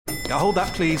Hold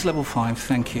that, please. Level 5,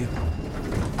 thank you.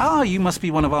 Ah, you must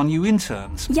be one of our new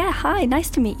interns. Yeah, hi, nice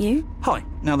to meet you. Hi.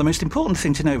 Now, the most important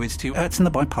thing to know is to in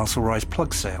the Biparcel Rise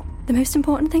plug sale. The most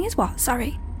important thing is what?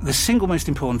 Sorry. The single most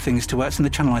important thing is to in the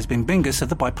Channelized Bing Bingus of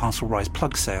the Biparcel Rise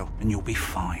plug sale, and you'll be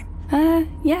fine.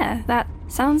 Yeah, that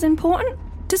sounds important.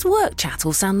 Does work chat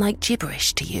all sound like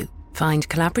gibberish to you? Find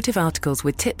collaborative articles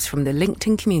with tips from the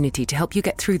LinkedIn community to help you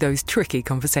get through those tricky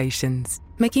conversations.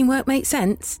 Making work make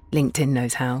sense? LinkedIn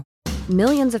knows how.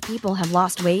 Millions of people have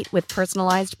lost weight with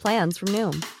personalized plans from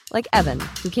Noom. Like Evan,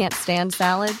 who can't stand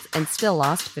salads and still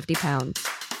lost 50 pounds.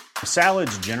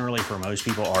 Salads generally for most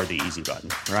people are the easy button,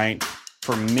 right?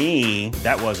 For me,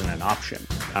 that wasn't an option.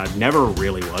 I never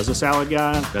really was a salad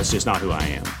guy. That's just not who I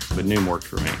am. But Noom worked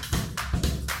for me.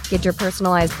 Get your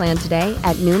personalized plan today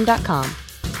at Noom.com.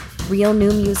 Real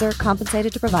Noom user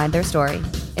compensated to provide their story.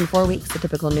 In 4 weeks, the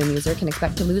typical Noom user can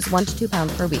expect to lose 1 to 2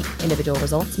 pounds per week. Individual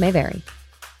results may vary.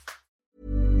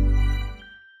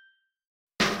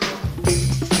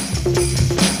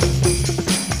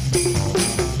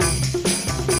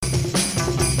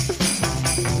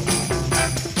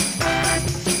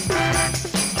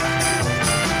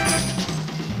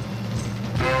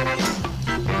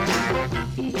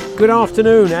 Good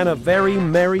afternoon and a very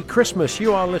Merry Christmas.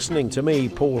 You are listening to me,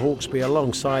 Paul Hawksby,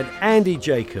 alongside Andy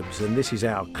Jacobs, and this is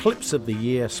our Clips of the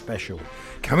Year special.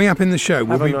 Coming up in the show,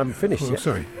 I haven't finished yet.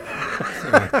 Sorry.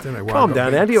 I don't know why. Calm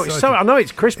down, Andy. I know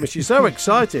it's Christmas. You're so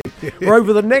excited. For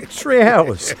over the next 3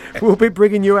 hours, we'll be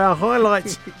bringing you our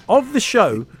highlights of the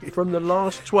show from the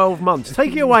last 12 months.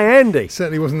 Take it away, Andy.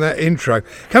 Certainly wasn't that intro.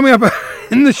 Coming up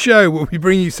in the show, we'll be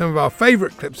bringing you some of our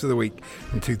favourite clips of the week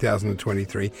from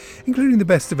 2023, including the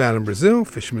best of Alan Brazil,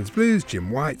 Fisherman's Blues, Jim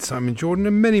White, Simon Jordan,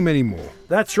 and many, many more.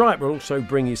 That's right. We'll also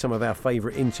bring you some of our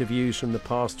favourite interviews from the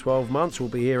past 12 months. We'll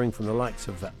be hearing from the likes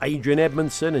of Adrian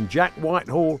Edmondson and Jack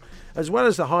Whitehall, as well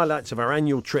as the highlights of our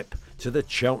annual trip to the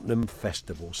Cheltenham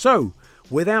Festival. So,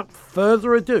 without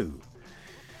further ado,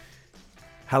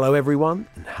 hello everyone,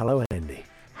 and hello Andy.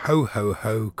 Ho, ho,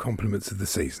 ho, compliments of the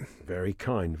season. Very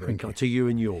kind, very kind. To you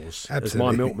and yours, Absolutely. as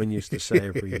my milkman used to say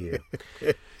every year.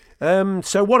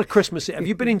 So what a Christmas. Have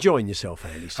you been enjoying yourself,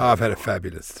 Andy? I've had a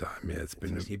fabulous time. Yeah, it's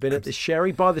been. You've been at the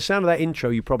sherry? By the sound of that intro,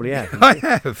 you probably have. I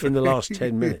have. In the last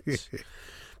 10 minutes.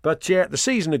 But yeah, the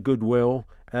season of goodwill,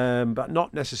 but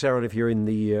not necessarily if you're in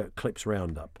the Clips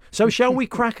Roundup. So shall we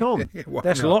crack on?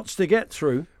 There's lots to get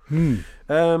through.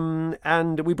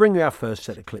 And we bring you our first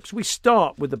set of clips. We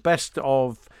start with the best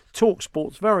of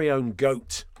TalkSport's very own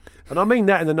GOAT. And I mean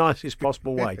that in the nicest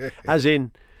possible way, as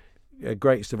in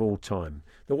greatest of all time.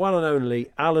 The one and only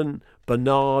Alan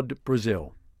Bernard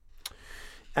Brazil.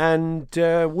 And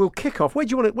we'll kick off.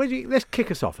 Let's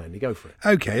kick us off, Andy. Go for it.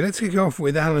 Okay, let's kick off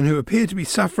with Alan, who appeared to be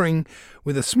suffering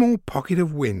with a small pocket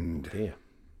of wind. Yeah.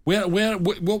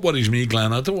 What worries me,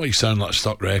 Glenn, I don't want to sound like a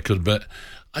stock record, but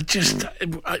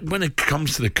when it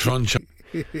comes to the crunch...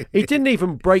 He didn't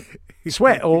even break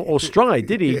sweat or stride,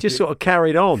 did he? He just sort of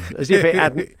carried on as if it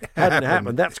hadn't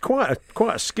happened. That's quite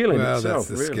a skill in itself. Well, that's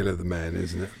the really. skill of the man,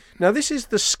 isn't it? Now, this is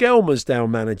the Skelmersdale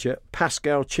manager,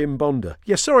 Pascal Chimbonda.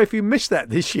 Yeah, sorry if you missed that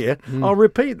this year. I'll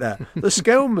repeat that. The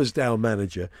Skelmersdale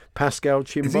manager, Pascal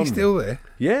Chimbonda. Is he still there?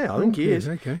 Yeah, I think he is.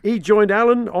 Okay. He joined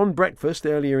Alan on breakfast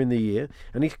earlier in the year,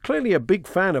 and he's clearly a big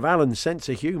fan of Alan's sense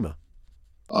of humour.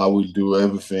 I will do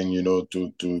everything,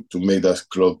 to make that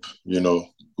club,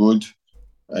 good,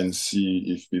 and see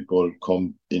if people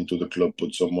come into the club,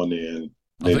 put some money in.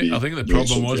 I think the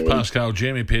problem was, Pascal,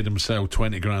 Jamie paid himself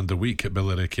 20 grand a week at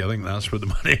Billericay. I think that's where the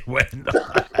money went.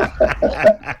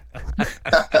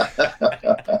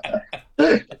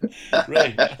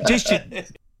 Right.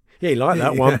 Yeah, he liked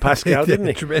that one, Pascal, didn't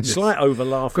he? Tremendous. Slight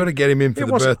overlaugh. Got to get him in for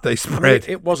the birthday spread.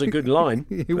 It was a good line.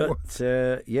 was.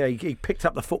 He picked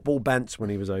up the football bants when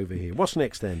he was over here. What's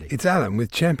next, Andy? It's Alan with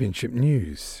Championship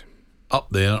News. Up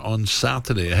there on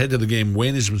Saturday, ahead of the game,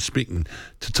 Wayne has been speaking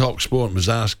to TalkSport and was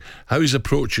asked how he's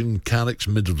approaching Carrick's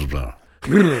Middlesbrough.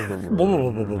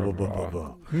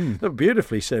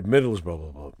 Beautifully said,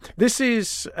 Middlesbrough. This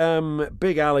is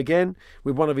Big Al again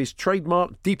with one of his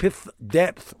trademark deepest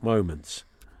depth moments.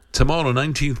 Tomorrow,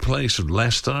 19th place of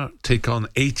Leicester take on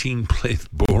 18th place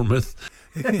Bournemouth.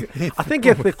 I think he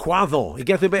gets a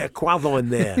bit of quadro in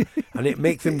there, and it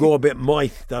makes him go a bit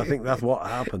moist. I think that's what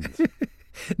happens.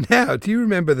 Now, do you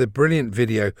remember the brilliant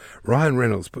video Ryan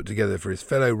Reynolds put together for his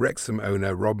fellow Wrexham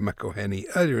owner Rob McElhenney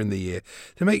earlier in the year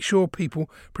to make sure people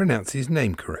pronounce his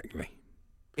name correctly?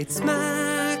 It's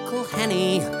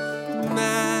McElhenney.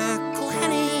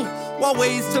 While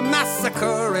ways to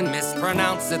massacre and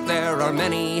mispronounce it there are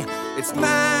many. It's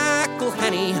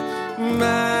McElhenney.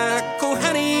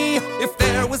 If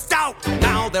there was doubt,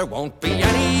 now there won't be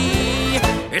any.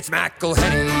 It's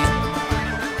McElhenney.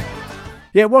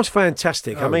 Yeah, it was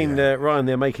fantastic. Oh, I mean, Ryan,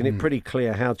 they're making it pretty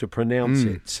clear how to pronounce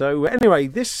it. So anyway,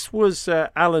 this was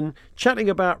Alan chatting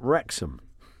about Wrexham.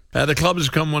 The club has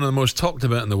become one of the most talked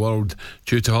about in the world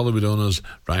due to Hollywood owners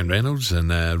Ryan Reynolds and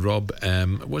Rob,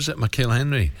 was it Michael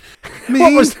Henry?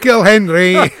 Michael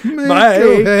Henry.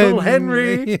 Michael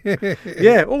Henry.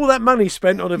 Yeah, all that money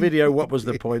spent on a video, what was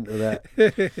the point of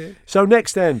that? So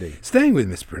next, Andy. Staying with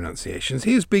mispronunciations,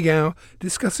 here's Big Al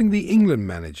discussing the England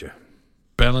manager.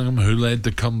 Bellingham, who led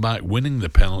the comeback, winning the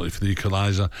penalty for the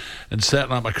equaliser and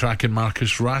setting up a cracking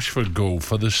Marcus Rashford goal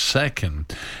for the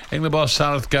second. England boss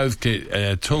Gareth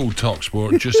Southgate told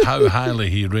TalkSport just how highly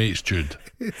he rates Jude.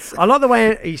 I like the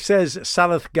way he says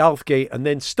Gareth Southgate and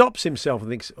then stops himself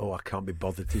and thinks, oh, I can't be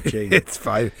bothered to change. It's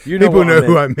fine. You know People know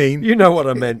who I mean. You know what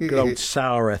I meant. Good old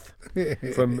Saureth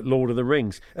from Lord of the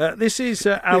Rings. This is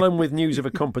Alan with news of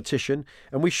a competition,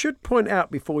 and we should point out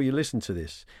before you listen to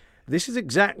this, this is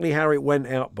exactly how it went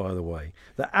out, by the way,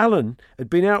 that Alan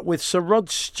had been out with Sir Rod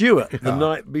Stewart the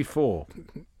night before.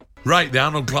 Right, the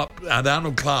Arnold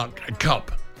Clark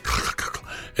Cup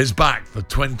is back for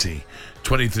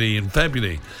 2023 in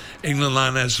February. England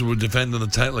Lionesses were defending the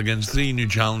title against three new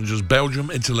challengers,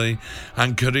 Belgium, Italy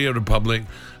and Korea Republic,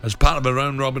 as part of a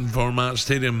round-robin format.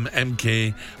 Stadium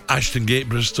MK, Ashton Gate,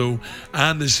 Bristol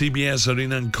and the CBS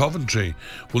Arena in Coventry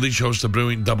will each host a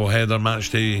brilliant double-header match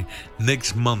day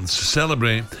next month. To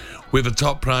celebrate, we have a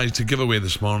top prize to give away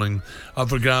this morning. Up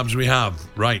for grabs we have,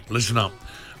 right, listen up,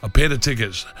 a pair of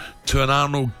tickets to an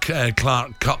Arnold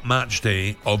Clark Cup match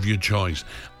day of your choice.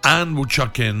 And we'll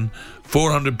chuck in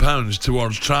 £400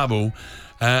 towards travel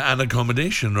and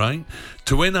accommodation, right?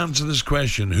 To win, answer this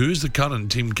question: who is the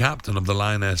current team captain of the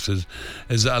Lionesses?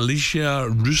 Is it Alicia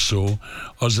Russo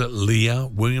or is it Leah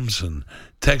Williamson?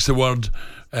 Text the word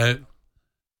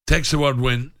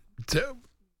win.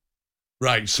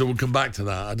 Right, so we'll come back to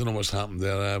that. I don't know what's happened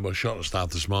there. We're short of staff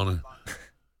this morning.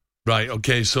 Right,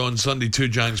 okay, so on Sunday, two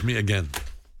giants meet again.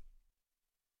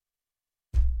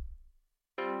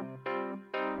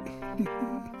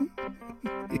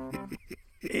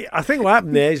 I think what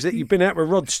happened there is that you've been out with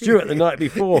Rod Stewart the night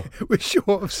before. We're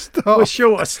short of staff. We're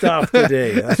short of staff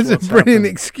today. That's a brilliant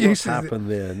excuse. What's happened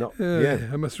there?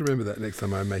 I must remember that next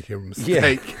time I make a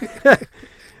mistake.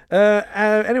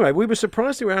 Yeah. Anyway, we were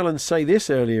surprised to hear Alan say this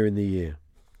earlier in the year.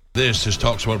 This is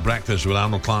TalkSport Breakfast with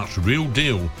Arnold Clark's Real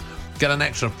Deal. Get an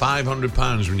extra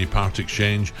 £500 when you part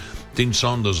exchange. Dean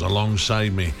Saunders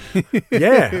alongside me.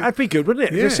 Yeah, that'd be good, wouldn't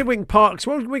it? Yeah. Let's see if we can park.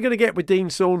 What are we going to get with Dean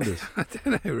Saunders? I don't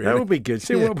know, really. That would be good.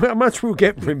 See how much we'll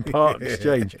get from part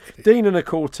exchange. Dean and a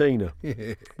Cortina.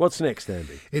 What's next,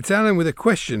 Andy? It's Alan with a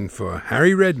question for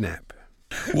Harry Redknapp.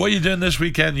 What are you doing this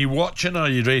weekend? You watching or are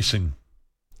you racing?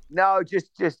 No,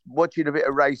 just watching a bit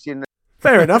of racing.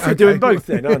 Fair enough. You're doing both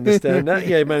then. I understand that.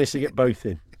 Yeah, you managed to get both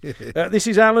in. This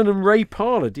is Alan and Ray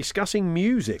Parlour discussing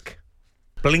music.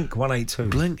 Blink 182.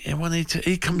 Blink 182.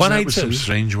 He comes out with some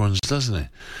strange ones, doesn't he?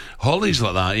 Holly's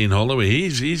like that. Ian Holloway.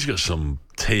 He's got some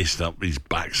taste up his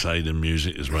backside in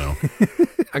music as well.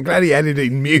 I'm glad he added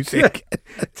in music.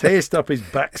 Taste up his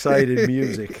backside in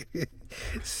music.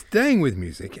 Staying with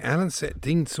music, Alan set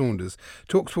Dean Saunders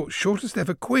TalkSport's shortest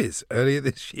ever quiz earlier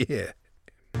this year.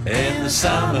 In the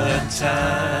summertime.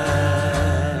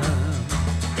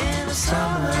 In the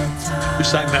summertime. Who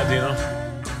sang that, do you know?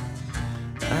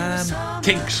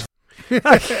 Kinks.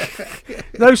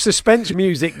 No suspense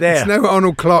music there. It's no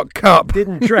Arnold Clark Cup.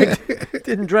 Didn't drag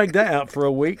that out for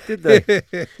a week, did they?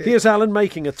 Here's Alan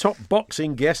making a top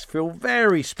boxing guest feel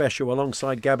very special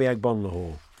alongside Gabby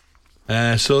Agbonlahor.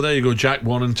 So there you go, Jack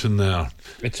Warrington there.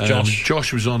 It's Josh.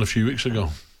 Josh was on a few weeks ago.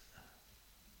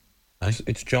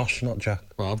 It's Josh, not Jack.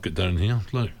 Well, I've got down here,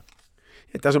 look.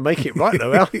 It doesn't make it right,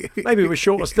 though, Al. Maybe we're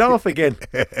short of staff again.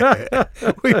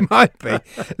 We might be.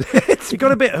 He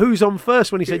got a bit who's on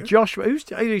first when he said Josh.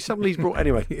 Somebody's brought...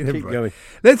 Anyway, keep going.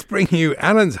 Let's bring you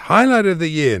Alan's highlight of the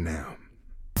year now.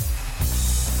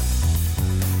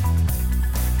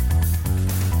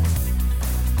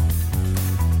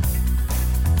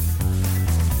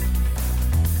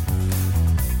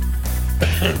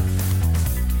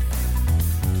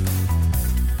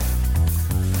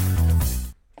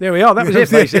 There we are. That was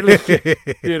it, basically.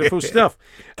 Beautiful stuff.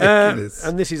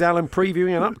 And this is Alan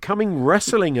previewing an upcoming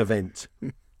wrestling event.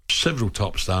 Several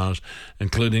top stars,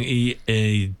 including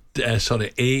AEW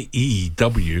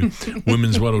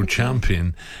Women's World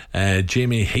Champion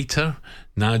Jamie Hayter,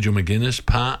 Nigel McGuinness,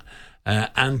 Pat,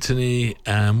 Anthony,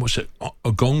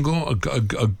 Ogogo.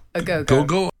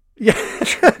 Yeah.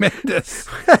 Tremendous.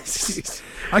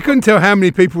 I couldn't tell how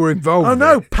many people were involved. Oh,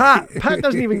 no, there. Pat. Pat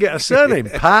doesn't even get a surname.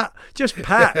 Pat. Just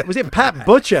Pat. Was it Pat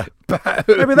Butcher?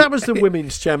 Maybe that was the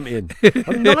women's champion.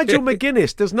 And Nigel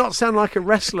McGuinness does not sound like a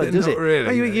wrestler, does Not it?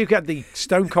 really, You got the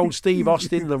Stone Cold Steve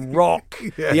Austin, The Rock,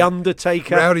 The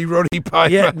Undertaker. Rowdy Roddy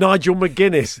Piper. Yeah, Nigel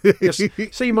McGuinness.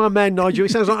 Just see my man Nigel. He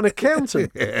sounds like an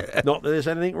accountant. Not that there's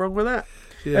anything wrong with that.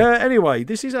 Yeah. Anyway,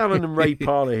 this is Alan and Ray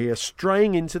Parlour here,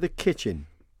 straying into the kitchen.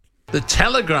 The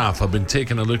Telegraph have been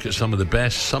taking a look at some of the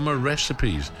best summer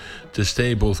recipes to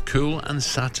stay both cool and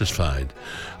satisfied.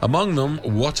 Among them,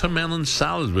 watermelon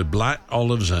salad with black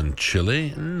olives and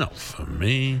chili, not for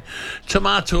me.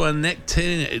 Tomato and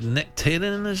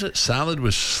nectarine, is it? Salad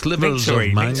with slivers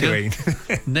of mango.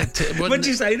 What did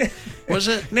you say? Was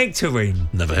it? Nectarine.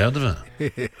 Never heard of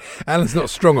it. Alan's not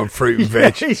strong on fruit and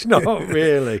veg. He's not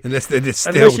really. Unless they're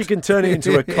distilled. Unless you can turn it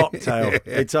into a cocktail.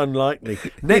 It's unlikely.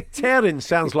 Nectarine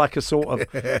sounds like a sort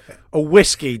of a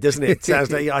whiskey, doesn't it?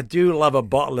 Sounds like, I do love a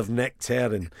bottle of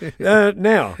nectarine.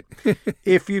 Now,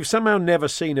 if you've somehow never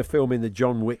seen a film in the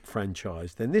John Wick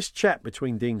franchise, then this chat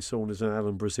between Dean Saunders and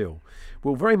Alan Brazil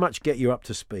will very much get you up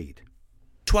to speed.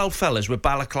 12 fellas with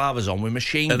balaclavas on with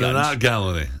machine guns. In an art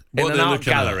gallery. In an art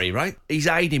gallery, right? He's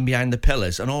hiding behind the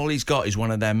pillars, and all he's got is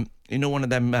one of them,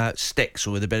 sticks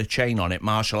with a bit of chain on it,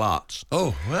 martial arts.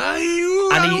 Oh,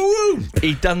 and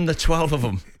he done the 12 of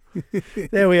them.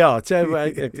 There we are. So,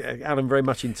 Alan very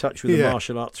much in touch with the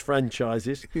martial arts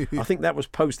franchises. I think that was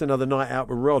post Another Night Out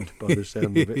with Rod, by the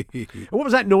sound of it. What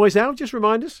was that noise, Al? Just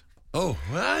remind us. Oh,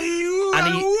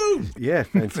 yeah,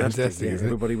 fantastic. Yeah,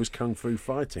 everybody was kung fu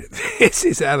fighting. This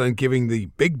is Alan giving the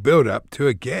big build-up to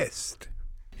a guest.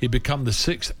 He became the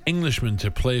 6th Englishman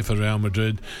to play for Real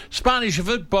Madrid. Spanish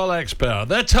football expert,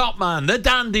 the top man, the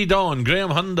dandy don,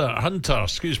 Graham Hunter,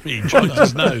 joins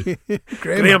us now.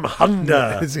 Graham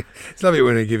Hunter. It's lovely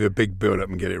when they give you a big build-up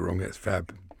and get it wrong. That's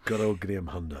fab. Good old Graham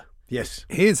Hunter. Yes.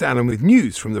 Here's Alan with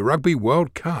news from the Rugby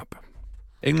World Cup.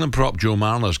 England prop Joe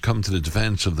Marler's come to the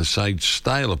defence of the side's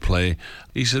style of play.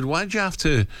 He said, "Why do you have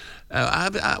to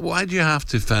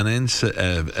finance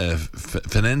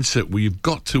it? Well, you've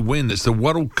got to win. It's the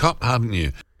World Cup, haven't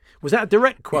you?" Was that a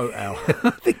direct quote, Al?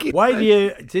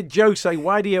 Did Joe say,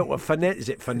 why do you finance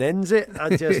it?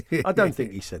 I don't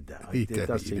think he said that. It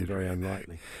does seem very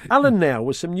unlikely. Alan now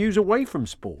with some news away from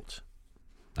sport.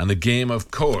 And the game,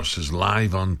 of course, is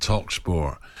live on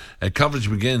TalkSport. Coverage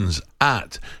begins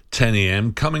at 10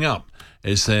 a.m. Coming up,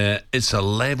 it's a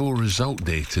level result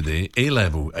day today.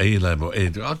 A-level.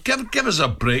 Oh, give us a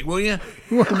break, will you?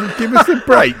 Give us a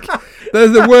break.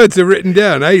 The words are written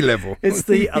down, A-level. It's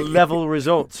the level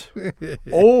results.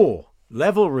 Or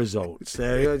level results.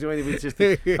 It was just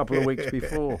a couple of weeks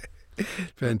before.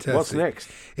 Fantastic. What's next?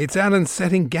 It's Alan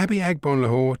setting Gabby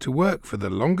Agbonlahor to work for the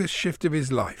longest shift of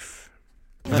his life.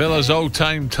 Villa's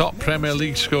all-time top Premier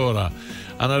League scorer.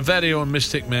 And our very own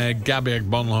Mystic Meg, Gabby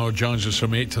Agbonlahor, joins us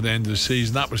from 8 to the end of the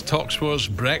season. That was TalkSport's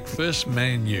breakfast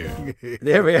menu.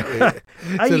 There we are.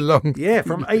 It's a long... Yeah,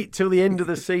 from 8 till the end of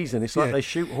the season. It's like they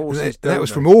shoot horses. That was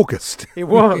from August. It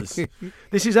was.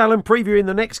 This is Alan previewing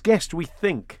the next guest, we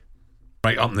think.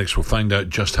 Right, up next we'll find out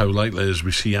just how likely it is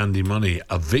we see Andy Money.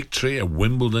 A victory at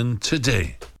Wimbledon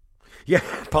today. Yeah,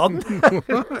 pardon?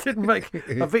 Didn't make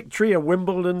a victory at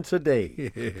Wimbledon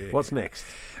today. What's next?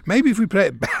 Maybe if we play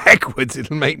it backwards,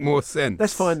 it'll make more sense.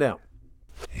 Let's find out.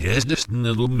 Yes, this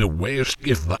little way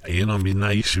skip that be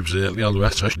nice if the other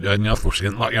West like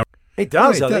it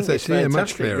does, I think actually, it's fantastic.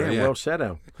 much clearer, Well said,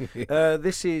 Al.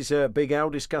 This is Big Al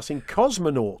discussing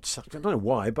cosmonauts. I don't know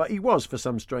why, but he was for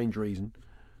some strange reason.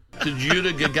 Did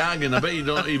Yuri Gagarin? I bet you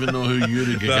don't even know who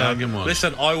Yuri Gagarin was.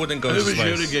 Listen, I wouldn't go to space.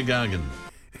 Who was Yuri Gagarin?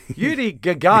 Yuri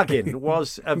Gagarin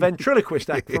was a ventriloquist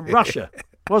act from Russia,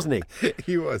 wasn't he?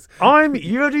 He was. I'm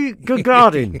Yuri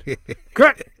Gagarin.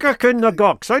 Get in the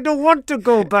gox. I don't want to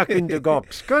go back in the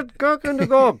gox. Get in the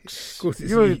gox. Of course,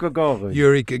 it's Yuri Gagarin.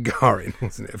 Yuri Gagarin,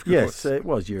 wasn't it? Of course. Yes, it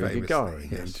was Yuri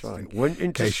Gagarin. Yes. That's right. Went into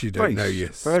in case space. You don't know your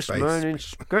First space. man in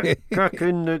get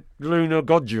in the lunar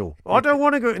godule. I don't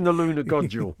want to go in the lunar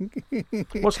godule.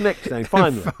 What's next then?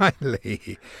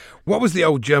 Finally. What was the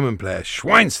old German player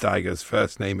Schweinsteiger's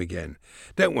first name again?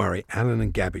 Don't worry, Alan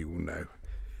and Gabby will know.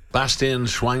 Bastian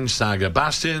Schweinsteiger.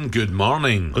 Bastian, good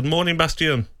morning. Good morning,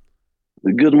 Bastian.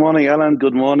 Good morning, Alan.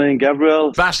 Good morning,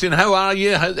 Gabriel. Bastian, how are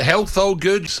you? Health all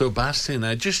good? So, Bastian,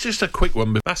 just a quick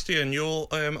one. Bastian, your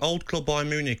old club Bayern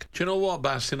Munich. Do you know what,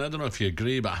 Bastian? I don't know if you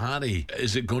agree, but Harry,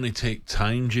 is it going to take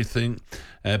time, do you think,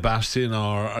 Bastian?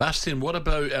 Or Bastian, what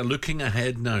about looking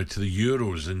ahead now to the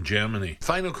Euros in Germany?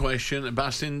 Final question,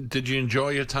 Bastian, did you enjoy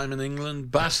your time in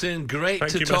England? Bastian, great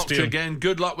Thank to you, talk to you Bastian. again.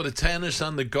 Good luck with the tennis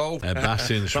and the golf.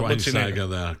 Bastian Schweinsteiger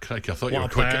there. Crikey, I thought you were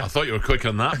quick. I thought you were quicker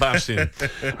than that, Bastian.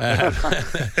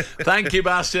 Thank you,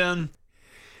 Bastian.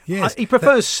 Yes. He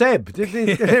prefers Seb.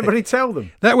 Did anybody tell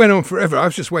them? That went on forever. I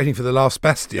was just waiting for the last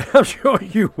Bastian. I'm sure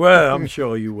you were.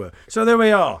 So there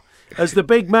we are. As the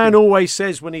big man always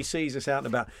says when he sees us out and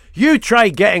about, you try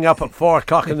getting up at 4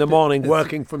 o'clock in the morning,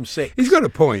 working from 6. He's got a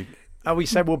point. And we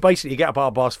said, well, basically, you get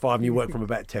up 5:30 and you work from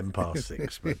about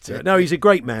 6:10. But no, he's a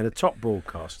great man, a top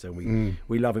broadcaster. We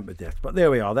love him to death. But there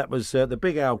we are. That was the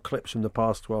Big Al clips from the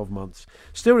past 12 months.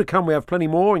 Still to come, we have plenty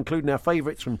more, including our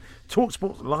favourites from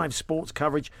TalkSport's live sports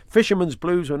coverage, Fisherman's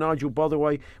Blues, where Nigel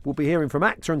Botherway. We'll be hearing from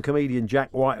actor and comedian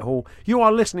Jack Whitehall. You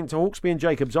are listening to Hawksby and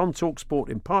Jacobs on TalkSport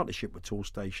in partnership with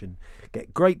Toolstation.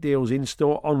 Get great deals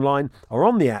in-store, online, or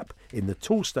on the app in the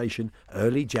Toolstation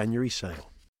early January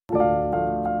sale.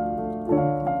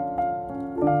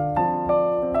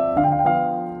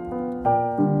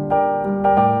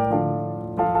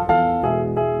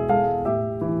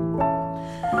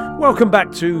 Welcome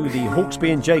back to the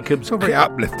Hawksby and Jacobs. It's a very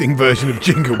uplifting version of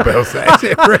Jingle Bells, that,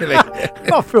 is it, really?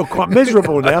 I feel quite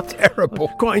miserable now. Terrible.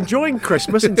 Quite enjoying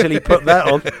Christmas until he put that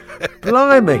on.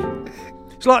 Blimey.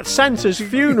 It's like Santa's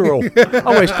funeral.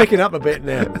 Oh, he's picking up a bit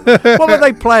now. What would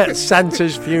they play at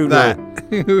Santa's funeral?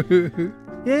 That.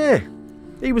 Yeah.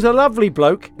 He was a lovely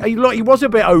bloke. He was a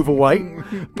bit overweight,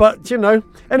 but, you know.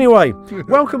 Anyway,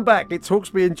 welcome back. It's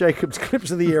Hawksby and Jacobs Clips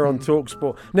of the Year on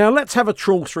TalkSport. Now, let's have a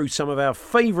trawl through some of our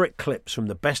favourite clips from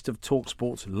the best of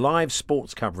TalkSport's live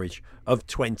sports coverage of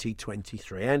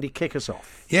 2023. Andy, kick us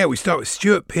off. Yeah, we start with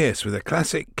Stuart Pearce with a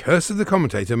classic Curse of the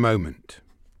Commentator moment.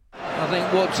 I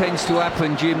think what tends to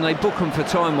happen, Jim, they book them for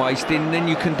time wasting, and then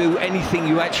you can do anything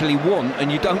you actually want,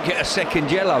 and you don't get a second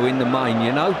yellow in the main,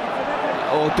 you know?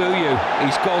 Or do you?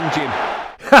 He's gone, Jim.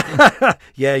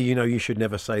 Yeah, you know, you should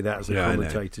never say that as a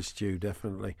commentator, Stu,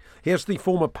 definitely. Here's the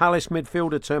former Palace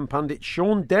midfielder turned pundit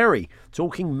Sean Derry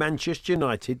talking Manchester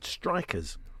United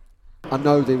strikers. I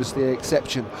know there was the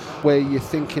exception where you're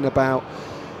thinking about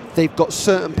they've got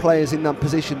certain players in that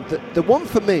position. The one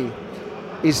for me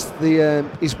is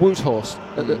Woodhorse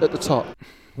at the top.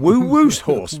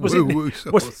 Woodhorse?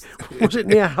 Was it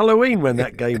near Halloween when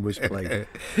that game was played?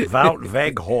 Wout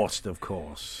Weghorst, of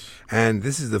course. And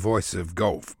this is the voice of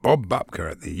golf, Bob Bupker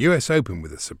at the US Open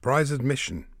with a surprise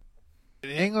admission.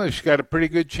 The English got a pretty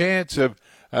good chance of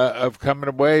coming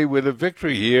away with a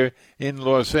victory here in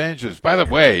Los Angeles. By the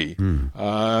way,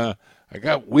 I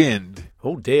got wind.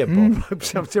 Oh dear, Bob.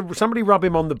 Somebody rub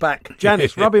him on the back.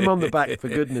 Janice, rub him on the back, for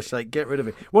goodness sake. Get rid of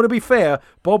it. Well, to be fair,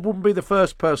 Bob wouldn't be the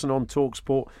first person on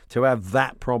TalkSport to have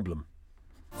that problem.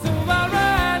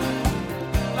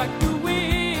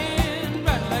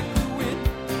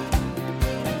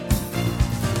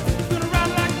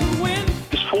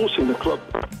 Just forcing the club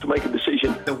to make a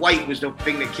decision. The weight was the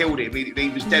thing that killed him. He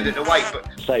was dead at the weight.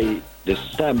 But Say the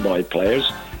standby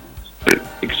players.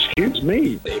 Excuse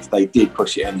me. If they did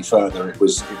push it any further, it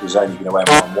was only going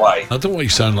to end one way. I don't want you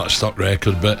to sound like a stock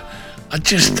record, but I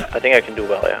think I can do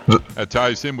well, yeah. That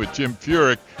ties in with Jim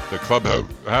Furyk, the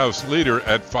clubhouse leader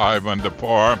at 5 under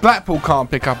par. Blackpool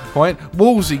can't pick up a point.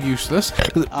 Wolves are useless.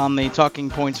 On the talking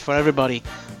points for everybody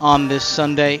on this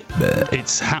Sunday.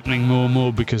 It's happening more and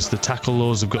more because the tackle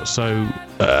laws have got so...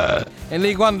 In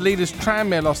League One, leaders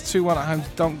Tranmere lost 2-1 at home to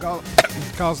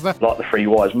Doncaster. Like the Three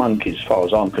Wise Monkeys, as far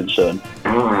as I'm concerned.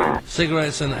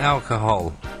 Cigarettes and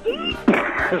alcohol.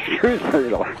 Excuse me,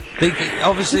 like.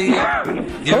 Obviously,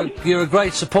 you're a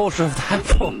great supporter of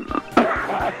that one.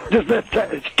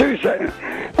 It's 2 seconds.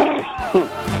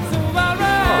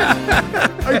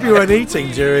 I hope you weren't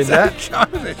eating during that.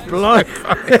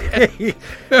 Blimey.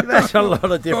 That's a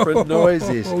lot of different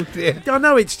noises. Oh dear. I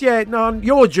know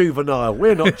you're juvenile.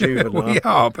 We're not juvenile. We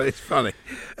are, but it's funny.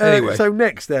 Anyway. So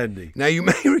next, Andy. Now, you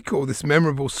may recall this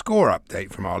memorable score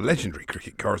update from our legendary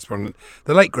cricket correspondent,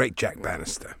 the late, great Jack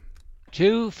Bannister.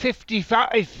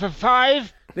 255 for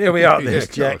 5. There we are,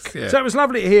 there's yeah, Jack. yeah. So it was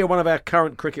lovely to hear one of our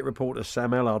current cricket reporters,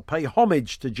 Sam Ellard, pay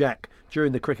homage to Jack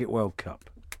during the Cricket World Cup.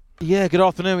 Yeah, good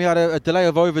afternoon. We had a delay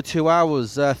of over 2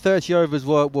 hours. 30 overs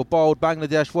were bowled.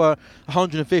 Bangladesh were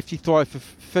 155 for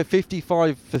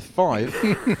 5.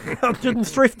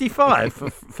 155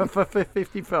 for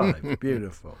 55.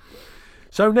 Beautiful.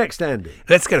 So next, Andy.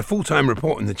 Let's get a full-time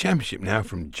report on the championship now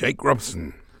from Jake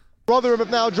Robson. Rotherham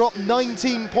have now dropped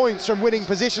 19 points from winning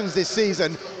positions this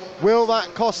season. Will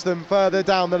that cost them further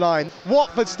down the line?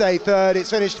 Watford stay third.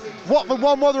 It's finished Watford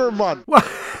 1, Rotherham 1.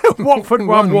 Watford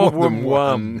 1, Rotherham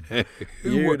 1.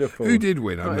 Beautiful. Who did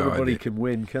win? Not everybody can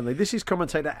win, can they? This is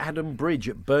commentator Adam Bridge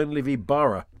at Burnley v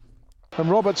Borough. And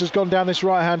Roberts has gone down this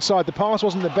right-hand side. The pass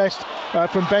wasn't the best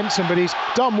from Benson, but he's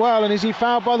done well. And is he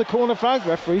fouled by the corner flag?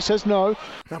 Referee says no.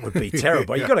 That would be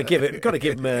terrible. You've got to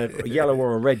give him a yellow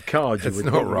or a red card. That's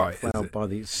not right. Fouled by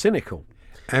the cynical.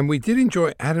 And we did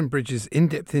enjoy Adam Bridges'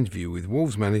 in-depth interview with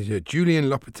Wolves manager Julian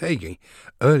Lopetegui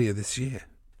earlier this year.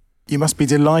 You must be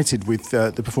delighted with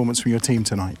the performance from your team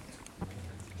tonight.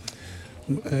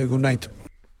 Good night.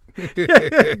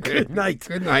 Good night.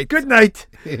 Good night. Good night.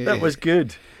 That was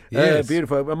good. Yes.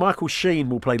 Beautiful. Michael Sheen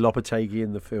will play Lopetegui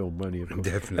in the film, won't he? Of course.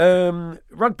 Definitely.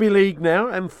 Rugby league now,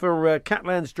 and for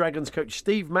Catalans Dragons coach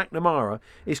Steve McNamara,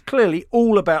 is clearly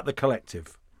all about the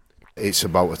collective. It's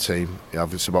about a team.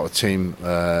 It's about a team.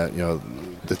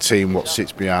 The team, what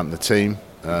sits behind the team.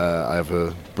 I have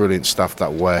a brilliant staff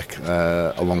that work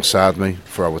alongside me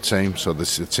for our team. So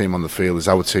this is the team on the field is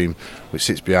our team, which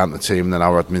sits behind the team, and then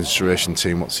our administration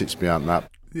team, what sits behind that.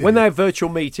 Yeah. When they have virtual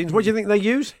meetings, what do you think they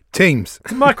use? Teams.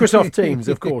 Microsoft Teams,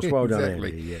 of course. Well done, Exactly.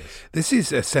 Andy, yes. This is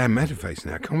Sam Matterface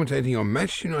now, commentating on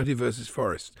Manchester United versus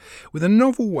Forest, with a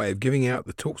novel way of giving out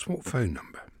the TalkSport phone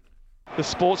number. The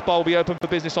Sports Bar will be open for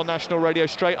business on national radio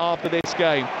straight after this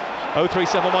game.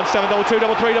 03717 722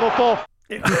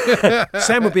 3344.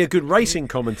 Sam would be a good racing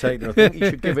commentator. I think you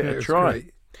should give it a try.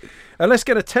 Let's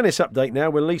get a tennis update now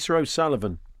with Lisa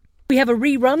O'Sullivan. We have a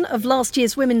rerun of last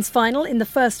year's women's final in the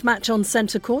first match on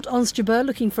centre court. Ons Jabeur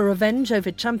looking for revenge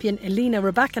over champion Elena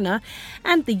Rybakina.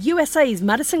 And the USA's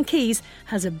Madison Keys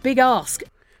has a big ask.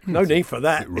 No need for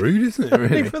that. Rude, isn't it? Really?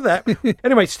 No need for that.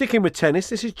 Anyway, sticking with tennis,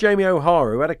 this is Jamie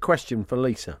O'Hara who had a question for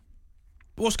Lisa.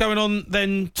 What's going on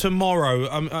then tomorrow?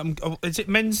 Is it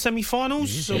men's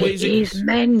semi-finals? It is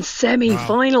men's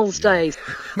semi-finals days.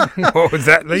 What was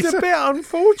that, Lisa? It's a bit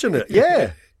unfortunate,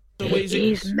 yeah. It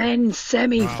is men's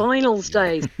semi-finals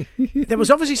days. There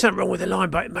was obviously something wrong with the line,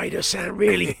 but it made her sound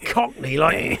really cockney,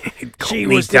 like she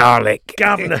was the Dalek.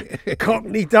 governor.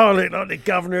 Cockney Dalek, like the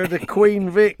governor of the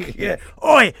Queen Vic. Yeah.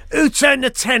 Oi, who turned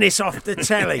the tennis off the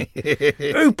telly?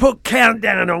 Who put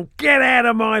Countdown on? Get out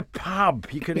of my pub.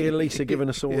 You could hear Lisa giving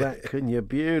us all that, couldn't you?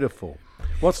 Beautiful.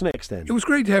 What's next then? It was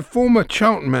great to have former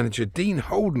Charlton manager Dean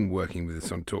Holden working with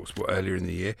us on TalkSport earlier in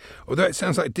the year, although it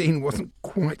sounds like Dean wasn't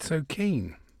quite so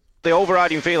keen. The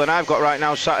overriding feeling I've got right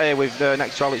now, sat here with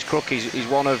next to Alex Crook, is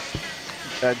one of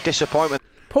disappointment.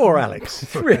 Poor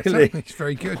Alex, really. He's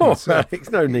very good. Poor Alex,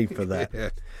 no need for that.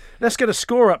 Yeah. Let's get a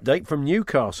score update from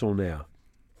Newcastle now.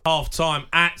 Half-time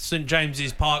at St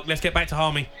James's Park. Let's get back to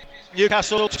Harmy.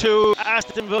 Newcastle 2,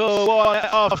 Aston Villa 1 at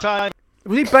half-time.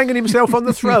 Was he banging himself on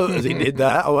the throat as he did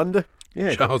that, I wonder?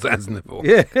 Yeah. Charles Aznavour.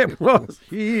 Yeah, it was.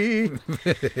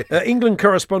 England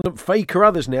correspondent Faye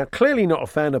Carruthers now, clearly not a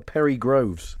fan of Perry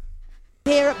Groves.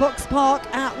 Here at Box Park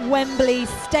at Wembley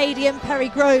Stadium, Perry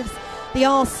Groves,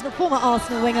 the former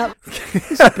Arsenal winger.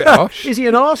 It's a bit harsh. Is he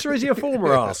an arse or is he a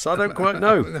former arse? I don't quite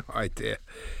know. No idea.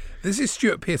 This is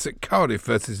Stuart Pearce at Cardiff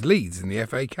versus Leeds in the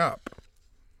FA Cup.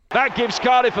 That gives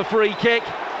Cardiff a free kick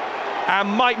and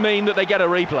might mean that they get a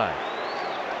replay.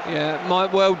 Yeah,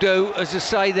 might well do. As I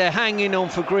say, they're hanging on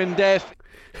for grim death.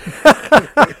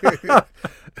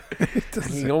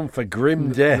 Hanging on for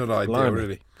grim death. Not ideal,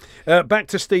 really. Back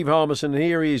to Steve Harmison.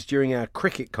 Here he is during our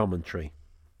cricket commentary.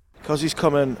 Because he's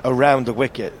coming around the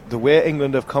wicket, the way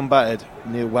England have combated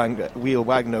Neil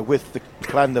Wagner with the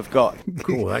plan they've got.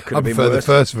 Cool, that could I have been prefer worse.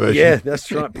 the first version. Yeah,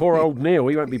 that's right. Poor old Neil.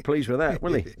 He won't be pleased with that,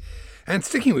 will he? And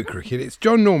sticking with cricket, it's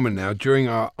John Norman now during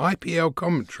our IPL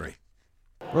commentary.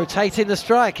 Rotating the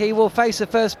strike, he will face the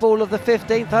first ball of the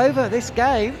 15th over. This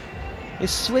game is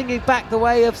swinging back the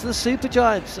way of the Super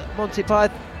Giants. Monty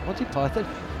Panesar.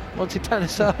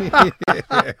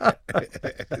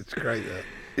 It's great, that.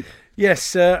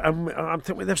 Yes, I'm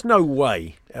thinking there's no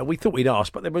way. We thought we'd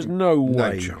ask, but there was no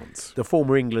way. No chance. The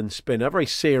former England spinner, a very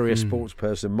serious sports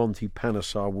person, Monty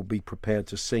Panesar, will be prepared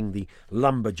to sing the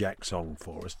Lumberjack song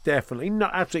for us. Definitely,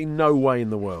 absolutely no way in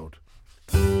the world.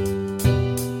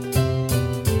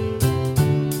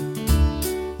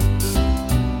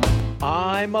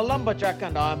 I'm a lumberjack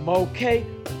and I'm okay.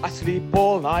 I sleep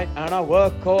all night and I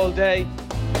work all day.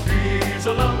 He's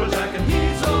a lumberjack and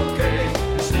he's okay.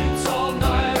 He sleeps all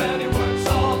night and he works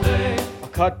all day. I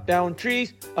cut down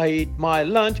trees, I eat my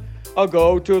lunch, I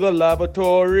go to the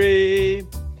laboratory.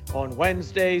 On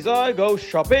Wednesdays I go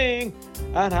shopping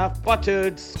and have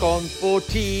buttered scones for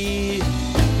tea.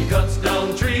 He cuts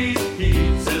down trees, he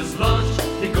eats his lunch,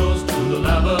 he goes to the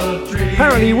laboratory.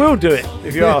 Apparently he will do it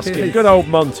if you ask him. Good old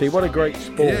Monty. What a great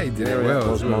sport. Yeah, he did There it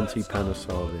well. was Monty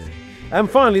Panesar there. And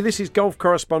finally, this is golf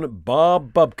correspondent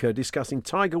Bob Bubka discussing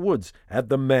Tiger Woods at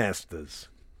the Masters.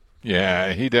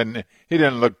 Yeah, he didn't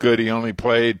look good. He only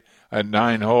played a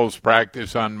 9 holes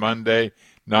practice on Monday,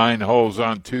 9 holes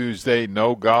on Tuesday,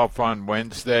 no golf on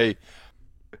Wednesday.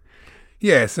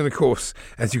 Yes, and of course,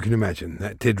 as you can imagine,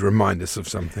 that did remind us of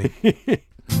something.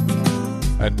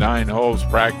 A 9 holes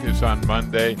practice on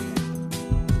Monday,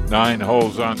 9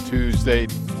 holes on Tuesday,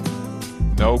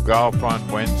 no golf on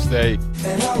Wednesday.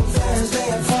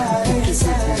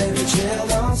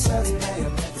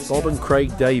 Bob and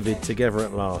Craig David together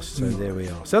at last, so there we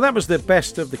are. So that was the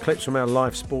best of the clips from our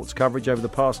live sports coverage over the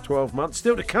past 12 months.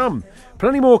 Still to come,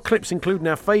 plenty more clips including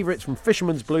our favourites from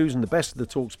Fisherman's Blues and the best of the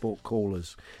TalkSport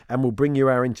callers. And we'll bring you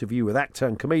our interview with actor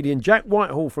and comedian Jack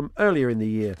Whitehall from earlier in the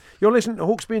year. You're listening to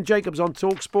Hawksby and Jacobs on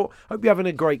TalkSport. Hope you're having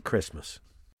a great Christmas.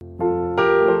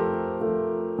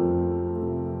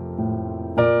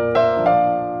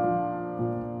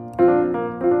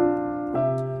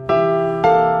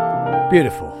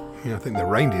 Beautiful. Yeah, I think the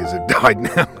reindeers have died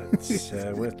now.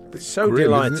 We're so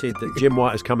delighted that Jim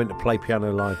White has come in to play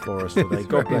piano live for us today.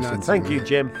 God bless him. Thank you,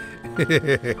 Jim.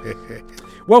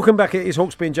 Welcome back. It is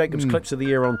Hawksby and Jacobs Clips of the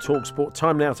Year on TalkSport.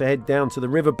 Time now to head down to the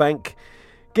riverbank,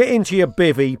 get into your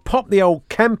bivvy, pop the old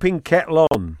camping kettle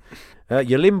on,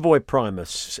 your Limvoy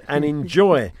Primus, and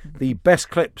enjoy the best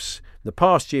clips the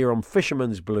past year on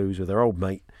Fisherman's Blues with our old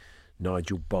mate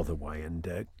Nigel Botherway.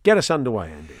 And get us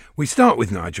underway, Andy. We start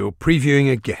with Nigel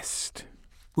previewing a guest.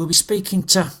 We'll be speaking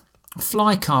to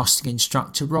fly casting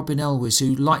instructor Robin Elwes,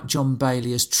 who, like John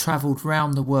Bailey, has travelled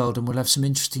round the world and will have some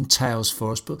interesting tales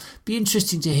for us. But be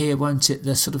interesting to hear, won't it,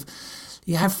 the sort of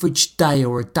the average day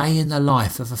or a day in the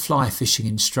life of a fly fishing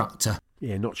instructor.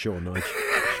 Yeah, not sure, Nigel.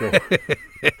 Sure.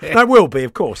 No, it will be,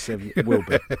 of course. It will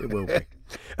be. It will be.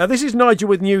 This is Nigel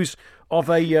with news of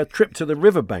a trip to the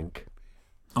riverbank.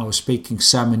 I was speaking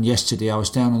salmon yesterday. I was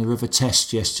down on the River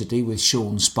Test yesterday with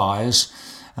Sean Spires,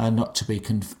 not to be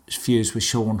confused with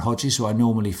Sean Hodges, who I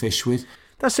normally fish with.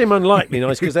 That seems unlikely,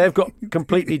 Nice, because they've got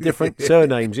completely different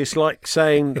surnames. It's like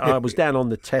saying I was down on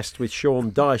the Test with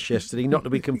Sean Dyche yesterday, not to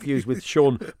be confused with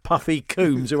Sean Puffy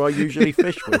Coombs, who I usually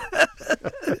fish with.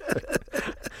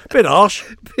 Bit harsh.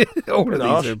 All of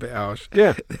these are a bit harsh.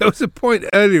 Yeah. There was a point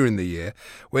earlier in the year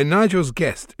where Nigel's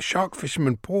guest, shark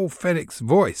fisherman Paul Fenwick's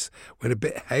voice went a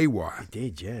bit haywire. He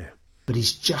did, yeah. But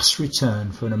he's just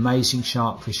returned for an amazing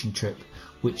shark fishing trip,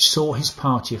 which saw his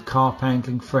party of carp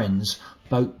angling friends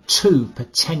boat 2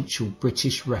 potential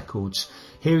British records.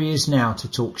 Here he is now to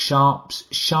talk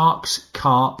sharks,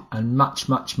 carp, and much,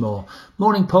 much more.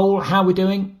 Morning, Paul. How are we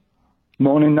doing?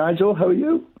 Morning, Nigel. How are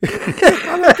you?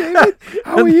 Hello, David.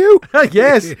 How are you?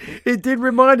 Yes, it did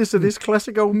remind us of this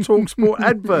classic old TalkSport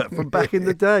advert from back in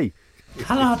the day.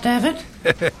 Hello, David.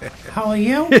 How are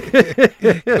you?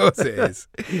 Of course it is.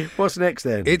 What's next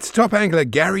then? It's top angler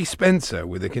Gary Spencer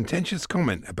with a contentious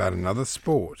comment about another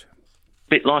sport.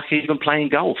 Bit like even playing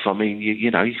golf. I mean,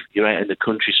 you know, you're out in the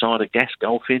countryside, I guess,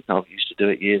 golfing. I used to do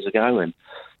it years ago, and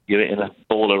you're hitting a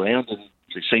ball around, and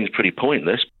it seems pretty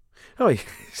pointless. Oh,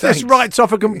 this writes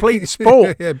off a complete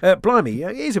sport. Blimey,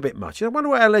 it is a bit much. I wonder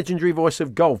what our legendary voice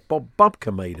of golf, Bob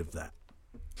Bubka, made of that.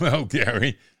 Well,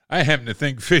 Gary, I happen to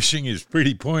think fishing is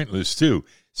pretty pointless, too.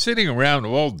 Sitting around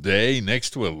all day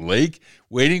next to a lake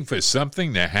waiting for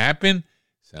something to happen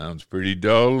sounds pretty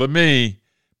dull to me.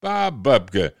 Bob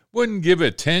Bubka wouldn't give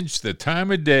a tench the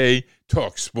time of day.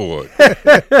 Talk sport.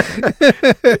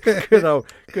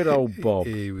 Good old Bob.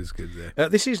 He was good there.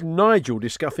 This is Nigel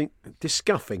discussing.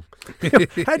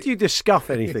 How do you discuss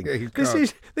anything?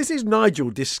 This is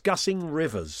Nigel discussing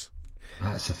rivers.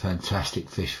 That's a fantastic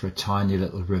fish for a tiny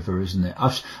little river, isn't it?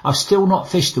 I've still not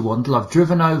fished the Wandle. I've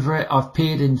driven over it. I've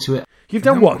peered into it. You've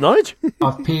done what, Nigel?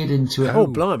 I've peered into it. Oh,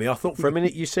 blimey. I thought for a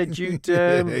minute you said you'd...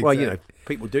 Well, you know,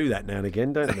 people do that now and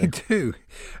again, don't they? They do.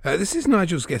 This is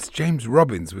Nigel's guest, James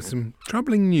Robbins, with some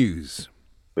troubling news.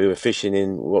 We were fishing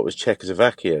in what was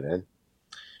Czechoslovakia then,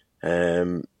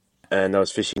 and I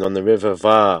was fishing on the River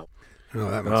Var.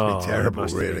 Oh, that must be terrible,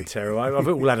 really. Terrible. I've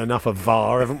all had enough of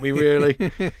VAR, haven't we, really?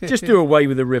 Just do away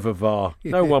with the River Var.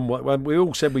 No one. We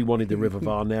all said we wanted the River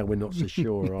Var, now we're not so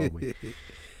sure, are we?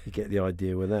 You get the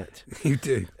idea with that. You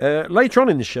do. Later on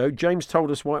in the show, James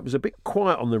told us why it was a bit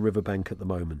quiet on the riverbank at the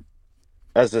moment.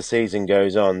 As the season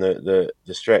goes on, the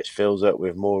stretch fills up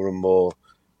with more and more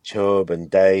chub and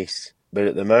dace. But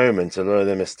at the moment, a lot of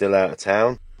them are still out of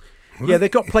town. Yeah,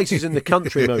 they've got places in the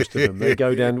country, most of them. They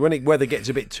go down, when weather gets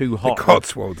a bit too hot. The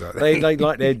Cotswolds, are they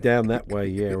like to head down that way,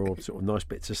 yeah, or sort of nice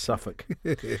bits of Suffolk.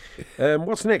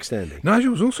 What's next, Andy?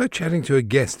 Nigel was also chatting to a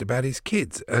guest about his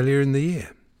kids earlier in the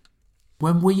year.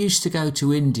 When we used to go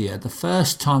to India, the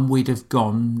first time we'd have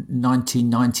gone,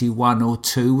 1991 or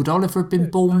 2, would Oliver have been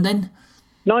born then?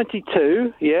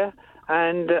 92, yeah.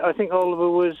 And I think Oliver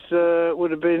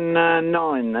would have been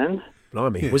 9 then.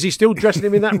 Blimey. Was he still dressing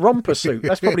him in that romper suit?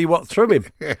 That's probably what threw him.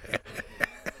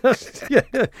 Yeah,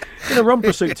 in a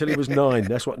romper suit till he was 9.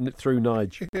 That's what threw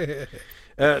Nigel.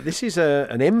 This is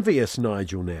an envious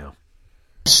Nigel now.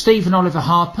 Steve and Oliver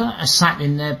Harper are sat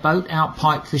in their boat out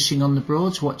pike fishing on the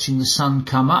Broads, watching the sun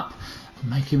come up,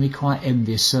 making me quite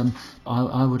envious.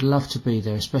 I would love to be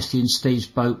there, especially in Steve's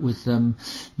boat with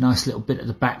nice little bit at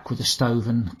the back with a stove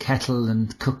and kettle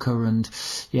and cooker and,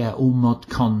 yeah, all mod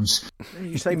cons.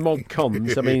 You say mod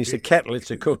cons, I mean, it's a kettle, it's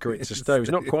a cooker, it's a stove.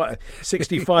 It's not quite a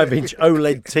 65-inch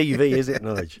OLED TV, is it,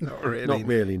 Nigel? Not really. Not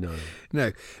really, no.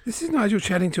 No. This is Nigel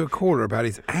chatting to a caller about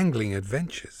his angling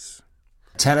adventures.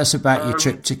 Tell us about your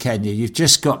trip to Kenya. You've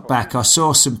just got back. I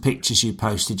saw some pictures you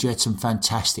posted. You had some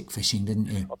fantastic fishing, didn't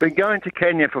you? I've been going to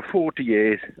Kenya for 40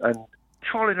 years and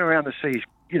trolling around the seas.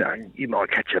 You know, you might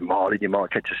catch a marlin, you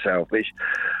might catch a sailfish.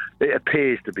 It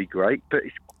appears to be great, but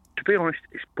to be honest,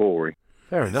 it's boring.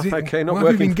 Fair enough. Okay, not Why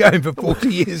working. have you been going for 40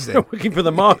 years then? Not working for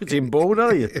the marketing board,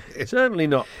 are you? Certainly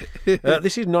not.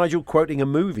 This is Nigel quoting a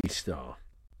movie star.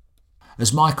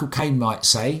 As Michael Caine might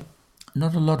say,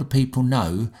 not a lot of people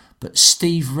know, but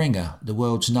Steve Ringer, the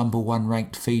world's #1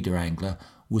 ranked feeder angler,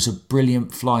 was a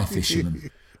brilliant fly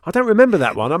fisherman. I don't remember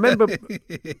that one. I remember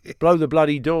blow the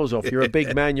bloody doors off. You're a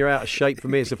big man, you're out of shape for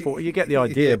me as a 40. You get the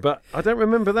idea, but I don't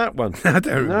remember that one. I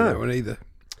don't remember that one either.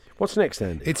 What's next,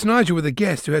 Andy? It's Nigel with a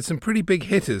guest who had some pretty big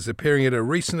hitters appearing at a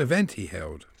recent event he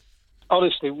held.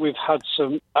 Honestly, we've had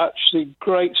some actually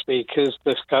great speakers,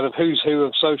 this kind of who's who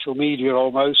of social media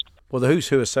almost. Well, the who's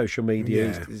who of social media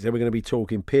is we're going to be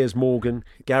talking Piers Morgan,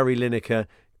 Gary Lineker,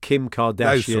 Kim Kardashian.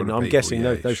 Those sort of I'm people, guessing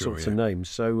yeah, those sorts of names.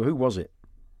 So who was it?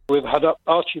 We've had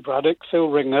Archie Braddock, Phil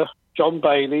Ringer, John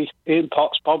Bailey, Ian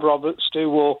Potts, Bob Roberts, Stu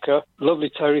Walker,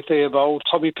 lovely Terry Theobald,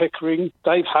 Tommy Pickering,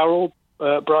 Dave Harrell,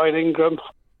 Brian Ingram.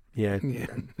 Yeah.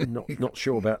 Not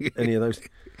sure about any of those.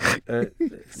 It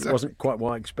wasn't quite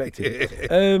what I expected.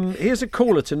 Here's a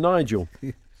caller to Nigel.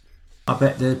 I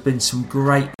bet there have been some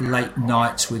great late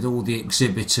nights with all the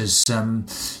exhibitors.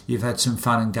 You've had some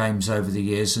fun and games over the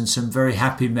years and some very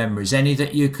happy memories. Any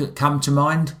that you could come to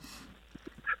mind?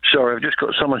 Sorry, I've just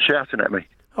got someone shouting at me.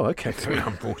 Oh, okay. Very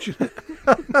unfortunate.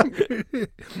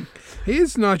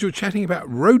 Here's Nigel chatting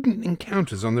about rodent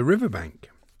encounters on the riverbank.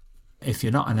 If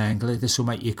you're not an angler, this will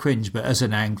make you cringe, but as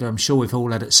an angler, I'm sure we've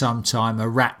all had at some time a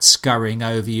rat scurrying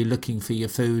over you looking for your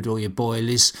food or your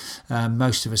boilies.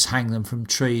 Most of us hang them from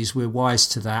trees. We're wise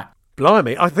to that.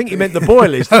 Blimey, I think he meant the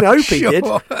boilies. I hope he did.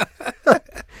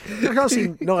 I can't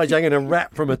see Nigel hanging a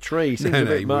rat from a tree. Seems a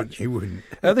bit much. He wouldn't.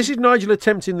 This is Nigel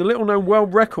attempting the little-known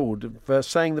world record of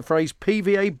saying the phrase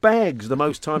PVA bags the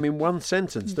most time in one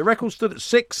sentence. The record stood at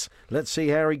 6. Let's see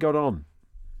how he got on.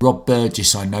 Rob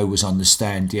Burgess, I know, was on the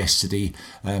stand yesterday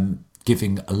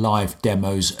giving live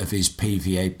demos of his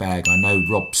PVA bag. I know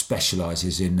Rob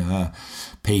specialises in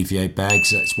PVA bags.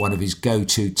 That's one of his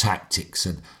go-to tactics.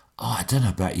 And I don't know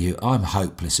about you, I'm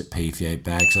hopeless at PVA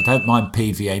bags. I don't mind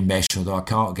PVA mesh, although I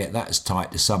can't get that as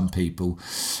tight as some people.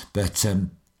 But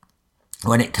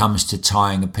when it comes to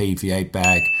tying a PVA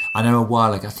bag, I know a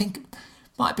while ago, I think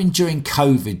might have been during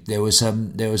COVID, there was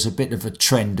a bit of a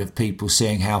trend of people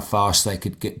seeing how fast they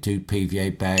could do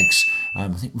PVA bags. I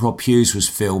think Rob Hughes was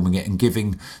filming it and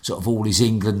giving sort of all his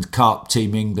Carp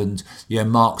Team England,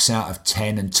 marks out of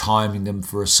 10 and timing them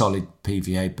for a solid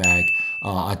PVA bag.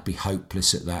 Oh, I'd be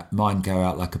hopeless at that. Mine go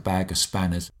out like a bag of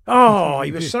spanners. Oh,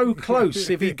 he was so close.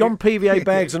 If he'd gone PVA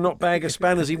bags and not bag of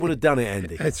spanners, he would have done it,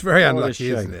 Andy. It's very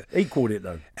unlucky, isn't it? Equalled it,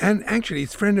 though. And actually,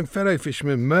 his friend and fellow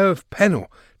fisherman Merv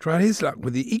Pennell tried his luck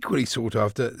with the equally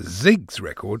sought-after Ziggs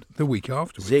record the week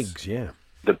afterwards. Ziggs, yeah.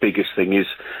 The biggest thing is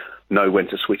know when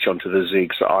to switch onto the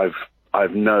Ziggs.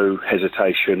 I've no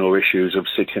hesitation or issues of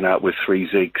sitting out with 3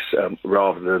 Ziggs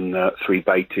rather than 3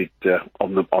 baited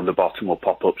on the bottom or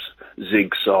pop-ups.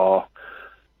 Ziggs are,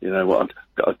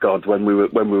 God, when we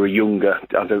were younger,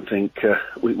 I don't think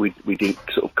we didn't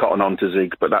sort of cotton on to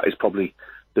Ziggs, but that is probably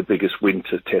the biggest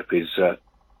winter tip is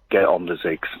get on the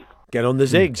Ziggs. Get on the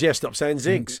Ziggs, yeah, stop saying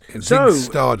Ziggs. Ziggs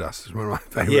Stardust is one of my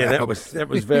favourite albums. that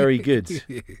was very good.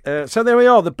 So there we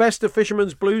are, the best of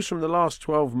Fisherman's Blues from the last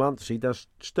 12 months. He does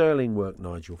sterling work,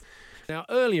 Nigel. Now,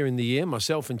 earlier in the year,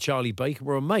 myself and Charlie Baker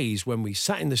were amazed when we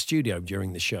sat in the studio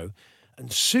during the show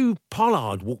and Sue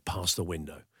Pollard walked past the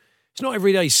window. It's not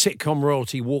every day sitcom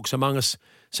royalty walks among us,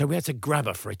 so we had to grab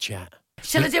her for a chat.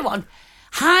 Shall I do one?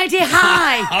 Heidi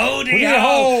hi. Howdy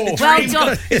ho. Well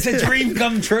done. It's a dream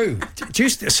come true.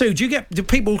 Sue, do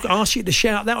people ask you to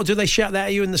shout that, or do they shout that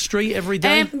at you in the street every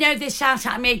day? No, they shout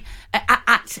at me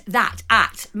at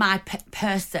my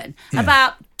person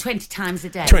about 20 times a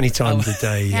day. 20 times a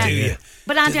day, yeah. Do you?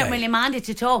 But I don't really mind it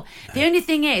at all. The only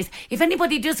thing is, if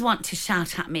anybody does want to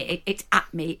shout at me, it's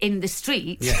at me in the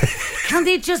street, can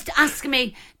they just ask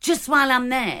me just while I'm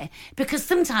there? Because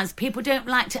sometimes people don't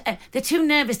like to, they're too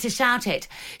nervous to shout it.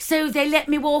 So they let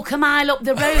me walk a mile up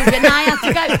the road and I have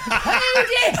to go,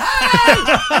 howdy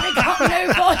ho! And I got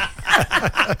no voice.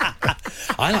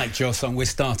 I liked your song, We're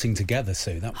Starting Together,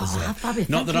 Sue. That was it. Bobby,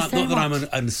 not that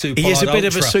I'm a Sue Pollard He is a bit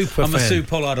of a super I'm fan. a Sue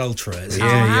Pollard ultra.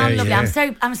 How lovely.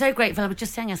 I'm so grateful. I was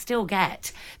just saying I still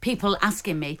get people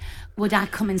asking me, would I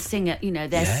come and sing at,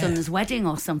 their son's wedding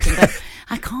or something? But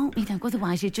I can't,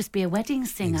 otherwise you'd just be a wedding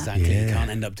singer. Exactly. You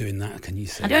can't end up doing that, can you?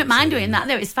 I don't mind doing that,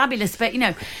 though. It's fabulous. But,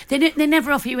 they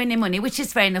never offer you any money, which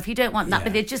is fair enough. You don't want that,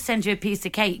 but they just send you a piece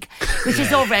of cake, which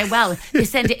is all very well. They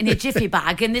send it in a jiffy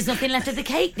bag and there's nothing left of the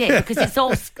cake there because it's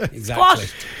all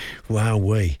squashed.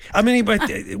 Wowee. I mean, it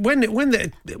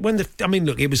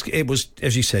was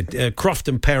as you said, Croft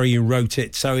and Perry who wrote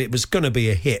it, so it was going to be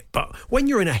a hit. But when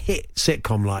you're in a hit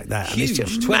sitcom like that, huge, and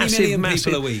it's just 20 million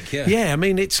massive, people a week. I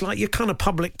mean, it's like you're kind of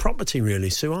public property, really,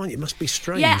 Sue, aren't you? It must be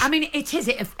strange. Yeah, I mean, it is.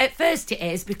 At first, it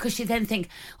is because you then think,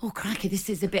 oh, crikey, this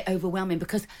is a bit overwhelming.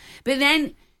 But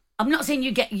then. I'm not saying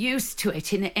you get used to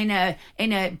it in a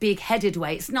big-headed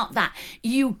way. It's not that.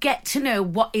 You get to know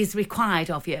what is required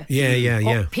of you.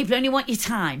 Yeah. People only want your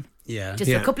time. Yeah.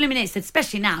 Just a couple of minutes,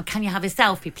 especially now. Can you have a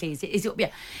selfie, please?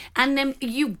 And then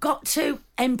you've got to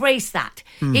embrace that.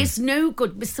 It's no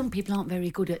good, but some people aren't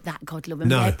very good at that, God love them.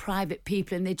 They're private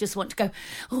people and they just want to go,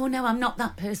 oh, no, I'm not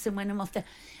that person when I'm off there.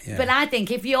 Yeah. But I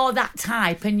think if you're that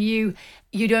type and you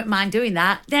don't mind doing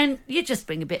that, then you just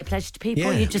bring a bit of pleasure to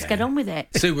people. You just get on with it.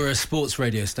 So we're a sports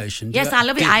radio station. Yes, I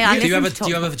love it. Do you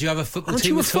have a football Aren't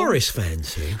team? you a Forest fan,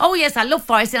 Sue? Oh, yes, I love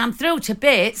Forest and I'm thrilled to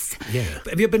bits. Yeah.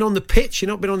 But have you been on the pitch? You've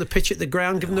not been on the pitch at the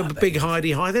ground, giving them a big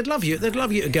Heidi hi. They'd love you. They'd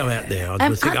love you to go out there. I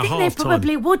think they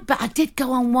probably would, but I did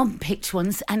go on one pitch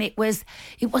once and it was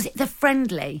the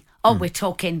friendly. Oh, we're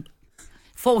talking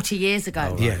 40 years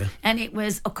ago. And it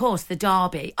was, of course, the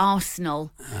derby,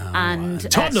 Arsenal and...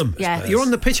 Tottenham. You're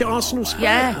on the pitch at Arsenal Spurs.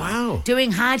 Yeah. Wow.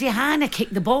 Doing Heidi Hine, I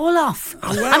kicked the ball off.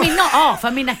 Oh, wow. I mean, not off. I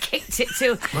mean, I kicked it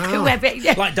to whoever...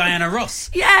 Yeah. Like Diana Ross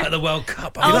at the World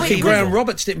Cup. You're lucky Graham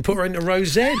Roberts didn't put her into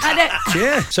Rosette.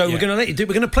 Yeah. So we're going to let you do...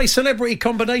 We're going to play Celebrity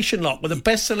Combination Lock with the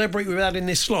best celebrity we've had in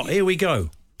this slot. Here we go.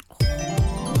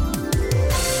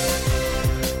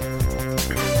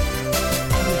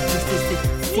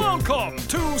 Welcome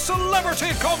to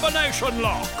Celebrity Combination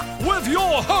Lock with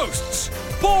your hosts,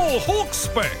 Paul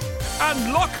Hawksby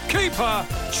and lock keeper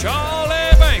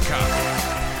Charlie Baker.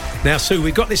 Now, Sue,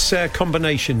 we've got this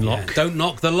combination lock. Yeah, don't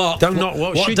knock the lock. Don't knock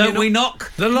what? What don't we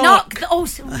knock? The lock.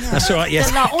 That's all right, yes.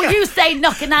 The lock. Or you say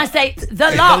knock and I say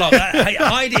the lock. Hey,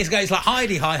 Heidi is like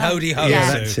Heidi hi, hody ho.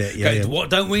 Yeah, that's it. Yeah. What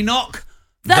don't we knock?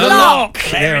 The lock.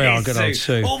 There we are, good old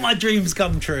Sue. All my dreams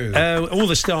come true. All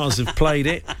the stars have played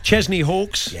it. Chesney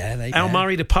Hawkes, Al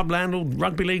Murray, the pub landlord,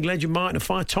 rugby league legend Martin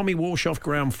Fire, Tommy Warshoff,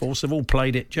 ground force, have all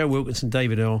played it. Joe Wilkinson,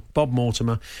 David Earl, Bob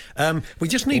Mortimer. We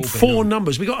just need 4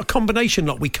 numbers. We got a combination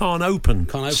lock we can't open.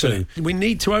 Sue. We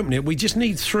need to open it. We just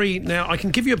need 3. Now, I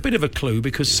can give you a bit of a clue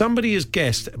because somebody has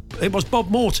guessed. It was Bob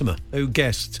Mortimer who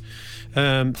guessed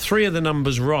 3 of the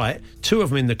numbers right, 2 of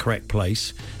them in the correct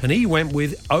place, and he went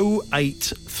with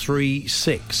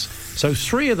 0836. So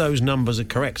 3 of those numbers are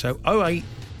correct. So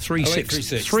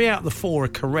 0836. 3 out of the 4 are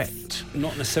correct.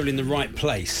 Not necessarily in the right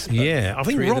place. Yeah, I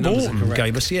think Rob Orton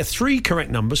gave us 3 correct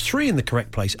numbers, 3 in the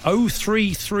correct place.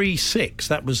 0336.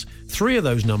 That was 3 of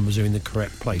those numbers are in the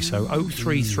correct place. So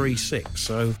 0336.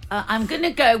 So I'm going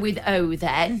to go with O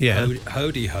then. Yeah.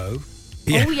 Hody ho.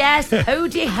 Yeah. Oh yes,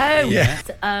 hody ho. Yeah.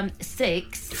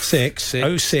 6.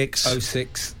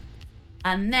 06.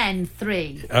 And then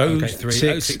 3.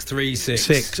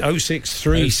 0636.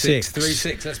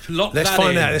 0636. Let's lock Let's that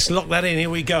find in. out. Let's lock that in.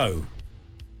 Here we go.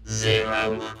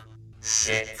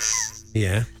 06.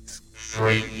 Yeah.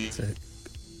 36.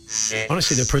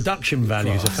 Honestly, the production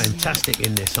values are fantastic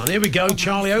in this one. Here we go,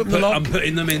 Charlie. Open the lock. I'm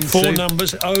putting them in. 4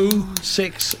 numbers.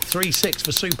 0636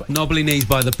 for super. Knobbly knees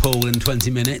by the pool in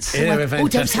 20 minutes. Yeah,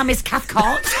 don't tell me it's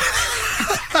Cathcart.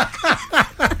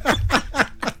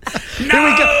 Here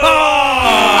we go.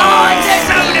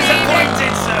 So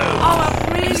disappointed, Sue.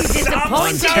 I'm really disappointed.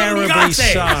 I'm terribly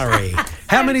sorry.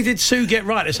 How many did Sue get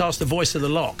right? Let's ask the voice of the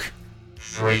lock.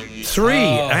 3. 3.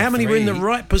 How many were in the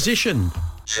right position?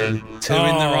 Two in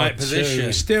the right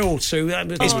position. Still two.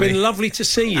 It's been lovely to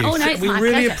see you. Oh, no, it's we my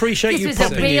really pleasure. appreciate This you was a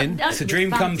popping real- in. that It's a was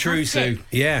dream come true, fantastic. Sue.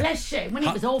 Yeah. Bless you. When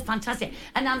it was all fantastic.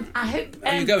 And I hope...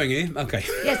 Are you going, are you? Okay.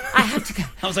 Yes, I have to go.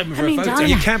 I was hoping for a photo. darling,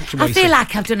 You camped, I feel Lisa.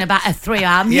 like I've done about a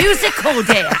 3-hour musical,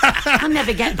 dear. I'll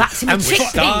never get back to my And chickpea.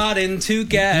 Starting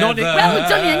together. Not it- Well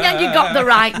done, and you got the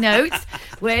right notes.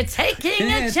 We're taking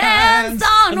a chance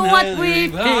on what we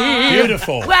feel.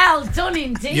 Beautiful. Well done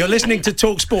indeed. You're listening to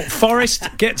TalkSport. Forest,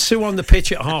 get Sue on the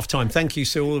pitch at half-time. Thank you,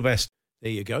 Sue. All the best.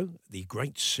 There you go. The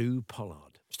great Sue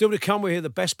Pollard. Still to come, we'll hear the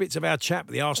best bits of our chat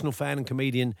with the Arsenal fan and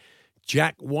comedian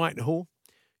Jack Whitehall.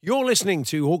 You're listening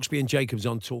to Hawksby and Jacobs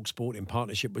on TalkSport in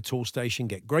partnership with Toolstation.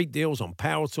 Get great deals on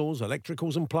power tools,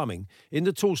 electricals and plumbing in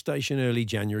the Toolstation early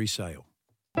January sale.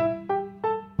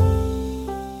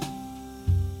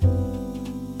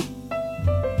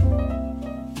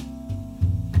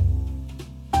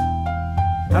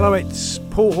 Hello, it's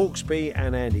Paul Hawksby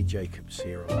and Andy Jacobs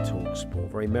here on TalkSport.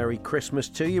 Very Merry Christmas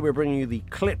to you. We're bringing you the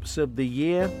clips of the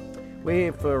year. We're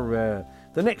here for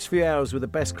the next few hours with the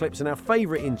best clips and our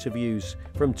favourite interviews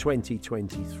from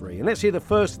 2023. And let's hear the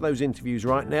first of those interviews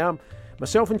right now.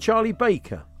 Myself and Charlie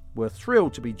Baker were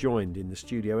thrilled to be joined in the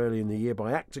studio early in the year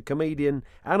by actor, comedian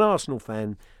and Arsenal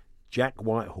fan Jack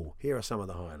Whitehall. Here are some of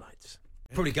the highlights.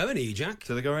 Probably going, are you, Jack?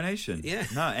 To the coronation? Yeah.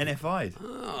 No, NFI'd.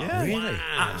 Oh, yeah, really?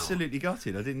 Absolutely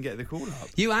gutted. I didn't get the call up.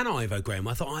 You and Ivo Graham.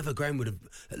 I thought Ivo Graham would have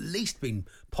at least been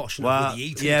posh enough with the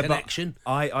Eton connection.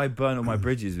 But I burnt all my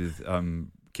bridges with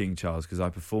King Charles because I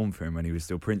performed for him when he was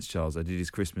still Prince Charles. I did his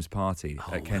Christmas party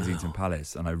at Kensington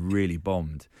Palace, and I really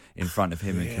bombed in front of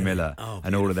him and Camilla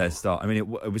and all of their staff. I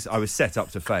mean, I was set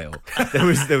up to fail. There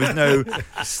was no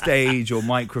stage or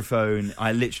microphone.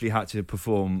 I literally had to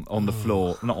perform on the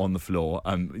floor, not on the floor,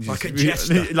 like a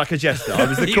jester. Like a jester. I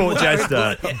was the court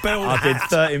jester. I did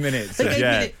 30 minutes.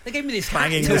 They gave me this hat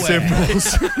banging to the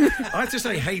cymbals. I have to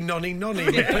say, hey, nonny.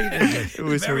 It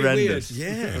was Very horrendous.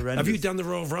 Weird. Yeah. Horrendous. Have you done the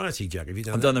Royal Variety, Jack? Have you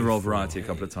done? I've done the Royal Variety a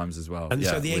couple of times as well. And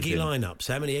yeah, so the with eggy him. lineups.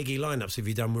 How many eggy lineups have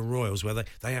you done with Royals? Where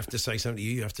they have to say something to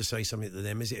you, you have to say something to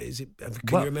them. Is it?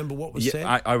 Can you remember what was said?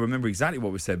 I remember exactly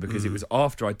what was said because it was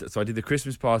after I did the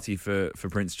Christmas party for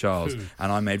Prince Charles,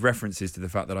 and I made references to the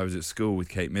fact that I was at school with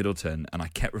Kate Middleton, and I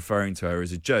kept referring to her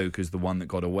as a joke as the one that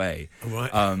got away,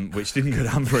 which didn't go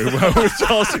down very well with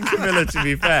Charles and Camilla, to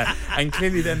be fair. And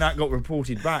clearly, then that got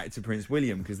reported back to Prince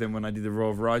William because then when I did the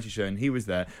Royal Variety show and he was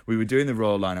there, we were doing the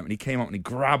Royal lineup, and he came up and he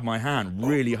grabbed my hand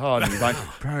really hard, and he was like,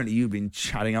 "Apparently, you've been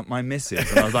chatting up my missus,"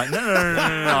 and I was like,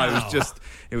 "No.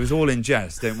 It was all in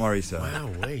jest. Don't worry, sir."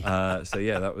 Wow, so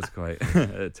yeah, that was quite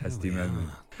a testy moment.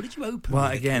 What did you open?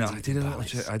 Well, again, I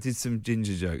did some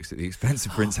ginger jokes at the expense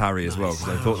of Prince Harry as well because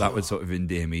I thought that would sort of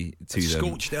endear me to them.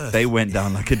 Scorched earth. They went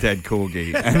down like a dead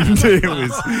corgi, and it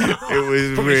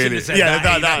was really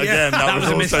that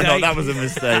was a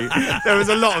mistake. There was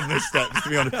a lot of missteps, to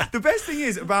be honest. The best thing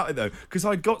is about it though, because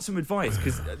I got some advice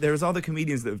because there's other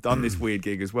comedians that have done this weird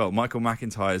gig as well. Michael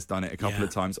McIntyre's done it a couple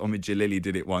of times. Omid Jalili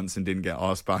did it once and didn't get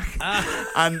asked back.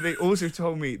 And they also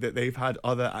told me that they've had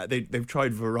they've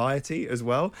tried Variety as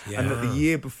well. And that the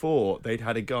year before they'd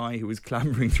had a guy who was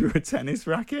clambering through a tennis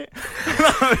racket.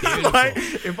 Like,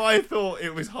 if I thought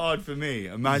it was hard for me,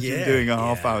 imagine doing a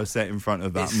half-hour set in front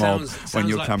of that mob when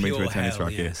you're clambering through a tennis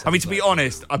racket. I mean, to be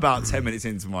honest, about 10 minutes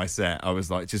into my set, I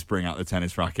was like, just bring out the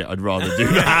tennis racket. I'd rather do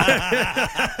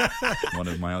that. One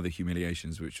of my other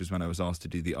humiliations, which was when I was asked to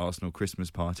do the Arsenal Christmas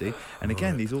party. And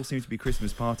again, these all seem to be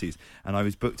Christmas parties. And I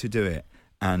was booked to do it.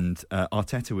 And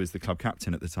Arteta was the club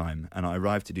captain at the time, and I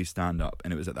arrived to do stand-up,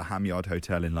 and it was at the Ham Yard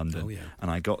Hotel in London.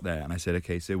 And I got there, and I said,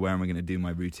 okay, so where am I going to do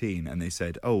my routine? And they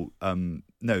said, no,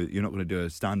 you're not going to do a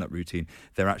stand-up routine.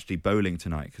 They're actually bowling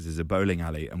tonight because there's a bowling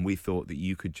alley, and we thought that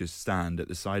you could just stand at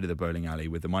the side of the bowling alley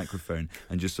with the microphone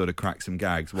and just sort of crack some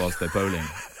gags whilst they're bowling.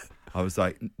 I was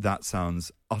like, that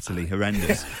sounds utterly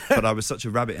horrendous. But I was such a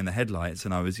rabbit in the headlights,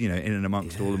 and I was, in and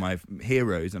amongst all of my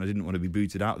heroes, and I didn't want to be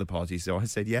booted out of the party. So I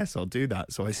said, yes, I'll do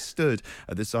that. So I stood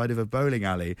at the side of a bowling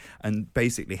alley and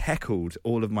basically heckled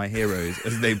all of my heroes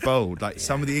as they bowled. Like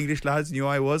some of the English lads knew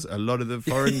I was. A lot of the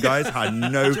foreign guys had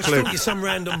no Just clue. thought you're some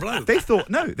random bloke. They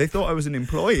thought I was an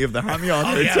employee of the Ham Yard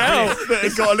Hotel that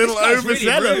had got a little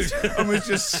overzealous and was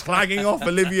just slagging off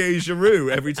Olivier Giroud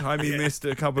every time he missed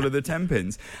a couple of the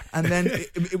 10-pins. And then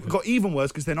it got even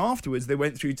worse because because then afterwards they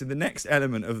went through to the next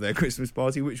element of their Christmas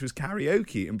party, which was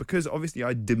karaoke. And because obviously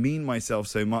I demeaned myself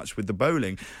so much with the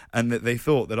bowling, and that they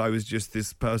thought that I was just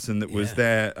this person that was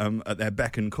there at their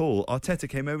beck and call, Arteta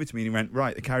came over to me and he went,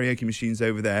 right, the karaoke machine's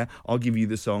over there. I'll give you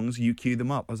the songs. You cue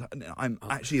them up. I was like, I'm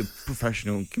actually a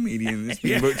professional comedian that's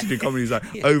been booked to do comedy. He's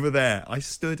like, over there. I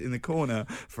stood in the corner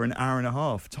for an hour and a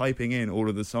half typing in all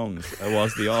of the songs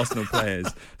whilst the Arsenal players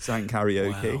sang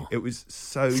karaoke. Wow. It was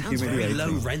so Sounds humiliating.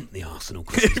 very low rent, the Arsenal.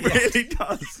 It really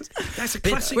does. That's a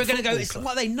classic. We're going to go. It's,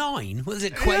 what are they, 9? What is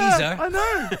it? Quasar. Yeah, I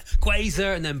know.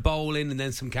 Quasar, and then bowling, and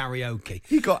then some karaoke.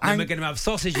 He got then we're going to have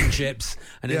sausage and chips,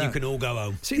 and then you can all go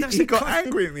home. See, he got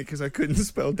angry at me because I couldn't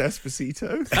spell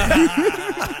Despacito.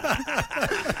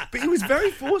 But he was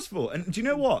very forceful. And do you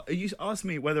know what? You asked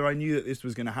me whether I knew that this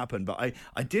was going to happen, but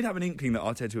I did have an inkling that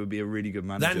Arteta would be a really good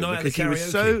manager. That night at the because he was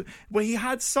karaoke. so... Well, he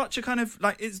had such a kind of...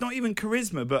 like, it's not even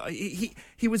charisma, but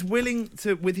he was willing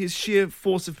to, with his sheer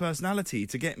force of personality,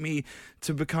 to get me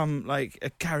to become like a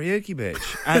karaoke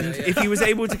bitch. And if he was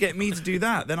able to get me to do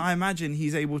that, then I imagine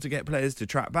he's able to get players to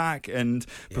track back and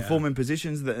perform in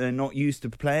positions that they're not used to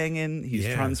playing in. He's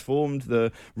transformed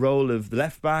the role of the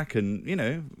left back, and, you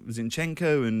know,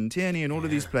 Zinchenko and Tierney and all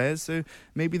of these players. So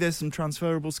maybe there's some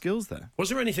transferable skills there. Was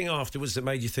there anything afterwards that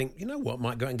made you think, you know what,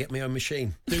 might go and get my own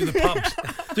machine? Do the pubs.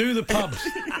 Do the pubs.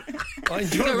 I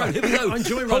enjoy running. Here we go. I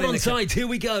enjoy Hold running. on tight. Here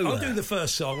we go. I'll do the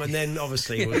first song, and then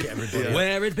obviously we'll get everybody.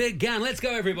 Where it began. Let's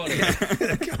go, everybody.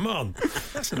 Come on.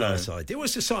 That's a nice idea.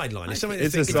 What's the sideline? It's something to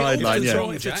It's think. a sideline,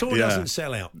 If the tour doesn't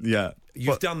sell out, Yeah.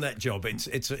 you've done that job.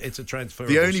 It's a transfer.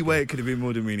 The only way it could have been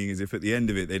more demeaning is if at the end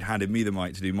of it they'd handed me the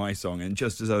mic to do my song, and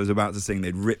just as I was about to sing,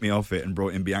 they'd ripped me off it and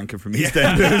brought in Bianca from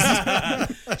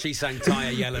EastEnders. She sang Tie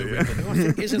a Yellow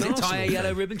Ribbon. Isn't it Tie a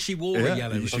Yellow Ribbon? She wore a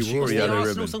yellow ribbon. She wore a yellow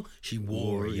ribbon. Song? She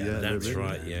wore a yellow ribbon. That's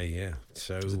right. Yeah.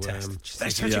 So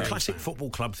that's such a classic football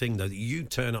club thing, though, that you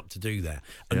turn up to do that,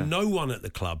 and no one at the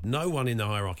club, no one in the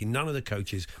hierarchy, none of the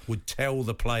coaches would tell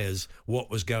the players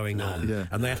what was going on,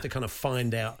 and they have to kind of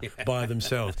find out by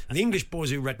themselves. And the English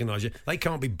boys who recognise you, they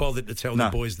can't be bothered to tell the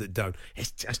boys that don't.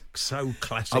 It's just so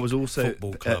classic. I was also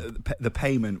football club. The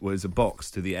payment was a box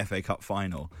to the FA Cup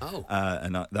final, Oh.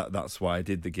 and that's why I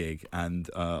did the gig. And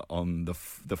on the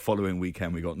following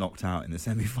weekend, we got knocked out in the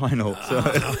semi-final, so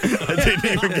I didn't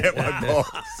even get my box.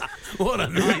 What a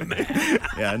nightmare.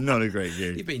 Yeah, not a great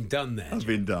gig. You've been done there. I've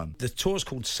been done. The tour's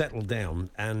called Settle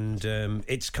Down, and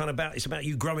it's about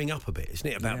you growing up a bit, isn't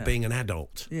it? About being an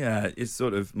adult. Yeah, it's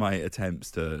sort of my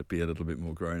attempts to be a little bit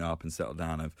more grown up and settle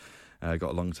down. I've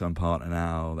got a long-term partner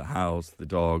now, the house, the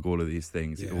dog, all of these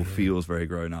things. It all feels very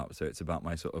grown up. So it's about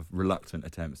my sort of reluctant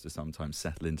attempts to sometimes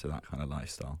settle into that kind of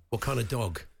lifestyle. What kind of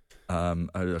dog?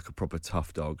 Like a proper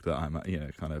tough dog that I'm,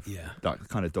 that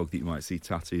kind of dog that you might see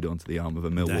tattooed onto the arm of a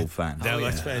Millwall fan.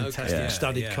 That's fantastic. Yeah.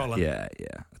 Studded collar. Yeah,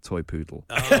 a toy poodle.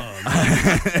 Oh,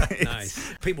 nice.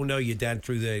 Nice. People know your dad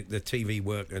through the TV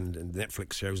work and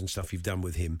Netflix shows and stuff you've done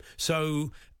with him.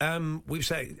 So we've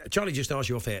said, Charlie just asked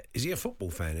you off air, is he a football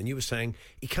fan? And you were saying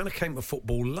he kind of came to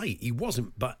football late. He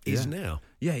wasn't, but is now.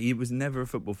 Yeah, he was never a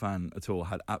football fan at all,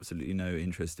 had absolutely no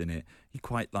interest in it. He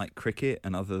quite liked cricket,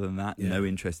 and other than that, no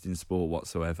interest in sport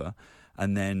whatsoever.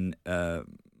 And then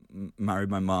married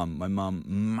my mum. My mum,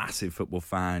 massive football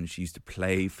fan. She used to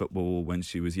play football when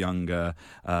she was younger,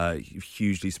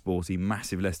 hugely sporty,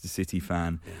 massive Leicester City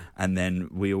fan. And then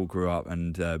we all grew up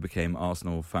and became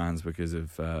Arsenal fans because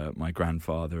of my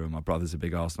grandfather, and my brother's a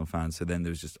big Arsenal fan. So then there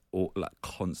was just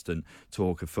constant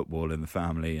talk of football in the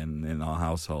family and in our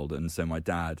household. And so my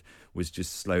dad was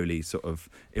just slowly sort of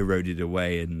eroded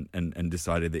away and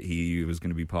decided that he was going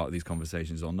to be part of these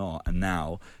conversations or not. And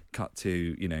now, cut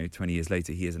to 20 years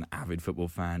later, he is an avid football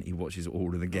fan. He watches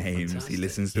all of the games. He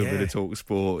listens to a bit of Talk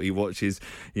Sport. He watches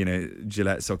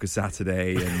Gillette Soccer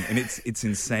Saturday, and it's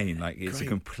insane. Like, it's a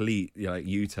complete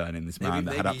U-turn in this man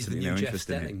that had absolutely no interest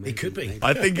in it. He could be.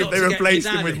 I think if they replaced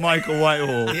him with Michael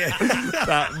Whitehall,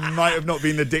 that might have not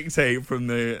been the dictate from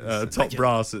the top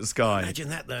brass at Sky. Imagine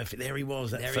that, though, if there he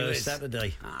was that first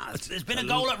Saturday. There's been a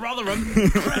goal at Rotherham.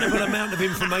 Incredible amount of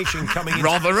information coming in.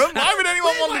 Rotherham? Why would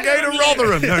anyone want to go to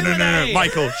Rotherham? No,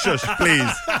 Michael, shush,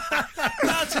 please.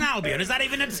 Burton Albion, is that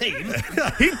even a team?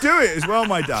 He'd do it as well,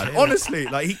 my dad. Honestly,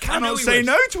 like, he cannot say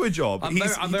no to a job. I'm he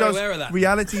very does aware of that.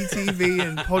 reality TV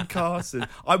and podcasts. And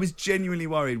I was genuinely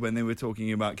worried when they were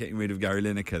talking about getting rid of Gary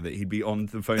Lineker that he'd be on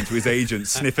the phone to his agent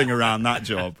sniffing around that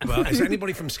job. Well, is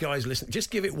anybody from Sky's listening? Just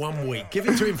give it 1 week. Give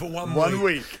it to him for 1 week. 1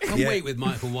 week. One week with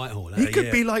Michael Whitehall. He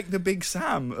could be like the Big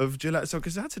Sam of Gillette Soccer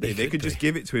Saturday. They could just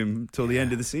give it to him till the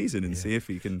end of the season and see if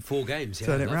he can 4 games.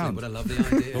 turn it lovely. round. What a lovely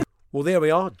idea. Well, there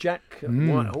we are, Jack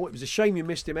Whitehall. It was a shame you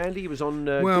missed him, Andy. He was on.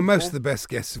 Well, most of the best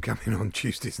guests have come in on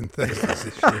Tuesdays and Thursdays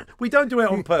this year. We don't do it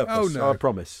on purpose. Oh, no. I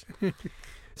promise.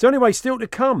 So anyway, still to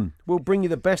come, we'll bring you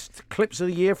the best clips of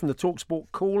the year from the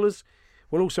TalkSport callers.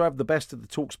 We'll also have the best of the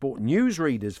TalkSport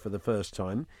newsreaders for the first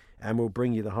time, and we'll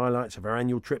bring you the highlights of our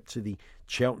annual trip to the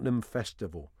Cheltenham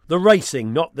Festival. The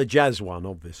racing, not the jazz one,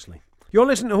 obviously. You're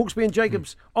listening to Hawksby and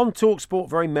Jacobs on TalkSport.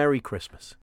 Very Merry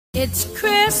Christmas. It's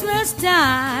Christmas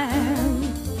time,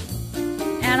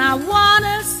 and I want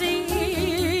to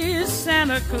see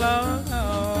Santa Claus.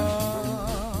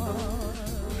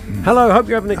 Hello, hope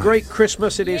you're having a great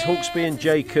Christmas. It is Hawksby and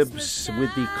Jacobs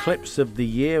with the clips of the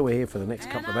year. We're here for the next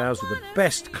couple of hours with the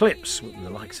best clips with the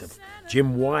likes of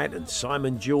Jim White and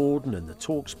Simon Jordan and the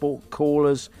TalkSport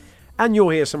callers. And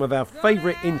you'll hear some of our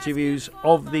favourite interviews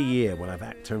of the year. We'll have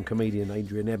actor and comedian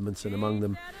Adrian Edmondson among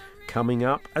them coming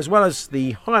up, as well as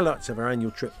the highlights of our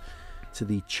annual trip to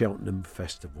the Cheltenham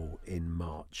Festival in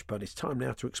March. But it's time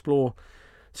now to explore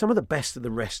some of the best of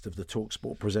the rest of the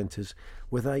TalkSport presenters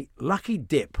with a lucky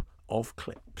dip of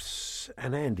clips.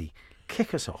 And Andy,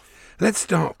 kick us off. Let's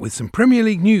start with some Premier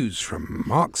League news from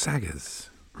Mark Saggers.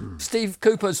 Steve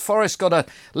Cooper's Forest got a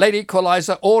late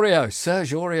equaliser. Oreo,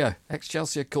 Serge Aurier,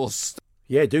 ex-Chelsea, of course.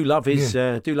 Yeah, do love his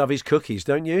cookies,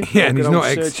 don't you? Yeah, and he's not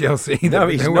ex-Chelsea either. No,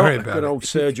 he's don't not. worry about Good it. old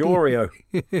Serge Aurier.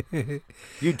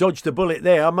 You dodged a bullet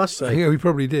there, I must say. Yeah, we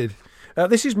probably did.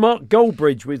 This is Mark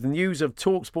Goldbridge with the news of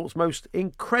TalkSport's most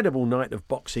incredible night of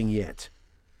boxing yet.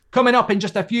 Coming up in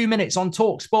just a few minutes on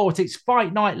TalkSport, it's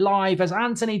Fight Night Live as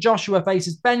Anthony Joshua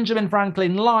faces Benjamin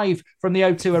Franklin live from the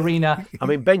O2 Arena. I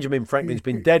mean, Benjamin Franklin's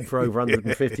been dead for over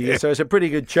 150 years, so it's a pretty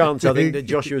good chance, I think, that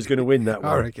Joshua's going to win that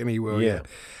one. I reckon he will, yeah.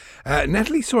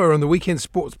 Natalie Sawyer on the Weekend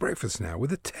Sports Breakfast now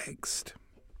with a text.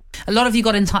 A lot of you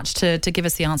got in touch to give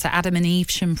us the answer. Adam and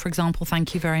Evesham, for example,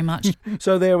 thank you very much.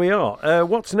 So there we are.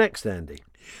 What's next, Andy?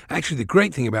 Actually, the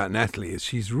great thing about Natalie is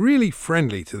she's really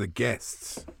friendly to the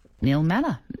guests. Neil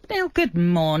Mellor. Neil, good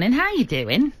morning. How are you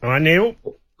doing? Hi, Neil.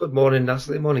 Good morning,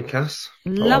 Natalie. Morning, Cass.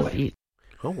 Love you.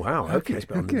 Oh, wow. Okay, it's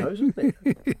on the nose, isn't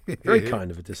it? Very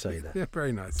kind of her to say that. Yeah,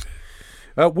 very nice.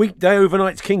 Weekday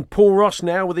overnight's King Paul Ross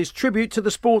now with his tribute to the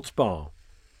sports bar.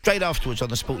 Straight afterwards on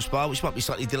the sports bar, which might be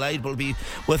slightly delayed, but it'll be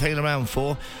worth hanging around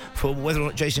for whether or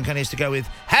not Jason Kenney has to go with,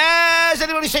 has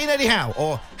anybody seen Eddie Howe?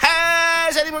 Or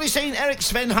has anybody seen Eric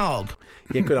Sven Haag?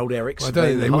 Yeah, good old Eric Well, I Sven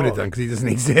don't think they would have Haag. done because he doesn't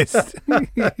exist.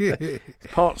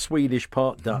 Part Swedish,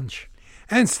 part Dutch.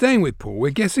 And staying with Paul,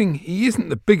 we're guessing he isn't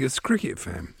the biggest cricket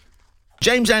fan.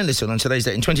 James Anderson on today's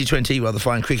date in 2020, rather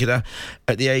fine cricketer,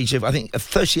 at the age of, I think,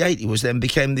 38 he was then,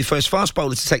 became the first fast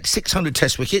bowler to take 600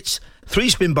 test wickets. 3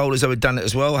 spin bowlers have done it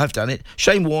as well, have done it.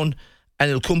 Shane Warne,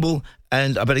 Anil Kumble,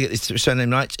 and I better get this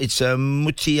surname right, it's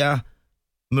Mutia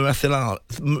Mural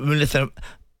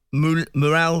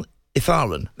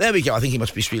Itharan. There we go, I think he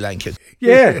must be Sri Lankan.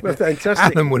 Yeah, well,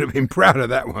 fantastic. Alan would have been proud of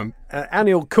that one.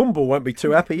 Anil Kumble won't be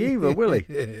too happy either, will he?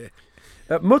 Yeah.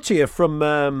 Mutia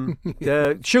from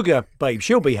Sugar Babe,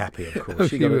 she'll be happy, of course.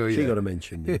 She got a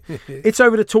mention. Yeah. It's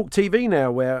over to Talk TV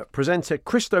now, where presenter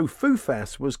Christo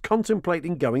Fufas was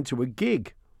contemplating going to a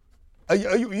gig.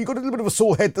 You got a little bit of a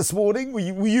sore head this morning. Were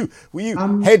you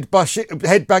head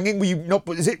banging? Were you not?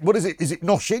 What is it? Is it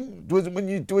noshing? When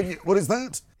you doing? What is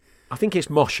that? I think it's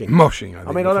moshing. Moshing.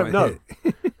 I mean, I don't know.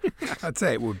 I'd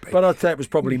say it would be. But I'd say it was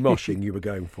probably moshing you were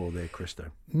going for there,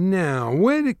 Christo. Now,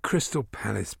 where did Crystal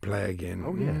Palace play again?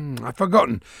 Oh, yeah. I've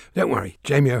forgotten. Don't worry,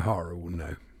 Jamie O'Hara will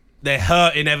know. They're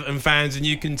hurting Everton fans, and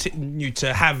you continue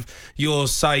to have your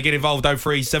say. Get involved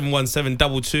 03 717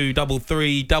 22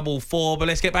 33 44. But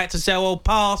let's get back to Selwell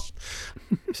Path.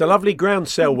 It's a lovely ground,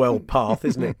 Selwell Path,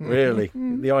 isn't it? Really,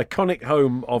 the iconic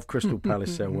home of Crystal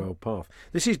Palace, Selwell Path.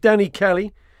 This is Danny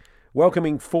Kelly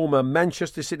welcoming former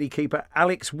Manchester City keeper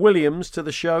Alex Williams to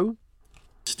the show.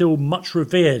 Still much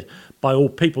revered by all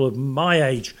people of my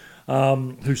age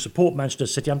who support Manchester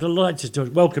City. I'm delighted to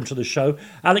welcome to the show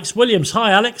Alex Williams.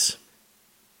 Hi, Alex.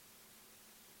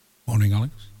 Morning,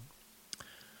 Alex.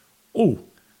 Oh,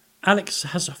 Alex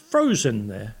has frozen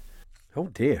there. Oh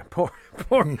dear, poor.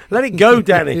 Let it go,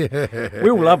 Danny. We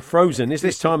all love Frozen. It's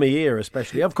this time of year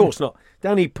especially. Of course not.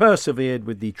 Danny persevered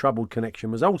with the troubled connection,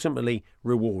 was ultimately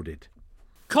rewarded.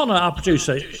 Connor, our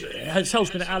producer,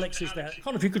 tells me that Alex is there.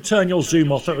 Connor, if you could turn your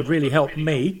Zoom off, that would really help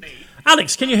me.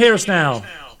 Alex, can you hear us now?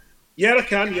 Yeah, I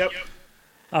can, yep.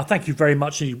 Thank you very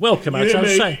much. Welcome, Alex. I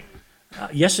was saying,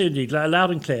 yes, indeed,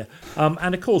 loud and clear.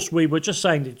 And of course, we were just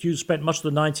saying that you spent much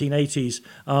of the 1980s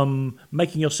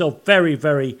making yourself very,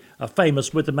 very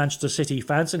famous with the Manchester City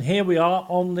fans. And here we are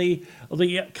on the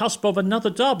cusp of another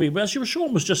derby. As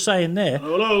Sean was just saying there.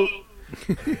 Hello.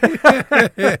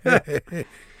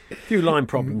 A few line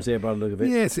problems there by the look of it.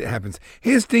 Yes, it happens.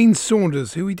 Here's Dean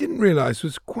Saunders, who we didn't realise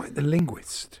was quite the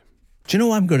linguist. Do you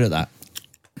know I'm good at that?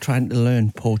 Trying to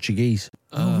learn Portuguese.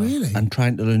 Oh, really? And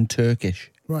trying to learn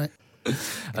Turkish. Right.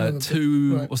 What's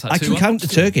that? I can count to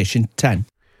Turkish in 10.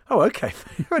 Oh, okay.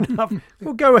 Fair enough.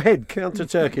 Well, go ahead. Count to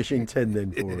Turkish in 10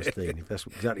 then for us, Dean, if that's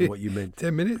exactly what you meant.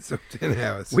 10 minutes or 10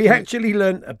 hours? We actually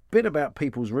learnt a bit about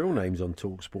people's real names on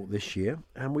TalkSport this year,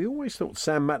 and we always thought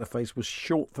Sam Matterface was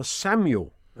short for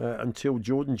Samuel until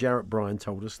Jordan Jarrett Bryan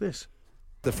told us this.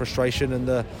 The frustration and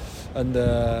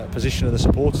the position of the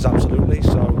supporters, absolutely.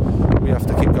 So we have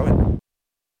to keep going.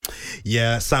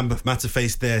 Yeah, Sam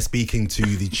Matterface there speaking to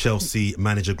the Chelsea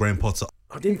manager Graham Potter.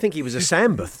 I didn't think he was a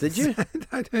Sambuth, did you?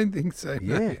 I don't think so.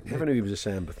 No. Yeah, never knew he was a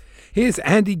Sambuth. Here's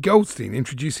Andy Goldstein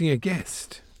introducing a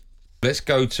guest. Let's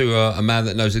go to a man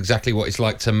that knows exactly what it's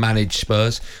like to manage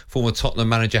Spurs, former Tottenham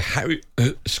manager Harry.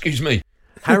 Excuse me.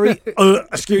 Harry,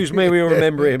 excuse me, we all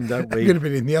remember him, don't we? He could have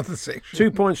been in the other section.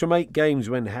 2 points from 8 games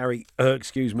when Harry,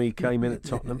 excuse me, came in at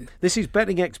Tottenham. This is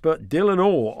betting expert Dylan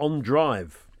Orr on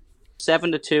Drive.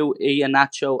 7-2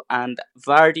 Iheanacho and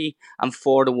Vardy, and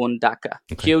 4-1 Daka.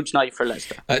 Okay. Huge night for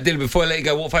Leicester. Dylan, before I let you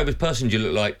go, what famous person do you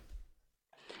look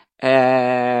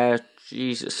like?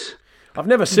 Jesus. I've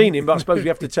never seen him, but I suppose we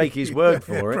have to take his word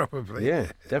for it. Probably.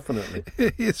 Yeah, definitely.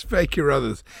 Here's Faye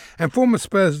Carruthers and former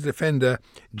Spurs defender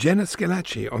Jenna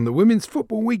Schillaci on the Women's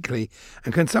Football Weekly.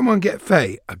 And can someone get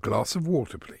Faye a glass of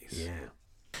water, please? Yeah.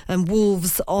 And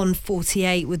Wolves on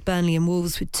 48 with Burnley and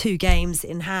Wolves with 2 games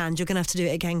in hand. You're going to have to do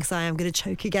it again because I am going to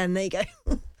choke again. There you go.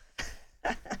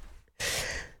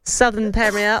 Southern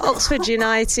Premier, Oxford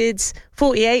United,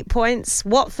 48 points.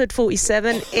 Watford,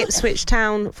 47. Ipswich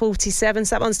Town, 47.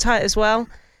 So that one's tight as well.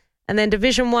 And then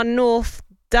Division 1 North,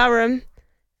 Durham,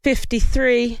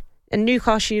 53. And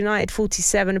Newcastle United,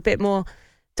 47.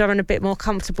 Durham a bit more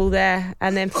comfortable there.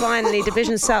 And then finally,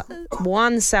 Division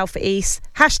 1 South East,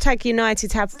 Hashtag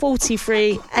United have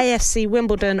 43, AFC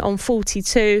Wimbledon on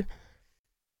 42.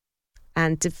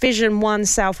 And Division 1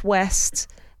 South West,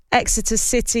 Exeter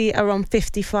City are on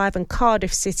 55 and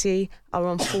Cardiff City are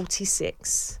on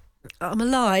 46. I'm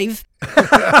alive.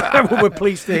 Well, we're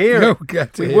pleased to hear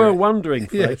it. We were wondering,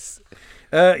 yes.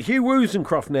 Hugh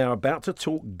Wozencroft now about to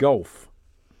talk golf.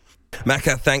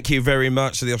 Macca, thank you very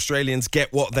much. So the Australians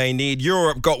get what they need.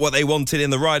 Europe got what they wanted in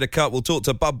the Ryder Cup. We'll talk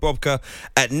to Bub Bobka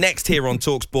at next here on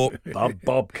TalkSport. Bub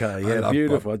Bobka, yeah,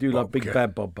 beautiful. I do love big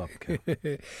bad Bub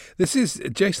Bobka. This is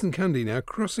Jason Cundy now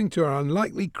crossing to our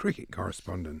unlikely cricket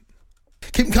correspondent.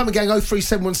 Keep them coming, gang.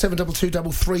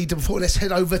 03717223334. Let's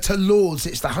head over to Lords.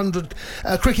 It's the 100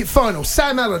 cricket final.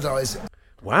 Sam Allardyce.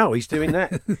 Wow, he's doing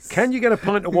that. Can you get a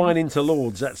pint of wine into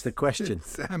Lords? That's the question.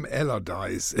 Sam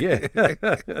Allardyce. Yeah.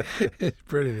 It's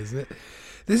brilliant, isn't it?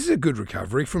 This is a good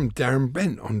recovery from Darren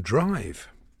Bent on Drive.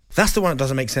 That's the one that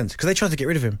doesn't make sense because they tried to get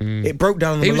rid of him. It broke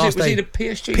down on the last day. Was he the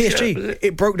PSG? PSG.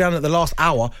 It broke down at the last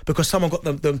hour because someone got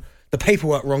the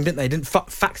paperwork wrong, didn't they? Didn't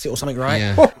fax it or something, right?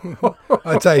 Yeah.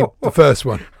 I'd say the first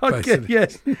one.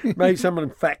 Yes. Maybe someone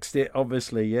faxed it,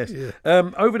 obviously, yes. Yeah.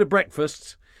 Over to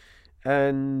breakfast.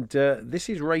 And this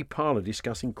is Ray Parlour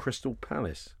discussing Crystal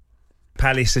Palace.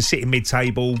 Palace are sitting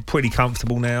mid-table, pretty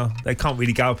comfortable now. They can't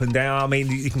really go up and down. I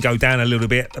mean, you can go down a little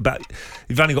bit, but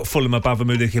you've only got Fulham above them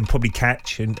who they can probably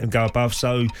catch and go above.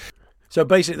 So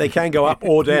basically they can go up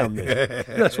or down.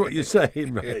 That's what you're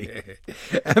saying, Ray.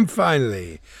 And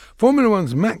finally, Formula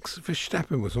One's Max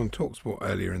Verstappen was on TalkSport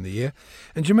earlier in the year,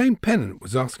 and Jermaine Pennant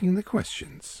was asking the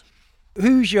questions.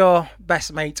 Who's your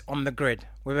best mate on the grid?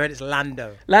 We've heard it's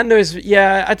Lando. Lando is,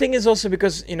 yeah, I think it's also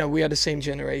because, we are the same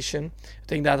generation. I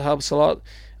think that helps a lot.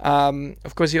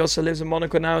 Of course, he also lives in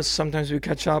Monaco now, so sometimes we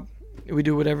catch up. We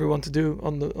do whatever we want to do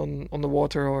on the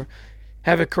water or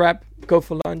have a crap, go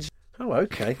for lunch. Oh,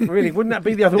 okay. Really, wouldn't that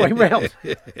be the other way round?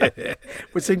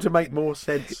 Would seem to make more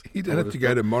sense. You don't have to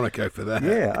go to Monaco for that.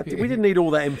 Yeah, we didn't need all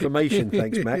that information,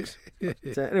 thanks, Max.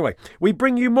 Anyway, we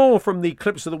bring you more from the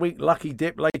Clips of the Week Lucky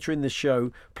Dip later in the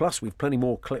show. Plus, we've plenty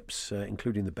more clips,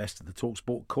 including the best of the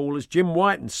TalkSport callers, Jim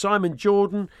White and Simon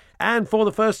Jordan, and for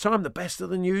the first time, the best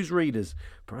of the newsreaders.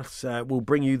 Plus, we'll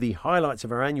bring you the highlights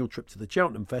of our annual trip to the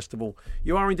Cheltenham Festival.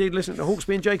 You are indeed listening to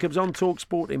Hawksby and Jacobs on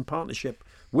TalkSport in partnership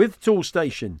with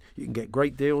Toolstation. You can get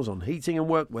great deals on heating and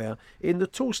workwear in the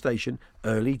Toolstation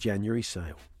early January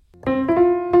sale.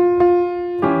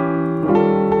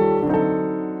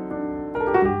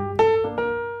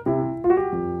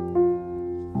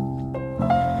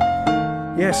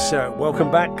 Yes,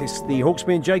 welcome back. It's the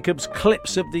Hawksby and Jacobs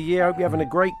Clips of the Year. I hope you're having a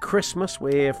great Christmas.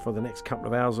 We're here for the next couple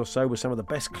of hours or so with some of the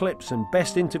best clips and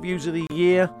best interviews of the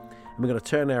year. we're going to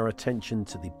turn our attention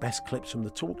to the best clips from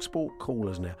the TalkSport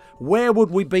callers now. Where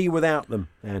would we be without them,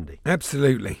 Andy?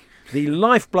 Absolutely. The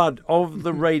lifeblood of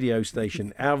the radio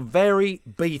station, our very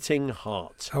beating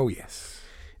heart. Oh, yes.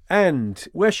 And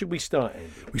where should we start,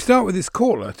 Andy? We start with this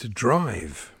caller to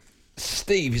drive.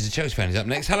 Steve is a Chelsea fan. He's up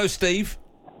next. Hello, Steve.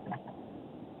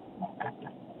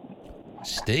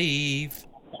 Steve.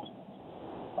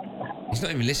 He's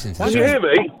not even listening to the Can you hear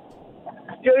me?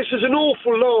 Yeah, this is an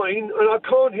awful line, and I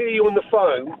can't hear you on the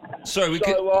phone. Sorry,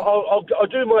 I'll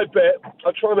do my bit.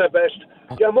 I'll try my best.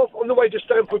 Yeah, I'm off on the way to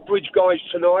Stamford Bridge, guys,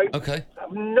 tonight. Okay. I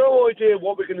have no idea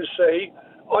what we're going to see.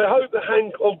 I hope the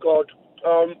oh, God.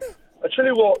 I tell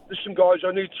you what, listen, guys,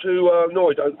 I need to... no,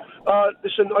 I don't.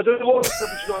 Listen, I don't know what's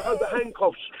happening tonight. I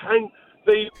hope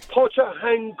the Potter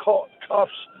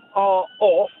handcuffs are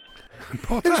off.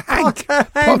 Potter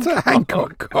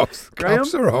Hancock cuffs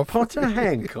are off. Potter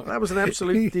Hancock. That was an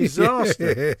absolute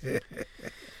disaster.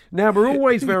 Now, we're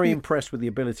always very impressed with the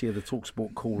ability of the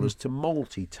TalkSport callers to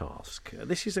multitask.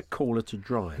 This is a caller to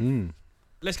drive.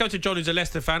 Let's go to John, who's a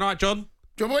Leicester fan. All right, John?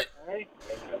 John, what?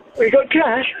 We got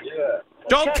cash? Yeah.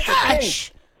 John,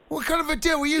 cash! What kind of a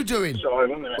deal were you doing?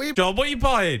 John, what are you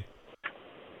buying?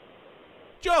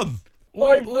 John?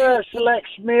 5 Selects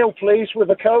meal, please,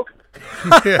 with a Coke.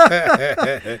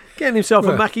 Getting himself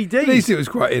a Mackie D. At least it was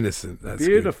quite innocent. That's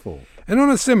beautiful. Good. And on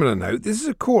a similar note, this is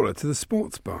a caller to the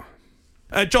sports bar.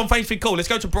 John, thanks for your call. Let's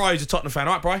go to Bri, who's a Tottenham fan.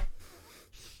 All right, Bri?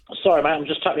 Sorry, mate, I'm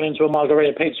just tucking into a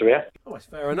margarita pizza here. Oh, that's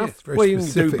fair enough. very Well, you can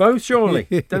specific. do both, surely.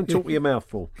 Don't talk with your mouth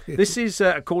full. This is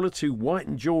a caller to White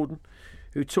and Jordan,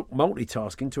 who took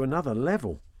multitasking to another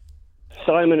level.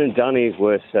 Simon and Danny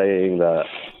were saying that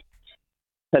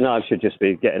Tenag should just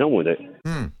be getting on with it.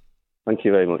 Thank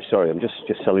you very much. Sorry, I'm just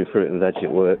selling fruit and veg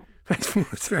at work.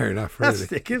 That's fair enough, really. That's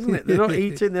thick, isn't it? They're not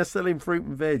eating, they're selling fruit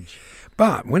and veg.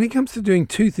 But when it comes to doing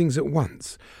two things at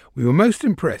once, we were most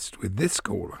impressed with this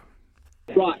caller.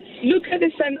 Right, look at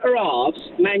the centre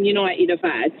halves Man United have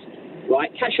had.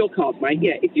 Right, cash or card, mate.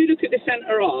 Yeah, if you look at the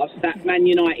centre halves that Man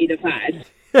United have had.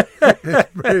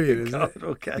 Brilliant, isn't it?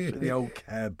 Or cash in the old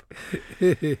cab.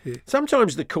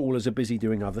 Sometimes the callers are busy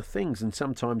doing other things, and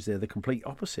sometimes they're the complete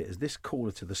opposite, as this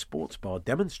caller to the sports bar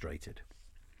demonstrated.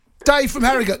 Dave from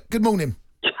Harrogate, good morning.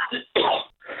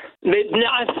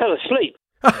 I fell asleep.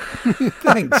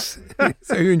 Thanks.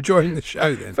 So you're enjoying the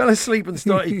show then? Fell asleep and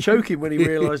started choking when he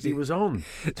realised he was on.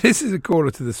 This is a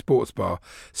caller to the sports bar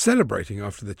celebrating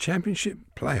after the championship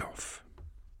playoff.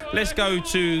 Let's go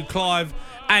to Clive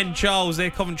and Charles.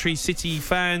 They're Coventry City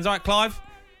fans. All right, Clive?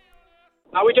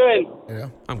 How we doing? Yeah.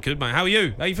 I'm good, mate. How are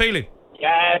you? How are you feeling?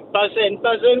 Yeah, buzzing.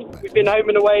 We've been home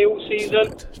and away all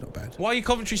season. Why are you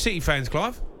Coventry City fans,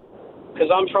 Clive?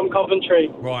 Because I'm from Coventry.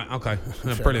 Right, okay.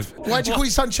 Brilliant. Why'd you call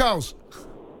your son Charles?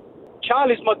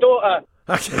 Charlie's my daughter.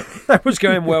 Okay, that was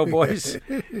going well, boys.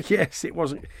 Yes, it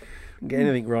wasn't. Didn't get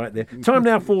anything right there. Time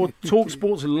now for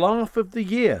TalkSport's Laugh of the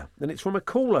Year. And it's from a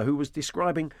caller who was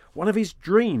describing one of his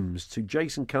dreams to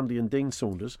Jason Cundy and Dean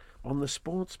Saunders on the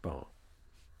sports bar.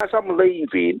 As I'm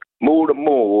leaving, more and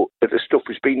more of the stuff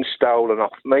is being stolen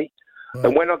off me.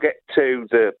 And when I get to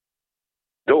the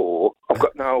door, I've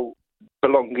got no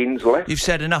belongings left. You've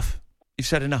said enough.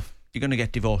 You're going to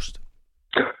get divorced.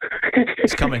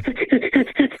 It's coming.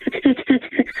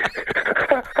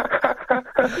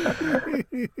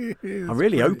 I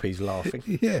really hope he's laughing.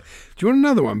 Yeah. Do you want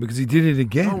another one? Because he did it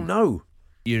again. Oh, no.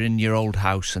 You're in your old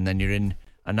house and then you're in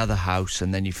another house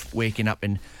and then you're waking up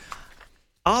in...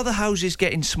 Are the houses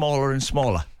getting smaller and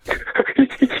smaller?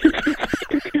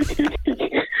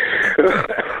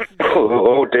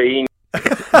 Oh, Dean. I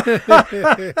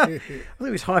think he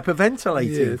was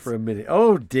hyperventilating for a minute.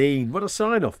 Oh, Dean, what a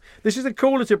sign-off. This is a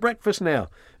caller to Breakfast Now,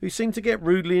 who seemed to get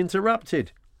rudely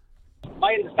interrupted.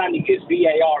 My understanding is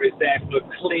VAR is there for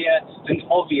clear and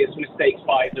obvious mistakes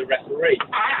by the referee.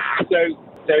 So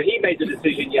he made the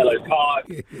decision, yellow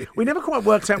card. We never quite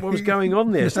worked out what was going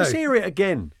on there. So let's hear it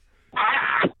again.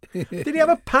 Did he have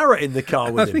a parrot in the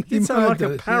car with him? It did sound like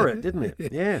a parrot, didn't it?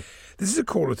 Yeah. This is a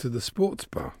caller to the sports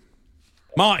bar.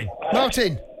 Martin.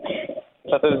 Martin.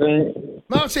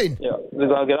 Martin. Ja, det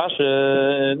går garage.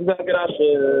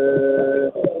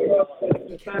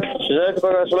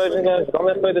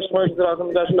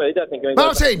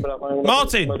 Martin.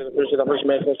 Martin.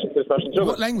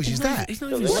 What language is that?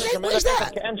 What is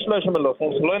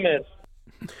that?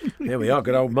 There we are,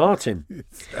 good old Martin.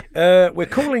 We're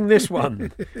calling this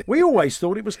one. We always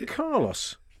thought it was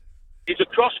Carlos. He's a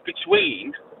cross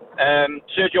between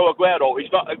Sergio Aguero.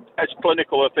 He's not as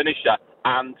clinical a finisher,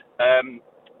 and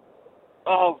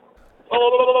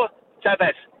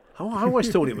Tevez. Oh, I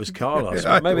always thought it was Carlos.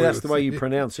 Maybe that's the way you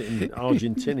pronounce it in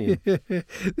Argentinian.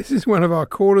 This is one of our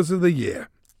callers of the year.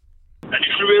 And it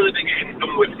should really be getting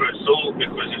done with for us all,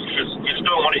 because it's just, you just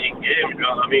don't want it in game, you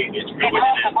know what I mean? It's In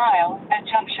half a mile at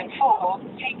junction 4,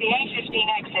 take the A15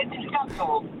 exit to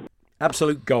Stockport.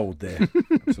 Absolute gold there.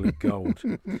 Absolute gold.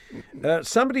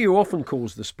 Somebody who often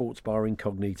calls the sports bar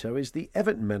incognito is the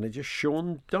Everton manager,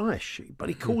 Sean Dyche, but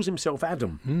he calls himself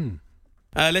Adam.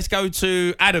 Let's go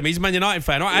to Adam. He's a Man United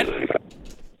fan, right, Adam?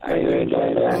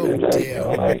 Oh,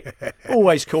 dear.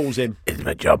 Always calls him. It's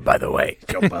my job, by the way.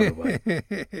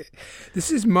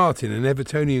 This is Martin, an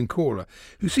Evertonian caller,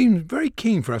 who seems very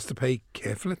keen for us to pay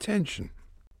careful attention.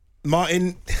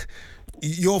 Martin,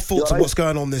 your thoughts on what's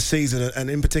going on this season, and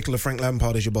in particular, Frank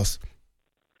Lampard is your boss.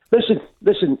 Listen.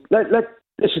 Listen. There's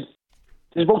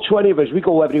about 20 of us. We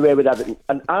go everywhere with Everton,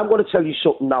 and I'm going to tell you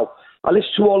something now. I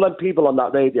listen to all them people on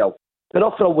that radio. They're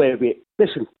not throwing away with it.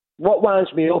 Listen. What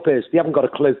winds me up is they haven't got a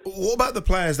clue. What about the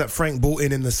players that Frank brought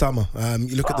in the summer?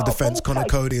 You look at the defence, Connor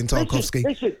Cody and Tarkowski.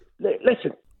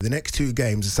 Listen. The next two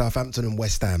games are Southampton and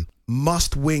West Ham.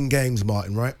 Must-win games,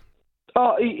 Martin, right?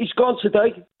 Oh, he's gone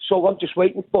today, so I'm just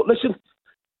waiting. But listen.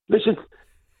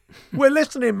 We're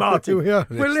listening, Martin.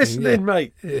 We're listening,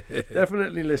 mate.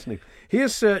 Definitely listening.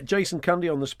 Here's Jason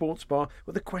Cundy on the Sports Bar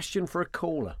with a question for a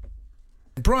caller.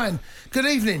 Brian, good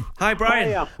evening. Hi, Brian.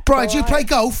 Hiya. Brian, do you play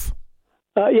golf?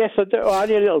 Yes, I do.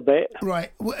 Only a little bit.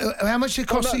 Right. How much did it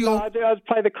cost you? I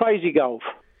play the crazy golf.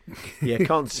 Yeah,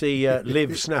 can't see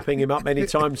Liv snapping him up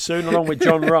anytime soon, along with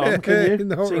John Rahm, can you?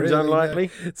 Not Seems really,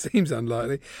 unlikely. No. Seems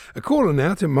unlikely. A caller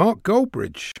now to Mark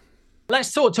Goldbridge.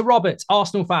 Let's talk to Robert,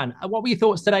 Arsenal fan. What were your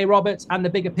thoughts today, Robert, and the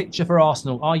bigger picture for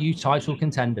Arsenal? Are you title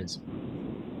contenders?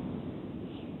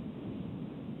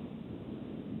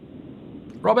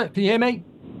 Robert, can you hear me?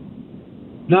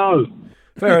 No.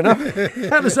 Fair enough.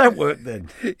 How does that work then?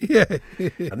 Yeah.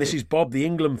 And this is Bob, the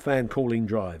England fan, calling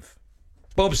drive.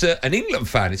 Bob's an England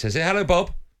fan, it says it. Hello,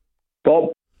 Bob.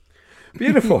 Bob.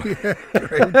 Beautiful.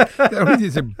 That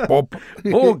was a Bob.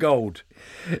 More gold.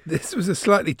 This was a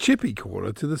slightly chippy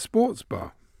caller to the Sports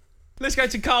Bar. Let's go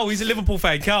to Carl. He's a Liverpool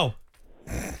fan. Carl.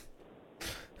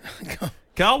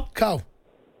 Carl?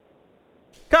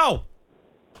 Carl.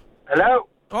 Hello?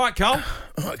 All right, Carl.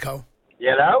 All right, Carl.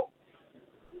 Hello?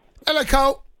 Hello,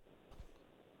 Carl.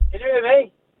 Can you hear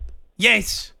me?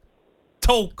 Yes.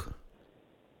 Talk.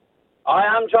 I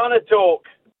am trying to talk.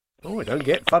 Oh, don't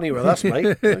get funny with us,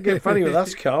 mate. Don't get funny with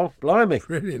us, Carl. Blimey.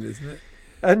 Brilliant, isn't it?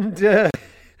 And,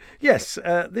 yes,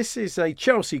 this is a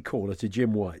Chelsea caller to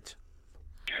Jim White.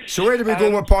 So where do we go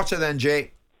with Potter then,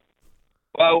 Jay?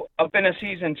 Well, I've been a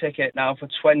season ticket now for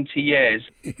 20 years.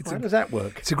 How does that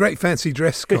work? It's a great fancy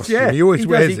dress costume. Yeah, he always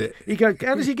wears it.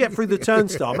 How does he get through the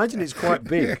turnstile? Imagine it's quite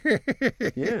big.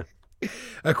 Yeah.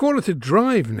 A caller to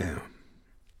drive now.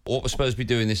 What we're supposed to be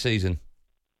doing this season?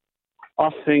 I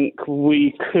think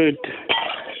we could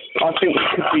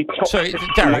be top. Sorry,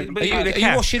 Darren, are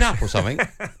you washing up or something?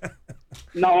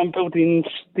 No, I'm building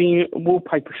the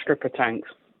wallpaper stripper tanks.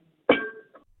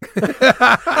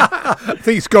 I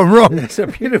think it's gone wrong. It's a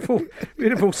beautiful,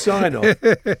 beautiful sign-off.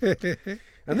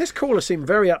 And this caller seemed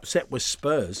very upset with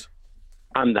Spurs.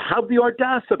 And have the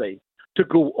audacity to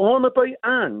go on about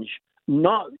Ange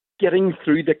not getting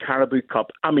through the Carabao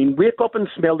Cup. I mean, wake up and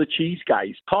smell the cheese,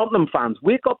 guys. Tottenham fans,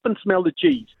 wake up and smell the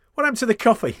cheese. What happened to the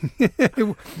coffee?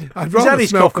 I'd rather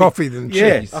smell coffee than cheese.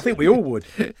 Yeah, I think we all would.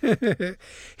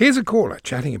 Here's a caller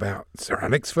chatting about Sir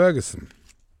Alex Ferguson.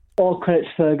 All credit to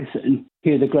Ferguson,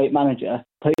 he was a great manager,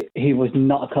 but he was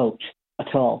not a coach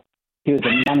at all. He was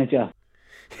a manager.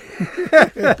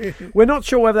 We're not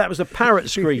sure whether that was a parrot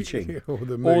screeching or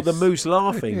the moose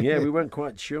laughing. Yeah, we weren't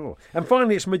quite sure. And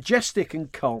finally, it's Majestic and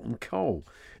Carlton Cole,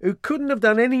 who couldn't have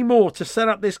done any more to set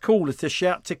up this caller to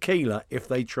shout tequila if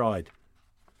they tried.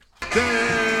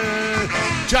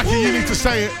 Jackie, you need to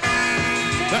say it.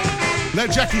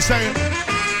 Let Jackie say it.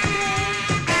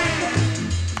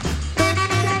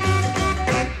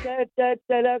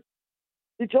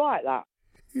 Did you like that?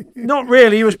 Not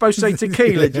really. You were supposed to say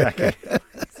tequila, Jackie.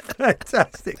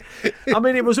 Fantastic. I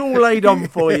mean, it was all laid on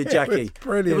for you, Jackie.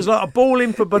 It was like a ball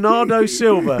in for Bernardo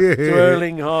Silva to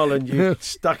Erling Haaland. You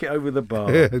stuck it over the bar.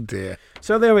 Oh, dear.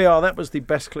 So there we are. That was the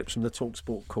best clips from the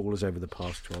TalkSport callers over the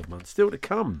past 12 months. Still to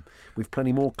come. We've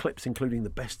plenty more clips, including the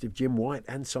best of Jim White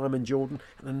and Simon Jordan,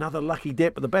 and another lucky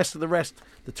dip, but the best of the rest,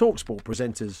 the TalkSport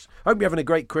presenters. Hope you're having a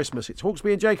great Christmas. It's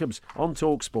Hawksby and Jacobs on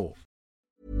TalkSport.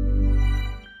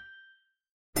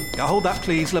 Hold that,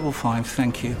 please. Level 5,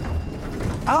 thank you.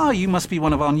 You must be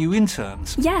one of our new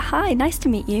interns. Yeah, hi, nice to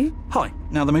meet you. Hi.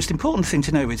 Now, the most important thing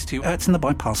to know is to act in the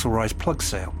Buy Parcel Rise plug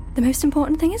sale. The most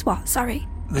important thing is what? Sorry.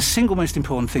 The single most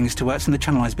important thing is to work in the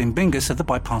channelized bin bingus of the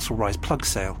biparcel rise plug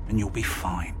sale, and you'll be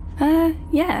fine.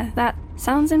 Yeah, that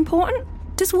sounds important.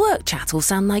 Does work chat all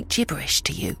sound like gibberish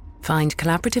to you? Find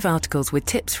collaborative articles with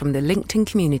tips from the LinkedIn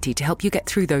community to help you get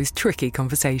through those tricky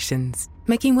conversations.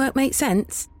 Making work make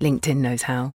sense? LinkedIn knows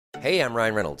how. Hey, I'm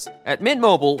Ryan Reynolds. At Mint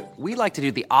Mobile, we like to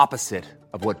do the opposite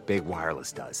of what Big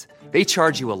Wireless does. They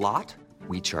charge you a lot,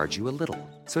 we charge you a little.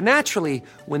 So naturally,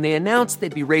 when they announced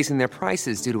they'd be raising their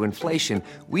prices due to inflation,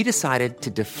 we decided to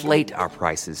deflate our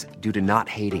prices due to not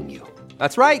hating you.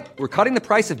 That's right. We're cutting the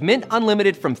price of Mint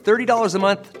Unlimited from $30 a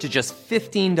month to just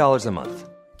 $15 a month.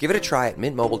 Give it a try at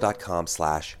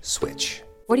mintmobile.com/switch.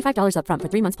 $45 up front for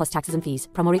 3 months plus taxes and fees.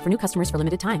 Promo rate for new customers for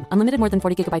limited time. Unlimited more than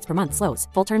 40 gigabytes per month. Slows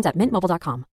full terms at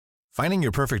mintmobile.com. Finding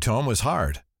your perfect home was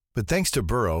hard, but thanks to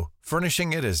Burrow,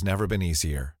 furnishing it has never been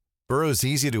easier. Burrow's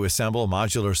easy-to-assemble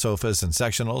modular sofas and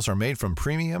sectionals are made from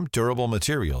premium, durable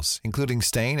materials, including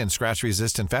stain and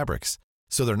scratch-resistant fabrics.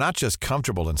 So they're not just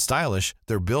comfortable and stylish,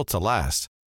 they're built to last.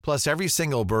 Plus, every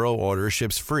single Burrow order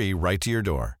ships free right to your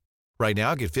door. Right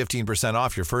now, get 15%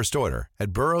 off your first order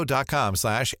at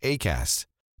burrow.com/ACAST.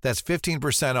 That's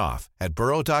 15% off at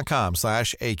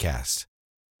burrow.com/ACAST.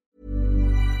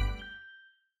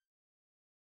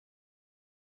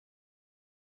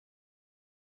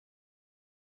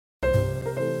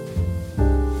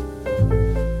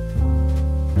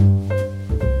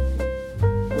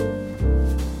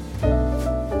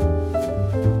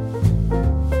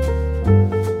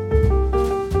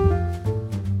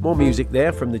 More music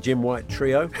there from the Jim White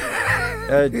Trio.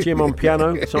 Jim on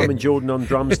piano, Simon Jordan on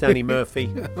drums, Danny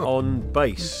Murphy on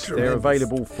bass. They're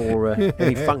available for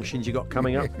any functions you got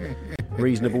coming up.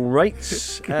 Reasonable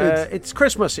rates. It's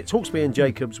Christmas. It's Hawksby and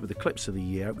Jacobs with the clips of the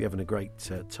year. We're having a great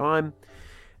time.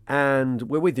 And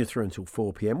we're with you through until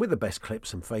 4 p.m. with the best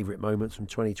clips and favourite moments from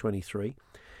 2023.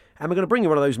 And we're going to bring you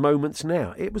one of those moments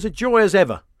now. It was a joy as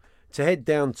ever to head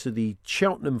down to the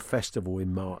Cheltenham Festival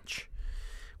in March.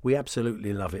 We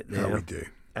absolutely love it there. Yeah, we do.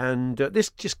 And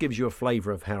this just gives you a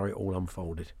flavour of how it all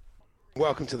unfolded.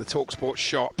 Welcome to the TalkSport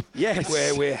shop. Yes.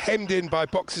 Where we're hemmed in by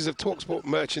boxes of TalkSport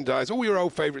merchandise. All your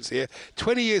old favourites here.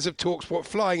 20 years of TalkSport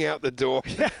flying out the door.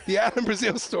 The Alan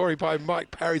Brazil story by Mike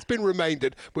Parry's been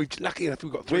remaindered. Lucky enough,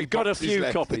 we've got 3 We've got a few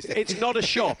left. copies. It's not a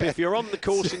shop. If you're on the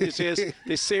course and you see us,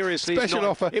 this seriously Special is not,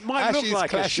 offer. It might Ashes, look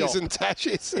like clashes a shop. and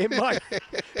tashes.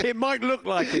 It might look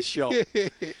like a shop.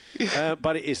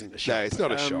 But it isn't a shop. No, it's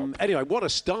not a shop. Anyway, what a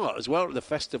start as well at the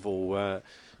festival.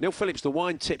 Neil Phillips, the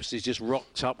wine tips, is just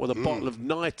rocked up with a bottle of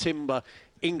Nye Timber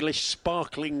English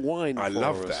sparkling wine. I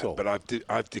love that, but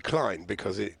I've declined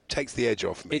because it takes the edge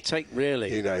off me.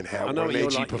 Really? You know, and how I know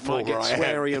you're like, you might get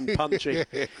sweary and punchy.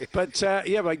 But,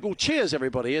 yeah, mate, well, cheers,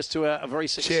 everybody. Here's to a very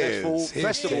successful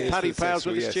festival. Cheers, Paddy Powers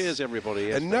with us. yes. Cheers, everybody.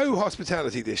 Yes. And no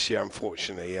hospitality this year,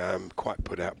 unfortunately. Quite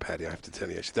put out, Paddy, I have to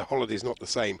tell you. Actually, the holiday's not the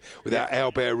same without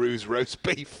Albert Roux's roast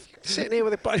beef. Sitting here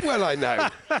with a Well, I know.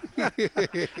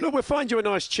 Look, we'll find you a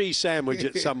nice cheese sandwich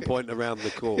at some point around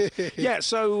the course. Yeah,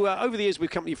 so over the years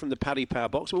we've come to you from the Paddy Power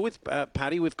Box. Well, with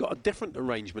Paddy, we've got a different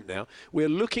arrangement now. We're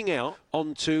looking out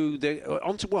onto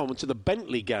the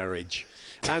Bentley garage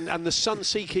and the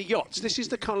Sunseeker yachts. This is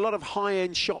the kind of lot of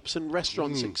high-end shops and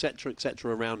restaurants, etc.,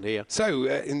 around here. So,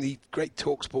 in the great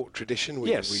TalkSport tradition,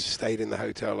 we Yes. stayed in the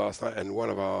hotel last night, and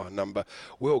one of our number,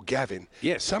 Will Gavin,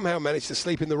 Yes. somehow managed to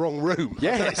sleep in the wrong room.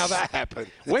 Yes. I don't know how that happened.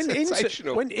 Went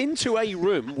Sensational. into a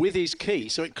room with his key,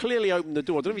 so it clearly opened the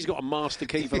door. I don't know if he's got a master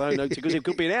key for the home note, because it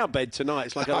could be in our bed tonight.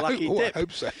 It's like a lucky dip. I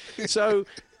hope so. So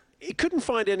he couldn't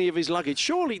find any of his luggage.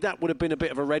 Surely that would have been a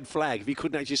bit of a red flag if you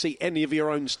couldn't actually see any of your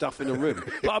own stuff in a room.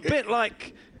 But a bit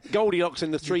like Goldilocks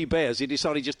and the Three Bears, he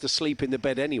decided just to sleep in the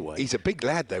bed anyway. He's a big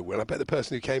lad, though, Will. I bet the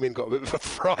person who came in got a bit of a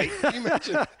fright. Can you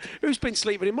imagine? Who's been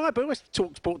sleeping in my bed? Well,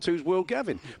 TalkSport 2's Will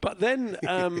Gavin. But then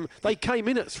they came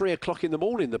in at 3 o'clock in the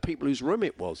morning, the people whose room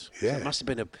it was. Yeah. So it must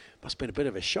have been a bit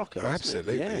of a shocker.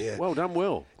 Absolutely, yeah. Well done,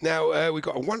 Will. Now, we've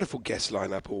got a wonderful guest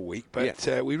lineup all week,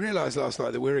 but we realised last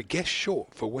night that we're a guest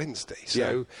short for Wednesday.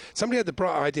 So somebody had the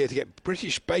bright idea to get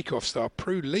British Bake Off star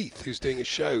Prue Leith, who's doing a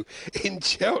show in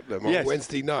Cheltenham on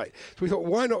Wednesday night. So we thought,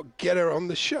 why not get her on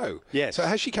the show? Yes. So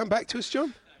has she come back to us,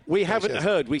 John? We haven't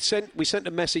heard. We sent a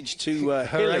message to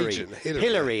Hillary. Agent,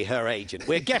 Hillary, her agent.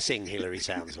 We're guessing Hillary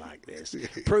sounds like this.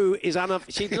 Prue is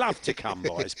she'd love to come,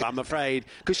 boys, but I'm afraid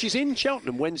because she's in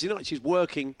Cheltenham Wednesday night. She's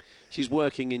working She's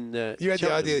working in. You had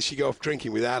the idea that she'd go off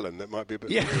drinking with Alan. That might be a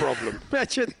bit of a problem.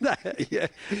 Imagine that. Yeah.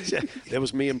 There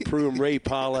was me and Prue and Ray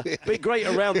Parlour. Be great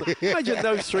around. Imagine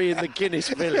those three in the Guinness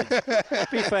Village.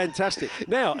 Be fantastic.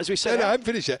 Now, as we said, no, I haven't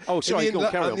finished yet. Oh, sorry.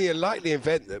 Carry on. In the unlikely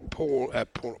event that Prue,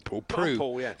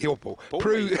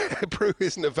 Prue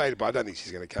isn't available. I don't think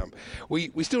she's going to come.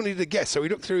 We still need a guest, so we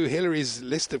looked through Hillary's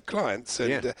list of clients,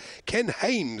 and Ken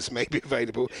Hames may be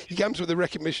available. He comes with a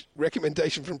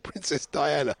recommendation from Princess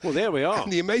Diana. Well, there we are.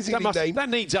 And the amazingly named... That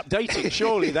needs updating,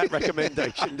 surely, that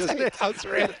recommendation, doesn't it?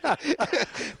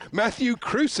 Matthew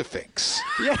Crucifix.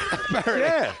 Yeah. Apparently.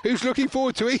 Yeah. Who's looking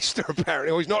forward to Easter,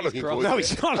 apparently. Oh, he's not looking forward to it. No,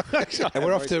 he's not. And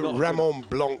we're off to Ramon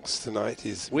Blanc's tonight.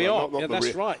 We are. Not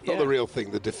that's right. Not the real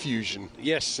thing, the diffusion.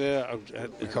 Yes.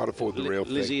 We can't afford the real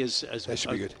thing. Lizzie has that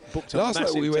should be good. Booked a Last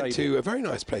night we went table. to a very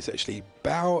nice place, actually.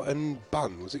 Bow and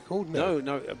Bun, was it called? No,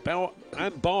 Bow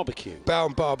and Barbecue. Bow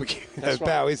and Barbecue. That's right.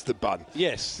 Bow is the bun.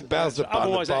 Yes. Bow's the bun.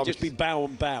 Otherwise, that'd just be Bow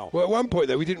and Bow. Well, at one point,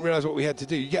 though, we didn't realise what we had to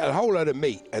do. You get a whole load of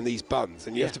meat and these buns,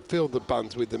 and you have to fill the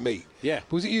buns with the meat. Yeah.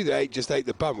 Was it you that just ate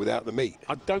the bun without the meat?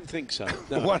 I don't think so.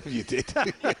 No. One of you did.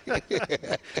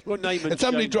 Well, name and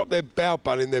somebody dropped their bow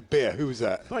bun in their beer. Who was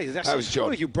that? Wait, that was John.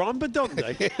 What are you, Brian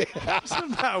Badonde? What's the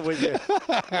matter with you?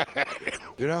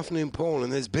 Good afternoon, Paul.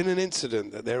 And there's been an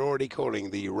incident that they're already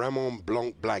calling the Ramon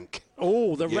Blanc.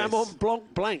 Oh, the Ramon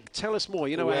Blanc. Tell us more.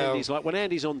 You know, Well, Andy's like, when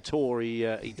Andy's on tour, he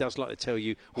does like to tell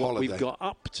you what we've got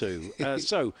up to.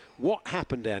 So, what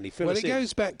happened, Andy? Fill us It in.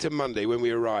 goes back to Monday when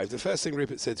we arrived. The first thing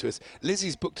Rupert said to us,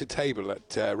 Lizzie's booked a table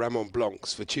at Ramon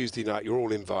Blanc's for Tuesday night. You're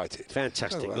all invited.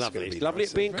 Fantastic. Oh, that's Lovely. gonna be Lovely nice.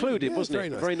 to be included, wasn't very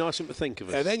it? nice. Very nice of them to think of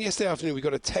us. Then yesterday afternoon we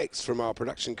got a text from our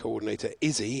production coordinator,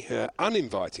 Izzy,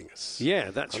 uninviting us.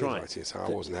 Yeah, that's right. Uninviting us. I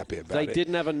wasn't happy about They it.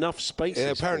 didn't have enough space.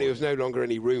 Apparently there was no longer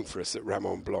any room for us at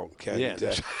Ramon Blanc. And,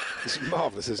 it's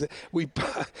marvellous, isn't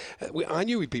it? I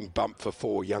knew we'd been bumped for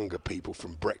 4 younger people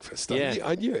from breakfast.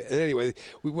 I knew it. And anyway,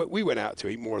 we went out to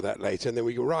eat more of that later, and then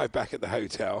we arrived back at the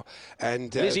hotel.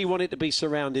 And Lizzie wanted to be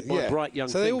surrounded by bright young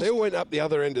so people. they all went up the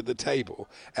other end of the table,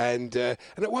 and at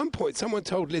one point someone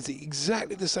told Lizzie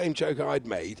exactly the same joke I'd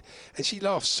made, and she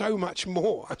laughed so much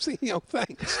more. I'm thinking, oh,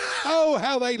 thanks. Oh,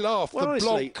 how they laugh, Well, the honestly,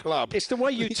 Blanc Club. It's the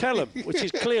way you tell them, which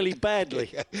is clearly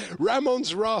badly.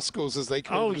 Ramon's Rascals, as they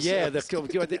call Oh, themselves. yeah.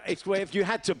 It's where if you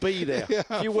had to be there.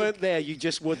 If you weren't there, you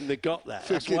just wouldn't have got that.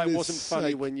 That's why it wasn't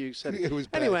funny when you said it. It was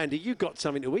bad. Anyway, Andy, you got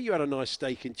something to eat. You had a nice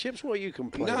steak and chips. What are you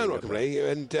complaining No, I'm not about?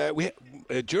 complaining. And we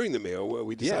during the meal,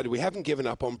 we decided we haven't given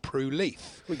up on Prue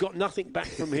Leith. We got nothing back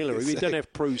from Hillary. We don't know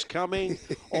if Prue's coming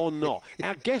or not.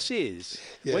 Our guess is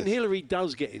when Hillary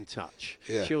does get in touch,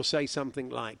 she'll say something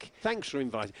like, "Thanks for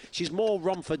inviting." She's more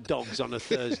Romford Dogs on a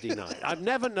Thursday night. I've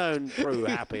never known Prue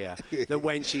happier than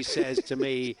when she says to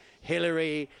me,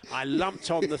 "Hillary, I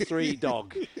lumped on the 3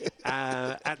 dog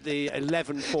at the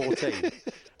 11:14."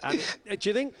 Do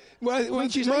you think? Well,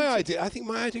 I think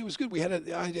my idea was good. We had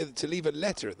the idea to leave a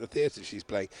letter at the theatre she's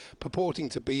playing, purporting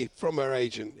to be from her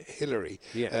agent Hillary.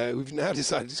 Yeah. We've now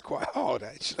decided it's quite hard,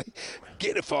 actually.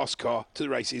 Get in a fast car to the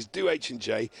races, do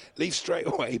H&J, leave straight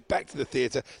away, back to the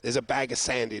theatre. There's a bag of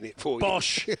sand in it for you.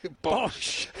 Bosh.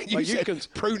 Bosh. You said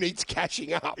Prue needs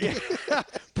cashing up. Yeah.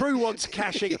 Prue wants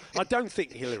cashing. I don't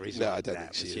think Hillary's No, like I don't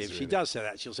that. think she is, If she really. does say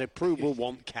that, she'll say Prue will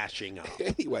want cashing up.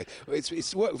 Anyway,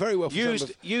 it's worked very well for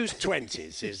Used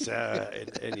 20s is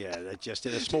they're just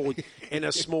in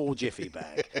a small jiffy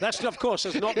bag. That's of course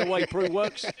that's not the way Prue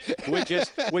works. We're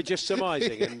just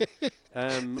surmising,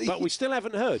 but we still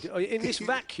haven't heard in this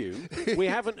vacuum. We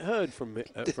haven't heard from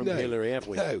No, Hillary, have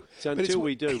we? No. So But until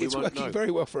we do, we it's won't working know.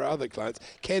 very well for our other clients.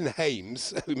 Ken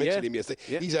Hames, we mentioned him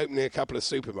yesterday. He's opening a couple of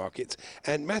supermarkets,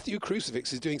 and Matthew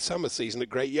Crucifix is doing summer season at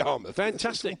Great Yarmouth.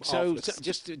 Fantastic. So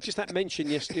just that mention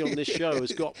yesterday on this show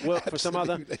has got work for some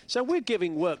other. So we're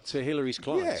giving work to Hillary's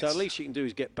clients. Yes. So at least you can do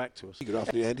is get back to us. Good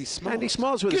afternoon, Andy Smart. Andy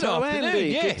Smart's with us. Good Oh, afternoon, Andy,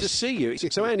 yes. good to see you.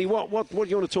 So Andy, what do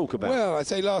you want to talk about? Well, I'd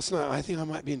say last night I think I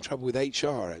might be in trouble with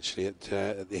HR actually at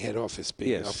the head office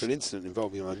after an incident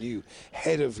involving our new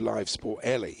head of live sport,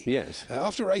 Ellie. Yes.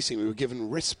 After racing, we were given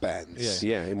wristbands.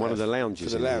 Yeah, in one of the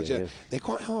lounges. For the lounge, yeah. They're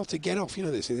quite hard to get off, you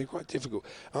know this. They're quite difficult.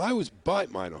 I always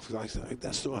bite mine off because I thought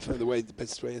that's not the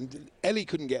best way. And Ellie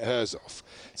couldn't get hers off.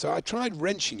 So I tried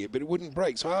wrenching it, but it wouldn't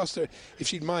break. So I asked her if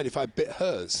she'd mind if I bit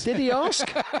hers. Did he ask?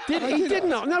 He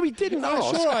didn't ask. No, he didn't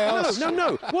ask. Sure I asked.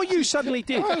 No. What you suddenly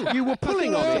did, you were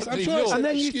pulling on it, I'm sure I and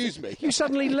then excuse me. you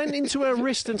suddenly leant into her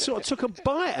wrist and sort of took a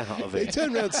bite out of They it.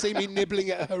 turned around to see me nibbling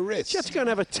at her wrist. She had to go and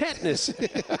have a tetanus.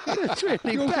 It's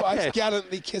really Your bad. wife's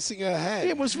gallantly kissing her hand.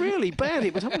 It was really bad.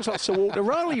 It was almost like Sir Walter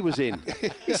Raleigh was in.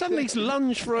 He suddenly lunged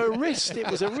lunge for her wrist. It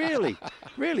was a really,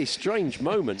 really strange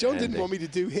moment. John Andy. didn't want me to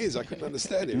do his. I couldn't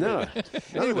understand it. No. Really. None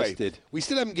of Anyway, us did. we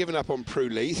still haven't given up on Prue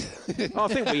Leith. I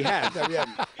think we have. No, we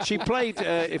haven't. She played,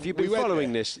 if you've been We went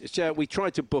following this, we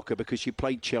tried to book her because she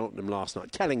played Cheltenham last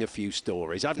night, telling a few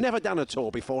stories. I've never done a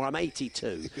tour before. I'm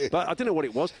 82. But I don't know what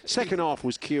it was. Second half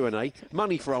was Q&A.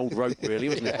 Money for old rope, really,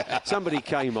 wasn't it? Somebody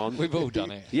came on. We've all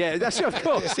done it. Yeah, that's of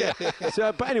course, yeah.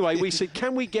 So, but anyway, we said,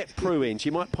 can we get Prue in? She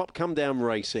might come down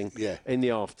racing in the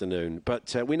afternoon.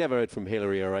 But we never heard from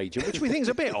Hillary, her agent, which we think is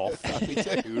a bit off. We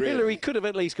do, really. Hillary could have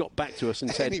at least got back to us and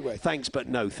said, Anyway, thanks, but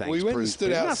no thanks. We went and Prue's stood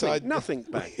been outside. Nothing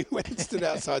back. We went and stood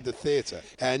outside the theatre,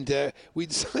 and we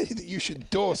decided that you should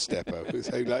doorstep her.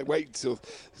 So, like, wait till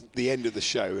the end of the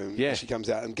show, and she comes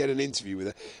out and get an interview with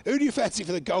her. Who do you fancy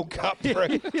for the Gold Cup?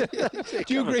 Prue?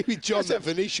 Do you agree with John that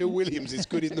Venetia Williams is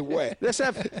good in the wet? Let's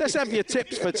have your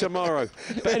tips for tomorrow.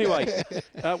 But anyway,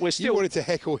 we're still. You wanted to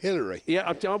heckle Hillary. Yeah,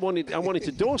 I wanted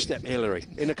to doorstep Hillary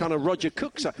in a kind of Roger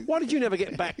Cook. Why did you never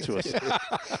get back to us?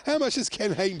 How much does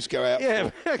Ken Hames go out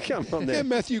for? Come on then.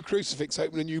 Matthew Crucifix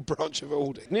open a new branch of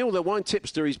Aldi. Neil, the wine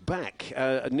tipster, is back.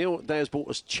 Neil Dares bought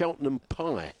us Cheltenham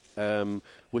Pie.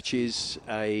 Which is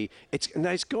it's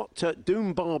got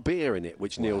Doombar beer in it,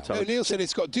 which Neil told. No, Neil said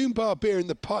it's got Doombar beer in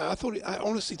the pie. I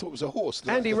honestly thought it was a horse.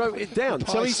 Andy wrote it down.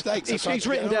 So he's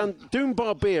written down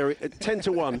Doombar beer at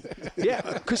 10-1. Yeah,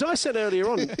 because I said earlier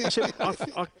on, I said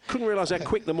I couldn't realise how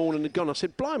quick the morning had gone. I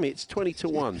said, blimey, it's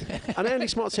 20-1. And Andy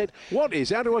Smart said, what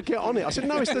is? How do I get on it? I said,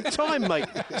 no, it's the time, mate.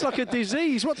 It's like a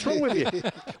disease. What's wrong with you?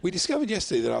 We discovered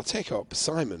yesterday that our tech op,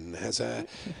 Simon, has a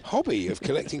hobby of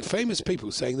collecting famous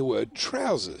people saying the word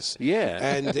trousers. Yeah,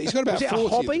 and he's got about is it 40 a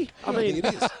hobby? I mean,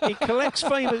 think it is. He collects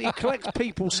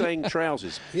people saying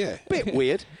trousers. Yeah, bit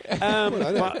weird.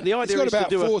 But the idea he's got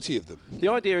about 40 of them. The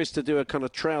idea is to do a kind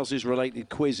of trousers-related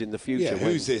quiz in the future. Yeah,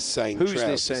 who's this saying trousers?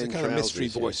 This saying it's a kind of mystery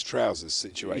voice trousers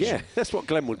situation. Yeah, that's what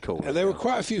Glenn would call it. And there were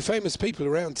quite a few famous people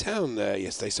around town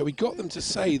yesterday, so we got them to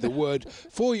say the word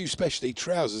for you, specially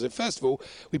trousers. And first of all,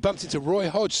 we bumped into Roy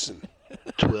Hodgson.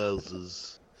 Trousers.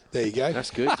 There you go.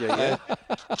 That's good, yeah.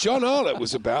 John Arlott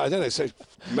was about, I don't know, so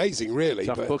amazing, really.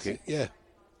 Tough booking. Yeah.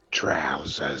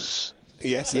 Trousers.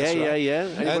 Yes, that's right. Yeah.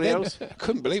 Anybody else? I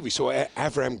couldn't believe we saw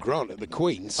Avram Grant at the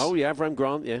Queen's. Oh, yeah, Avram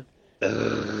Grant, yeah.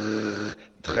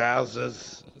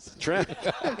 Trousers. Okay.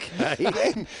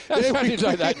 That sounded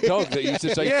like that dog that used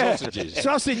to say sausages.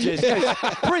 Sausages, yes.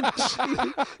 Prince.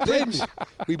 Then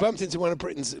we bumped into one of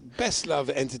Britain's best-loved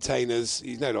entertainers.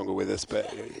 He's no longer with us,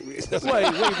 but...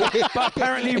 but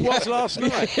apparently he was last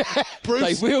night.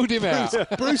 They wheeled him out.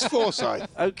 Bruce Forsyth.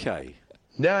 Okay.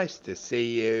 Nice to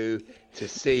see you.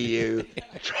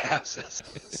 Trousers.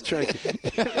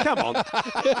 Come on.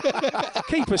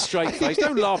 Keep a straight face.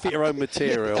 Don't laugh at your own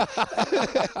material.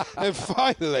 And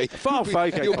finally,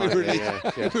 you'll be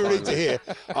relieved to hear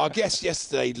our guest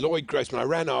yesterday, Lloyd Grossman. I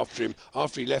ran after him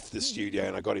after he left the studio,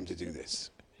 and I got him to do this.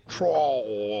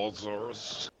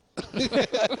 Trousers.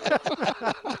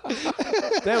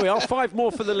 There we are. 5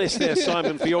 more for the list there,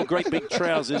 Simon, for your great big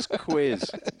trousers quiz.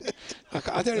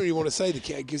 I don't really want to say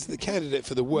because the candidate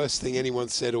for the worst thing anyone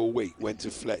said all week went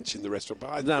to Fletch in the restaurant.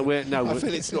 But I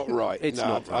feel it's not right.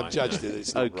 I've judged it.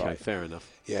 It's not right. Okay, fair enough.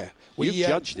 Yeah. You've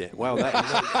judged it. Well,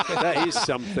 that is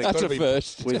something. That's a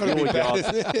first. With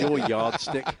your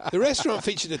yardstick. The restaurant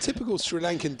featured a typical Sri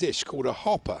Lankan dish called a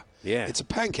hopper. Yeah. It's a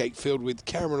pancake filled with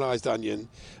caramelised onion,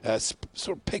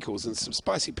 sort of pickles and some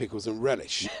spicy pickles and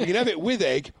relish. You can have it with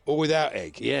egg or without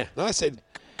egg. Yeah. And I said,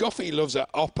 Goffey loves a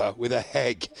hopper with a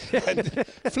egg. And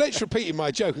Fletch repeated my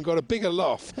joke and got a bigger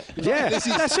laugh. Yeah,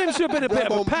 that seems to have been a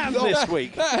bit of a pattern this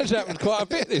week. That has happened quite a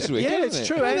bit this week, yeah, hasn't it's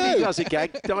it? true. Andy does a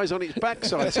gag, dies on its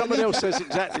backside. Someone else says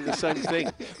exactly the same thing.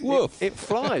 Woof. It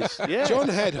flies, yeah. John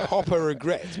had hopper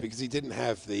regret because he didn't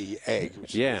have the egg.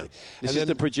 This is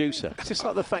the producer. It's just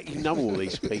like the fact you know all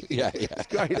these people. Yeah. It's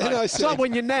great. It's like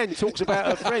when your nan talks about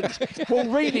her friends. Well,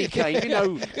 Reenie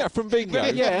came, from Bingo.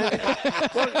 Yeah.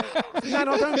 Nan,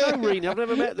 I don't know Reenie. I've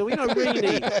never met them. We know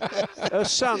Reenie. Her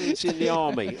son's in the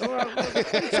army. What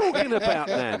are you talking about,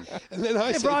 Nan? And then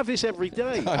I drive this every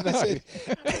day.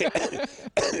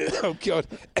 Oh, God.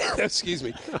 Excuse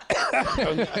me.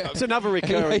 It's another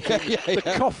recurring thing. The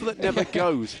cough that never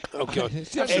goes. Oh, God.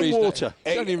 It's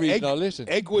the only reason I listen.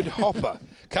 Eggwood hopper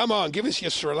Come on, give us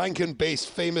your Sri Lankan-based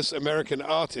famous American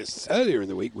artists. Earlier in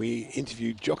the week, we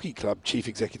interviewed Jockey Club Chief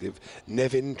Executive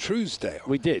Nevin Truesdale.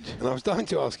 We did. And I was dying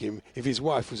to ask him if his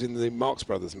wife was in the Marx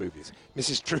Brothers movies.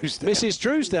 Mrs. Truesdale. Mrs.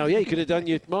 Truesdale, yeah, you could have done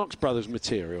your Marx Brothers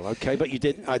material, okay, but you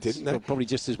didn't. I didn't. No. Well, probably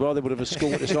just as well. They would have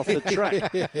escorted us off the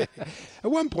track. At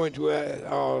one point,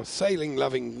 our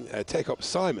sailing-loving tech op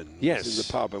Simon was in the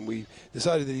pub, and we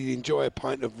decided that he'd enjoy a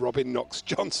pint of Robin Knox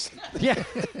Johnson. Yeah.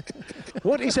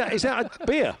 What is that? Is that a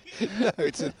beer? No,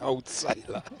 it's an old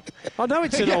sailor. I know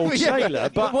it's an old sailor,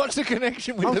 but what's the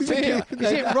connection with the beer?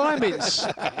 Is it Ryman's?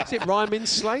 Is it Ryman's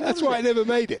slang? That's why I never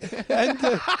made it. And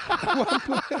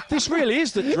this really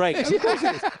is the dregs.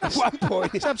 At one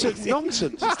point, it's absolute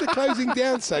nonsense. It's the closing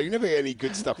down sale. You never get any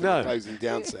good stuff from the closing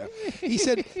down sale. He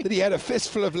said that he had a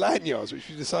fistful of lanyards, which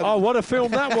we decided. Oh, what a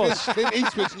film that was! Clint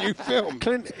Eastwood's new film.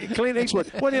 Clint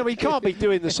Eastwood. Well, he can't be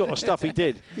doing the sort of stuff he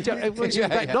did. He's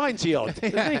about 90 odd.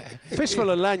 Fistful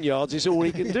of lanyards is all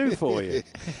he can do for you.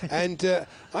 And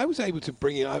I was able to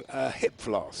bring a hip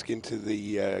flask into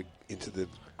the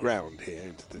ground here.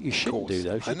 Into the you shouldn't course. do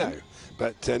though. I know,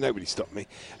 but nobody stopped me.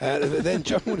 Then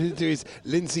John wanted to do his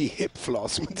Lindsay hip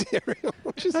flask material,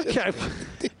 which is okay.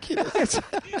 Ridiculous.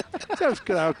 That's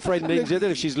good. Our friend Nings, I don't know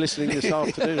if she's listening this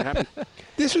afternoon.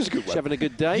 This was a good one. She's having a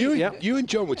good day. You and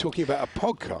John were talking about a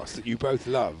podcast that you both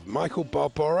love, Michael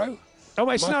Barbaro. Oh,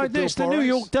 it's the New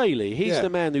York Daily. He's Yeah. the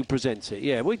man who presents it.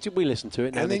 Yeah, we listen to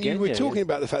it now And then again. you were talking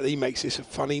about the fact that he makes this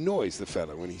funny noise, the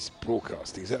fella, when he's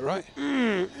broadcasting. Is that right?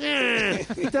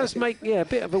 He does make a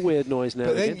bit of a weird noise now.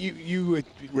 But then again. you were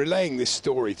relaying this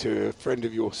story to a friend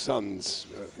of your son's.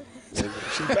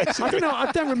 I don't know. I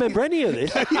don't remember any of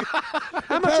this.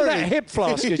 How much of that hip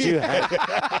flask did you have?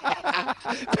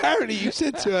 Apparently, you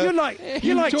said to her,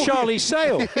 "You're like Charlie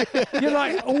Sale. You're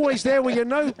like always there with your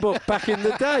notebook back in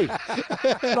the day,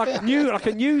 like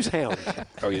a news hound."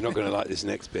 Oh, you're not going to like this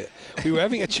next bit. We were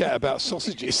having a chat about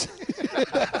sausages.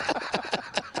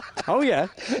 Oh, yeah.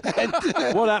 And,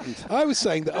 what happened? I was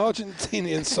saying that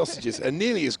Argentinian sausages are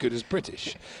nearly as good as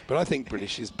British, but I think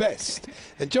British is best.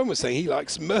 And John was saying he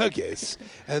likes merguez,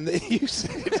 and then you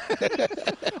said...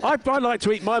 I like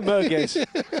to eat my merguez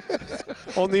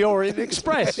on the Orient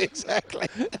Express. Exactly.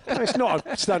 It's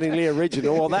not stunningly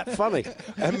original or that funny.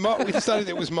 And we decided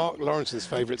it was Mark Lawrence's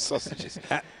favourite sausages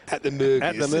at the merguez.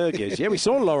 At the merguez. Yeah, we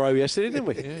saw Loro yesterday, didn't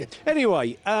we? Yeah.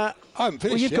 Anyway... I'm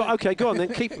finished. Okay, go on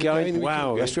then. Keep going.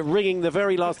 Wow, that's ringing the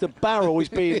very last. The barrel is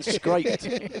being scraped.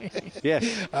 Yeah.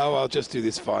 Oh, I'll just do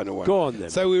this final one. Go on then.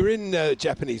 So we were in a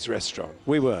Japanese restaurant.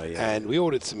 We were, yeah. And we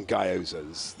ordered some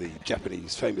gyozas, the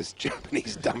famous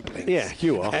Japanese dumplings. Yeah,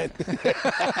 you are. And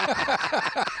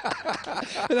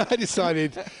I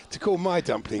decided to call my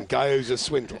dumpling Gyoza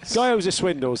Swindles. Gyoza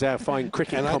Swindles, our fine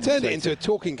cricket And I turned it into a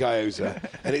talking gyoza,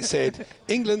 and it said,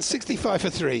 England 65 for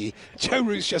 3, Joe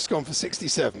Root's just gone for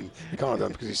 67. He can't have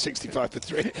done because he's 65 for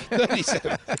 3.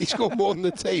 37. He scored more than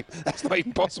the team. That's not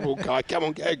even possible, Guy. Come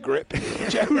on, get a grip.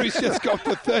 Joe Root's just gone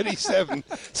for 37.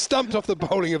 Stumped off the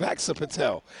bowling of Axar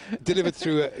Patel. Delivered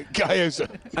through a gyoza.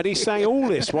 And he's saying all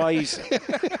this while he's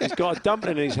got a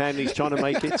dumpling in his hand. He's trying to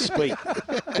make it speak.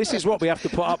 This is what we have to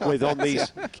put up with on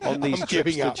these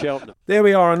trips to Cheltenham. There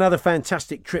we are, another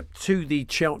fantastic trip to the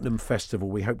Cheltenham Festival.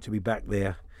 We hope to be back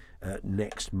there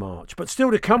next March. But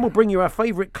still to come, we'll bring you our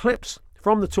favourite clips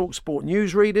from the TalkSport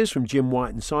newsreaders, from Jim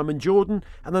White and Simon Jordan,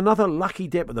 and another lucky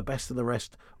dip at the best of the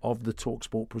rest of the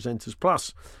TalkSport presenters.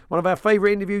 Plus, one of our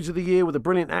favourite interviews of the year with the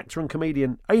brilliant actor and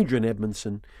comedian Adrian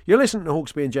Edmondson. You're listening to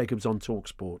Hawksby and Jacobs on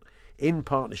TalkSport in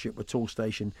partnership with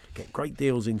Toolstation. Get great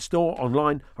deals in store,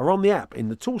 online, or on the app in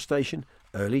the Toolstation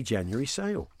early January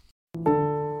sale.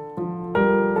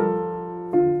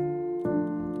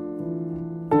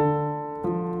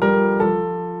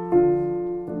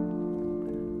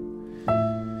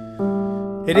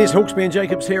 It is Hawksby and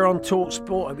Jacobs here on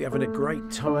TalkSport. Hope you're having a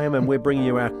great time, and we're bringing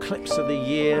you our clips of the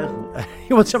year.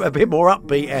 You want something a bit more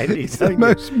upbeat, Andy? It's the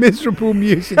most miserable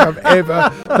music I've ever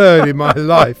heard in my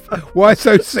life. Why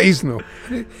so seasonal?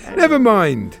 Never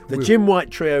mind. The Jim White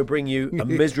Trio bring you A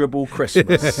Miserable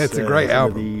Christmas. It's a great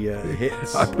album. The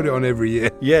hits. I put it on every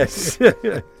year. Yes.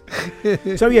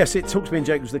 So yes, it's Hawksby and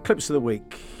Jacobs, the clips of the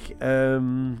week.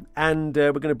 And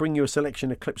we're going to bring you a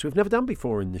selection of clips we've never done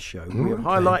before in the show. We have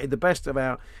highlighted the best of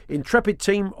our intrepid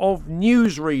team of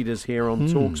newsreaders here on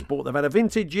TalkSport. They've had a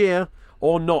vintage year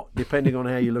or not, depending on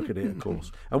how you look at it, of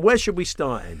course. And where should we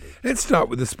start, Andy? Let's start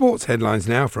with the sports headlines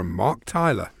now from Mark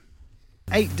Tyler.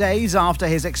 8 days after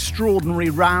his extraordinary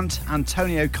rant,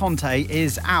 Antonio Conte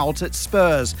is out at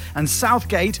Spurs, and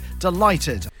Southgate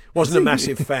delighted. Wasn't a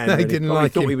massive fan. No, he didn't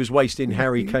like thought him. He was wasting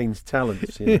Harry Kane's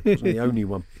talents. Wasn't the only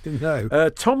one. No.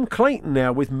 Tom Clayton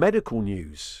now with medical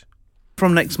news.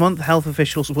 From next month, health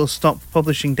officials will stop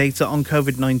publishing data on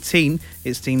COVID-19.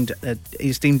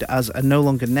 It's deemed as no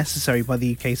longer necessary by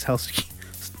the UK's health.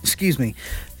 Excuse me,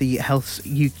 the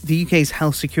UK's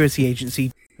Health Security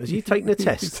Agency. Has he taken a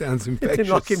test? It sounds It infectious.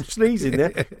 didn't like him sneezing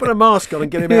there. Put a mask on and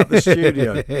get him out of the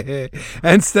studio.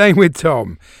 And staying with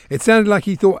Tom, it sounded like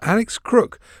he thought Alex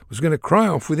Crook was going to cry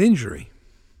off with injury.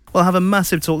 We'll have a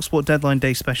massive TalkSport Deadline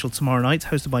Day special tomorrow night,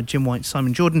 hosted by Jim White,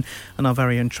 Simon Jordan, and our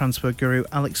very own transfer guru,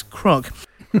 Alex Crook.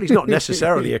 But he's not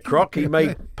necessarily a croc. He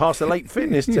may pass a late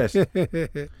fitness test.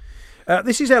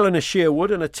 This is Eleanor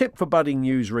Sherwood, and a tip for budding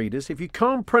newsreaders. If you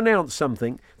can't pronounce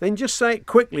something, then just say it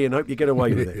quickly and hope you get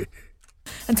away with it.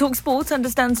 And TalkSport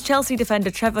understands Chelsea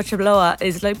defender Trevor Chalobah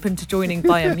is open to joining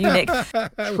Bayern Munich.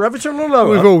 Trevor Chalobah?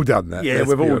 We've all done that. Yeah, let's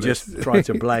we've be all honest. just tried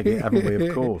to blag it, haven't we,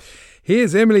 of course.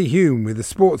 Here's Emily Hume with the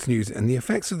sports news, and the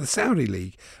effects of the Saudi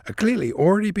League are clearly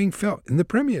already being felt in the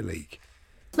Premier League.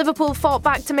 Liverpool fought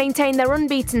back to maintain their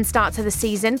unbeaten start to the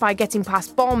season by getting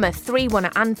past Bournemouth 3-1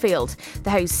 at Anfield.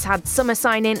 The hosts had summer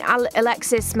signing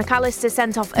Alexis McAllister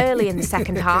sent off early in the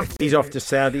second half. He's off to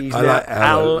Saudi. He's I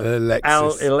now like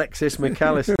Alexis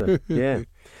McAllister. Yeah.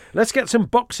 Let's get some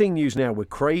boxing news now with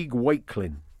Craig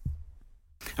Wakelin.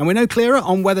 And we're no clearer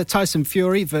on whether Tyson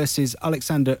Fury versus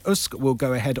Alexander Usyk will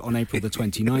go ahead on April the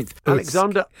 29th.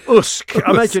 Alexander Usyk. I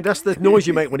imagine that's the noise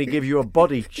you make when he gives you a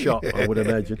body shot, I would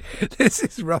imagine. This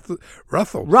is Russell.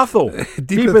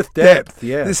 Deepest depth,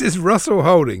 yeah. This is Russell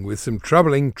Holding with some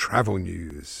troubling travel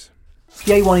news.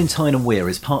 The A1 in Tyne and Wear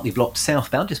is partly blocked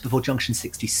southbound just before junction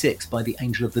 66 by the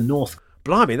Angel of the North.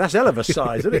 Blimey, that's hell of a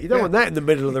size, isn't it? You don't want that in the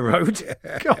middle of the road.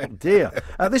 God dear.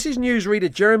 This is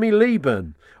newsreader Jeremy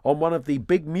Leeburn on one of the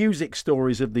big music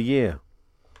stories of the year.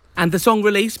 And the song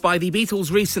released by the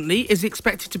Beatles recently is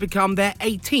expected to become their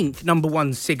 18th number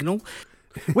one single.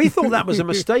 We thought that was a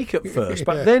mistake at first,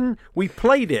 but then we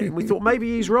played it and we thought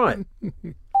maybe he's right.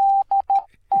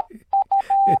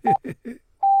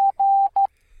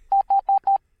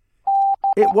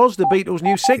 It was the Beatles'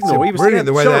 new signal. It's brilliant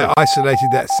the way they isolated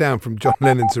that sound from John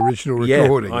Lennon's original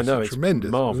recording. Yeah, I know. It's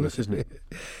tremendous. Marvellous, isn't it?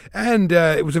 And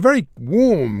it was a very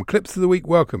warm Clips of the Week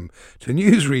welcome to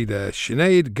newsreader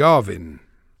Sinead Garvin.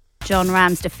 John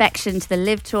Ram's defection to the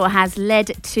Live Tour has led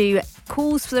to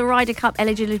calls for the Ryder Cup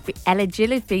eligibility.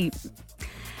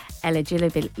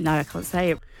 No, I can't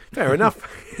say it. Fair enough.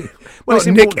 Well, it's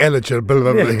Nick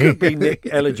eligibility. Yeah, it could be Nick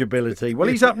eligibility. Well,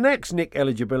 he's up next, Nick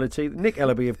eligibility. Nick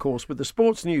Ellaby, of course, with the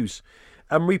sports news.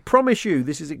 And we promise you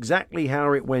this is exactly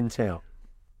how it went out.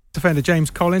 Defender James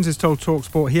Collins has told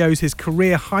TalkSport he owes his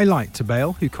career highlight to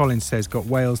Bale, who Collins says got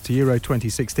Wales to Euro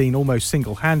 2016 almost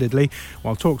single-handedly,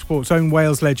 while TalkSport's own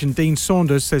Wales legend Dean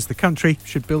Saunders says the country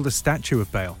should build a statue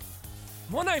of Bale.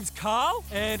 My name's Carl,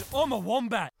 and I'm a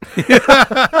wombat.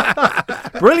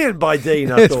 Brilliant by Dean,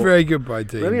 I It's thought. very good by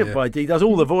Dean. Brilliant by Dean. Does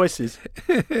all the voices.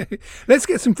 Let's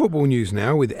get some football news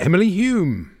now with Emily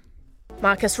Hume.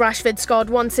 Marcus Rashford scored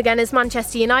once again as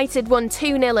Manchester United won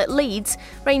 2-0 at Leeds.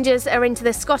 Rangers are into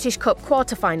the Scottish Cup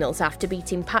quarter-finals after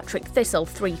beating Patrick Thistle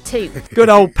 3-2. Good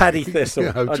old Paddy Thistle.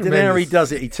 I don't know how he tremendous.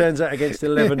 does it. He turns out against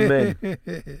 11 men.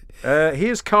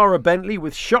 Here's Cara Bentley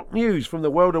with shock news from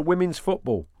the world of women's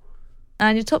football.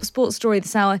 And your top sports story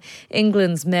this hour,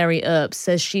 England's Mary Earp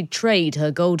says she'd trade her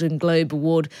Golden Globe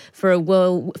Award for a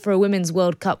Women's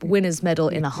World Cup winners' medal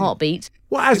in a heartbeat.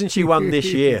 What hasn't she won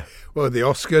this year? Well, the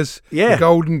Oscars, Yeah. the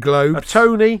Golden Globes. A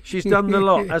Tony. She's done the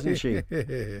lot, hasn't she?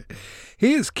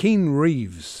 Here's Kane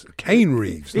Reeves. Kane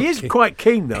Reeves. He not is Keane. quite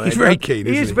keen, though. He's Ed. very keen,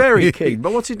 He isn't is he? very keen.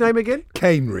 But what's his name again?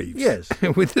 Kane Reeves. Yes.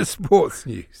 With the sports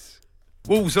news.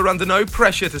 Wolves are under no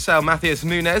pressure to sell Matheus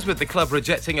Nunes, with the club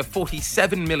rejecting a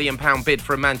 £47 million bid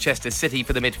from Manchester City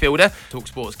for the midfielder.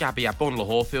 TalkSport's Gabby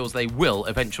Agbonlahor feels they will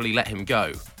eventually let him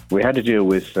go. We had a deal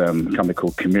with a company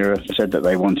called Chimera. Said that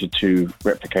they wanted to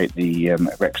replicate the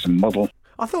Wrexham model.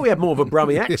 I thought he had more of a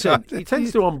Brummie accent. He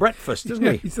tends to on breakfast, doesn't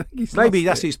he? He's Maybe lost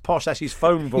that's it. his posh, that's his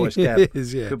phone voice, It Gab.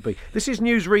 is, yeah. Could be. This is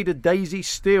newsreader Daisy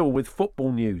Steele with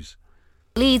football news.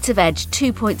 Leeds have edged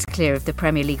 2 points clear of the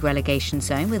Premier League relegation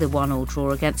zone with a 1-1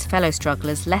 draw against fellow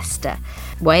strugglers Leicester.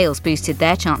 Wales boosted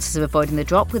their chances of avoiding the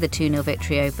drop with a 2-0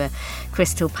 victory over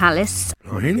Crystal Palace.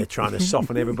 They're trying to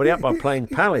soften everybody up by playing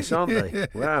Palace, aren't they?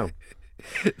 Wow.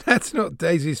 That's not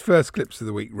Daisy's first Clips of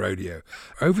the Week rodeo.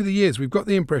 Over the years, we've got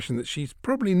the impression that she's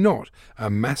probably not a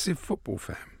massive football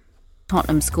fan.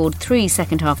 Tottenham scored 3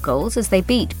 second-half goals as they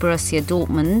beat Borussia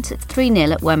Dortmund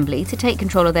 3-0 at Wembley to take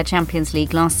control of their Champions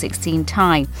League last 16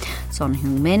 tie. Son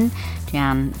Heung-min,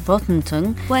 Jan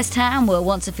Botentung. West Ham will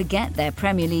want to forget their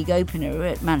Premier League opener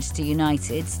at Manchester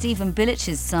United. Stephen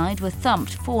Billich's side were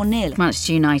thumped 4-0.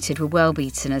 Manchester United were well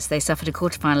beaten as they suffered a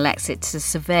quarter-final exit to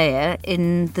Sevilla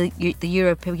in the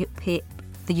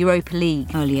the Europa League.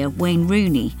 Earlier, Wayne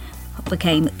Rooney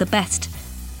became the best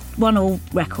 1-1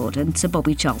 record, and Sir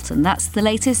Bobby Charlton. That's the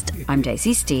latest. I'm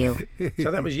Daisy Steele.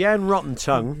 So that was Jan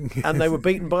Rottentongue, and they were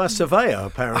beaten by a surveyor,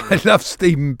 apparently. I love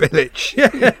Stephen Bilic.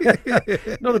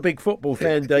 Not a big football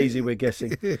fan, Daisy, we're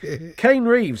guessing. Kane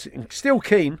Reeves, still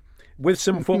keen, with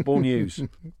some football news.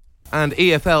 And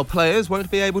EFL players won't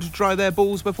be able to dry their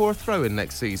balls before a throw-in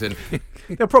next season.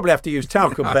 They'll probably have to use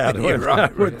talcum powder, You're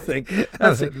right, I would think.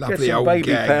 That's a Get lovely some old baby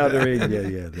gag powder there. in.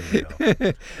 Yeah, there we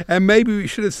are. And maybe we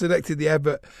should have selected the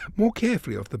advert more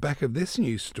carefully off the back of this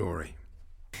news story.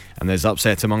 And there's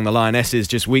upset among the Lionesses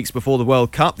just weeks before the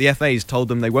World Cup. The FA's told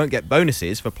them they won't get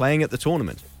bonuses for playing at the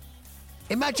tournament.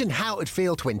 Imagine how it'd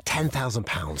feel to win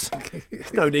 £10,000.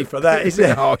 There's no need for that, is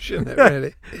there? Harsh, isn't it,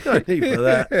 really? No need for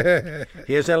that.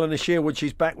 Here's Eleanor Shearwood.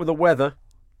 She's back with the weather.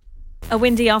 A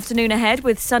windy afternoon ahead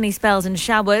with sunny spells and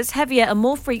showers, heavier and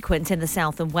more frequent in the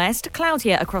south and west,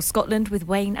 cloudier across Scotland with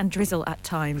rain and drizzle at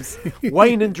times.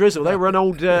 Wayne and Drizzle, they were an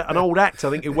old act,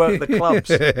 I think, who worked the clubs.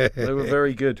 They were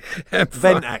very good.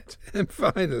 Vent act. And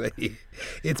finally,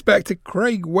 it's back to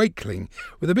Craig Wakeling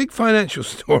with a big financial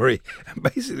story. And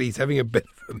basically, he's having a bit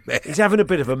of a mare. He's having a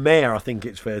bit of a mare, I think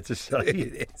it's fair to say.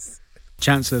 It is.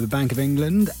 Chancellor of the Bank of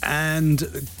England and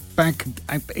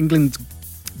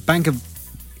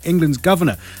England's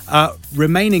governor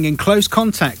remaining in close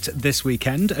contact this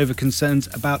weekend over concerns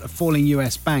about a falling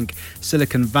US bank.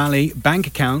 Silicon Valley bank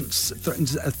accounts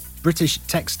threatens British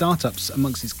tech startups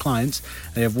amongst its clients.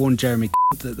 They have warned Jeremy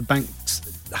that the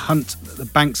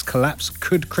bank's collapse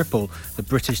could cripple the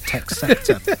British tech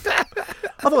sector.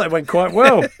 I thought that went quite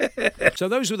well. So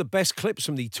those were the best clips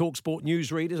from the TalkSport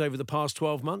newsreaders over the past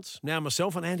 12 months. Now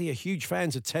myself and Andy are huge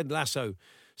fans of Ted Lasso.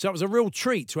 So it was a real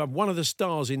treat to have one of the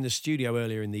stars in the studio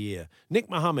earlier in the year, Nick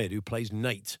Mohammed, who plays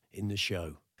Nate in the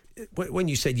show. When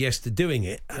you said yes to doing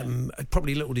it,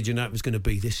 probably little did you know it was going to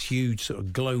be this huge sort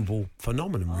of global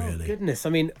phenomenon, really. Goodness, I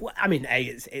mean,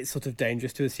 it's sort of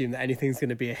dangerous to assume that anything's going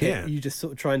to be a hit. Yeah. You just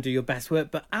sort of try and do your best work,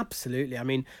 but absolutely. I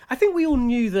mean, I think we all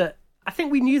knew that. I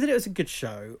think we knew that it was a good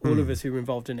show, all of us who were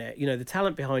involved in it. You know, the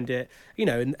talent behind it, you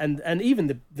know, and even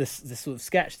the sort of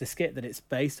the skit that it's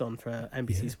based on for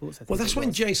NBC Sports. I think Well, that's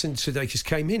when Jason Sudeikis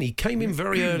came in. He came in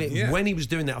very early when he was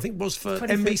doing that. I think it was for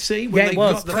 2013. NBC. When Yeah, it they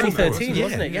was got the 2013,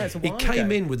 wasn't it? Yeah, it's a while He came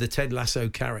ago. in with the Ted Lasso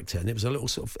character, and it was a little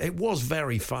sort of. It was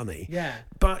very funny. Yeah.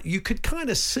 But you could kind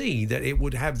of see that it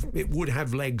would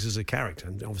have legs as a character,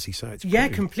 and obviously so it's. Yeah,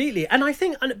 completely. And I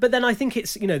think, but then I think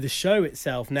it's, you know, the show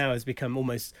itself now has become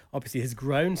almost, obviously has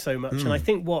grown so much. And I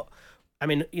think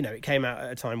it came out at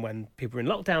a time when people were in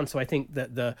lockdown. So I think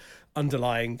that the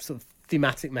underlying sort of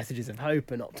thematic messages of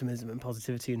hope and optimism and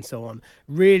positivity and so on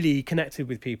really connected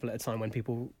with people at a time when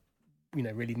people, you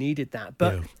know, really needed that.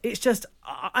 But it's just,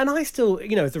 and I still,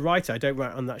 you know, as a writer, I don't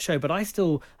write on that show, but I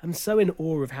still am so in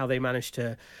awe of how they managed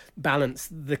to balance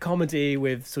the comedy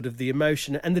with sort of the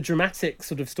emotion and the dramatic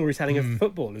sort of storytelling of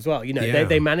football as well. You know,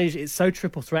 they manage, it's so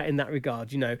triple threat in that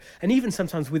regard, you know, and even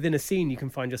sometimes within a scene, you can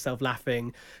find yourself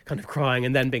laughing, kind of crying,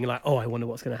 and then being like, oh, I wonder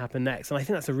what's going to happen next. And I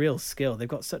think that's a real skill. They've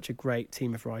got such a great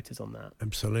team of writers on that.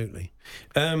 Absolutely.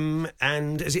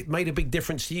 And has it made a big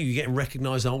difference to you? You're getting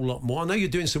recognised a whole lot more. I know you're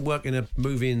doing some work in a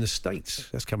movie in the States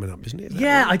that's coming up, isn't it?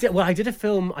 Yeah, I did. Well, I did a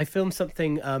film. I filmed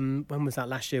something. When was that?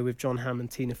 Last year with John Hamm and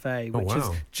Tina Fey,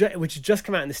 which had just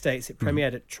come out in the States. It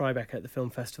premiered at Tribeca at the film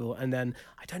festival, and then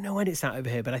I don't know when it's out over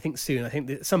here, but I think soon. I think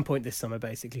at some point this summer,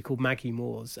 basically, called Maggie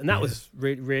Moores, and that was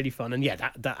really fun. And yeah,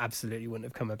 that absolutely wouldn't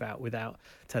have come about without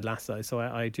Ted Lasso. So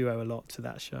I do owe a lot to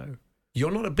that show.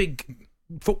 You're not a big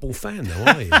football fan, though,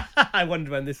 are you? I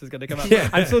wondered when this was going to come up. Yeah.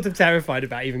 I'm sort of terrified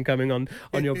about even coming on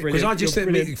your brilliant. Because I just your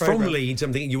brilliant from programme. Leeds,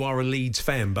 I'm thinking you are a Leeds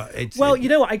fan, but it's you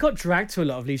know what? I got dragged to a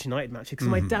lot of Leeds United matches because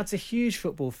my dad's a huge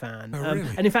football fan, really?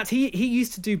 and in fact, he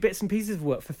used to do bits and pieces of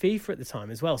work for FIFA at the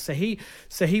time as well. So he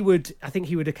would, I think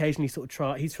he would occasionally sort of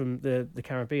try. He's from the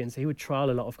Caribbean, so he would trial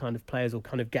a lot of kind of players or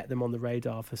kind of get them on the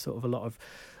radar for sort of a lot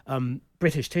of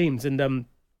British teams. And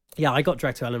yeah, I got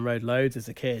dragged to Ellen Road loads as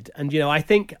a kid, and you know, I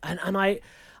think, and I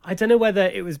don't know whether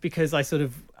it was because I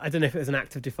don't know if it was an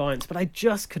act of defiance, but I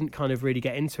just couldn't kind of really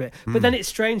get into it. But then it's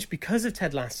strange because of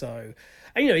Ted Lasso,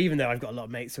 and, you know, even though I've got a lot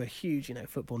of mates who are huge, you know,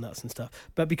 football nuts and stuff,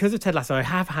 but because of Ted Lasso, I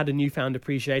have had a newfound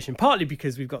appreciation, partly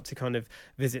because we've got to kind of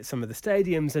visit some of the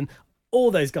stadiums, and all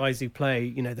those guys who play,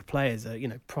 you know, the players are, you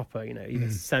know, proper, you know,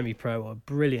 either semi-pro or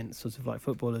brilliant sort of like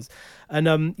footballers.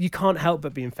 And you can't help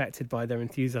but be infected by their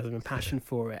enthusiasm and passion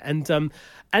for it. And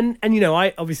you know,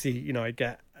 I obviously, you know,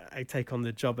 I take on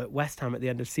the job at West Ham at the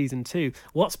end of season 2.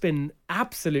 What's been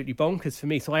absolutely bonkers for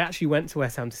me. So I actually went to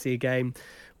West Ham to see a game.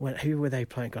 Who were they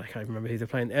playing? God, I can't remember who they're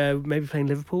playing. Maybe playing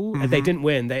Liverpool. They didn't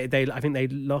win. They I think they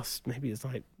lost. Maybe it was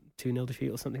like 2-0 defeat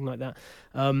or something like that.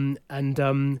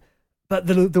 But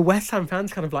the West Ham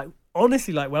fans kind of like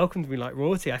honestly like welcomed me like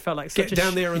royalty. I felt like Get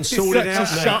down there and sort it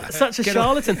out. Such a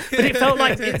charlatan. But it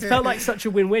felt like such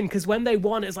a win-win, because when they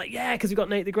won, it was like, yeah, because we got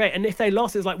Nate the Great, and if they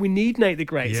lost, it was like, we need Nate the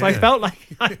Great. So I felt like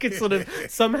I could sort of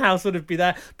somehow sort of be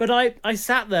there. But I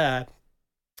sat there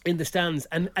in the stands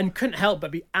and couldn't help but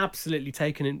be absolutely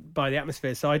taken in by the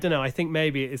atmosphere. So I don't know, I think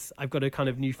maybe I've got a kind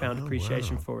of newfound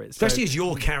appreciation for it. So, especially as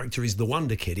your character is the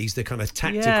wonder kid. He's the kind of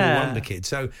tactical wonder kid.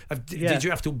 So did you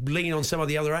have to lean on some of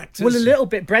the other actors? Well, a little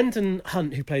bit. Brendan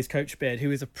Hunt, who plays Coach Beard, who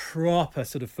is a proper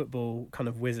sort of football kind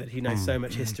of wizard. He knows so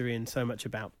much history and so much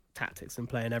about tactics and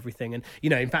play and everything. And, you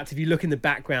know, in fact, if you look in the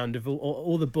background of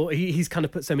all the ball, he's kind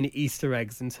of put so many Easter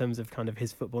eggs in terms of kind of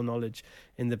his football knowledge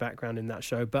in the background in that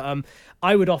show. But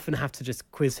I would often have to just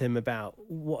quiz him about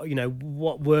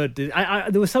what word did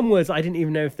there were some words I didn't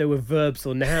even know if they were verbs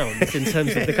or nouns in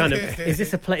terms of the kind of, is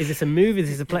this a play, is this a move, is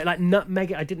this a play, like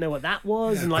nutmeg, I didn't know what that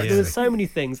was. And there were so many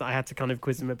things that I had to kind of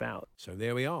quiz him about. So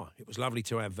there we are. It was lovely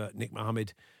to have Nick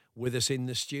Mohammed with us in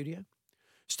the studio.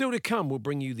 Still to come, we'll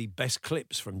bring you the best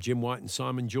clips from Jim White and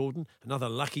Simon Jordan, another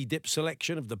lucky dip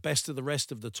selection of the best of the rest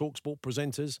of the TalkSport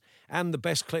presenters, and the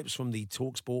best clips from the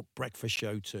TalkSport Breakfast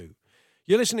Show too.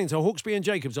 You're listening to Hawksby and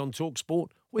Jacobs on TalkSport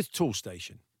with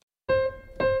Toolstation.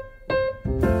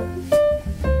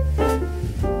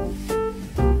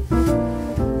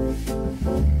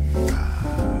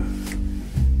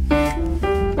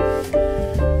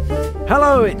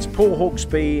 Hello, it's Paul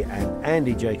Hawksby and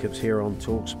Andy Jacobs here on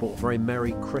TalkSport. Very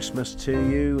Merry Christmas to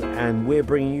you, and we're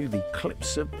bringing you the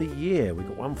clips of the year. We've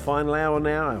got one final hour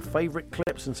now, our favourite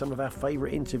clips and some of our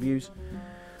favourite interviews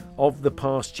of the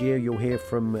past year. You'll hear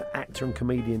from actor and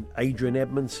comedian Adrian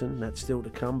Edmondson, that's still to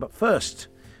come. But first,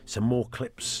 some more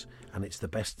clips, and it's the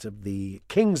best of the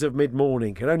Kings of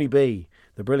Mid-Morning. Can only be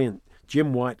the brilliant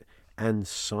Jim White and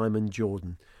Simon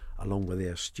Jordan, along with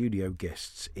their studio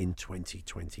guests in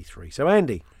 2023. So,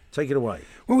 Andy, take it away.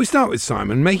 Well, we start with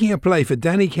Simon making a play for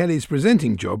Danny Kelly's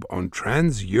presenting job on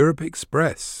Trans-Europe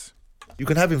Express. You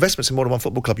can have investments in more than one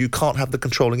football club. You can't have the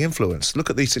controlling influence.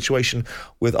 Look at the situation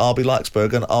with RB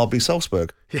Leipzig and RB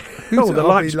Salzburg. Oh, the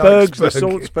Leipzigs, the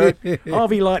Salzburg.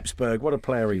 RB Leipzig, what a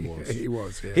player he was. He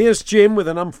was, yeah. Here's Jim with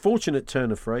an unfortunate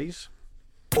turn of phrase.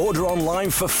 Order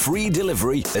online for free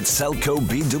delivery at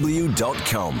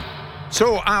selcobw.com.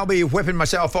 So I'll be whipping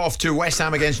myself off to West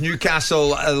Ham against Newcastle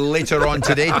later on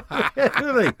today.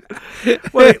 Really?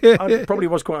 Well, it probably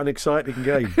was quite an exciting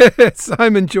game.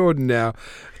 Simon Jordan now,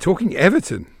 talking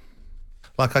Everton.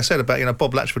 Like I said about,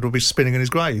 Bob Latchford will be spinning in his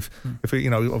grave. If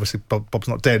obviously Bob's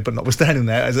not dead, but notwithstanding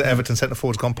that, as Everton centre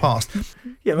forward's gone past.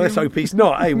 Yeah, let's hope he's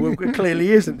not. Hey, well,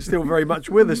 clearly isn't. Still very much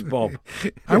with us, Bob.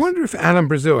 I wonder if Alan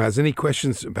Brazil has any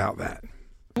questions about that.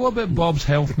 What about Bob's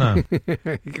health now? Of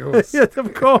course. Yes,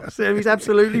 of course. He's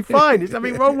absolutely fine. There's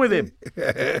nothing wrong with him.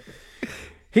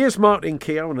 Here's Martin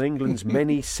Keown on England's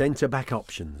many centre-back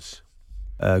options.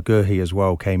 Guehi as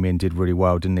well came in, did really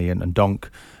well, didn't he? And Donk,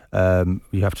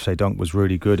 you have to say Donk was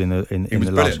really good in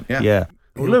the last. Yeah.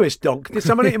 Well, Lewis Donk, did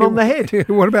someone hit him on the head?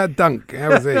 What about Dunk? How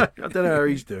was he? I don't know how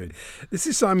he's doing. This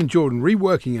is Simon Jordan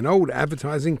reworking an old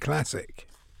advertising classic.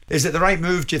 Is it the right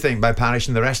move, do you think, by Parish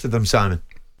and the rest of them, Simon?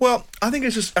 Well, I think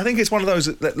it's one of those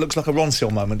that looks like a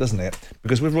Ronseal moment, doesn't it?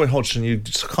 Because with Roy Hodgson, you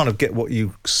just kind of get what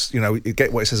you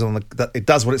get what it says on the. It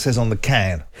does what it says on the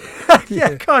can.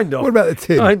 Yeah, kind of. What about the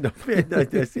tin? Kind of.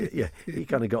 Yeah, he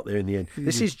kind of got there in the end.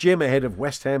 This is Jim ahead of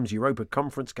West Ham's Europa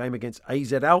Conference game against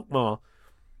AZ Alkmaar.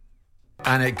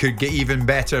 And it could get even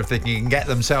better if they can get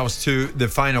themselves to the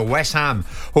final. West Ham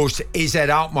host AZ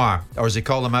Alkmaar, or as they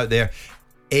call them out there,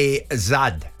 AZ.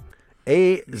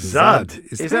 Is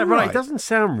that right? It doesn't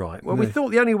sound right. Well, we thought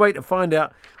the only way to find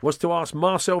out was to ask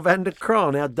Marcel van der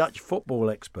Kraan, our Dutch football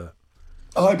expert.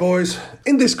 Hi, boys.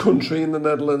 In this country, in the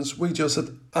Netherlands, we just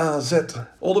said AZ.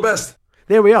 All the best.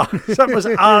 There we are. That was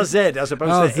AZ as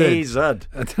opposed to AZ. I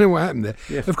don't know what happened there.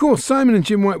 Yeah. Of course, Simon and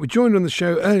Jim White were joined on the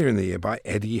show earlier in the year by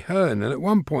Eddie Hearn, and at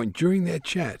one point during their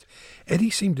chat, Eddie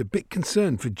seemed a bit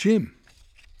concerned for Jim.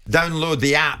 Download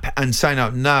the app and sign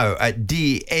up now at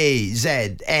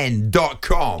DAZN.com.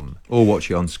 Or watch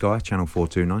it on Sky, channel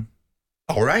 429.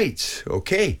 All right,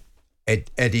 okay.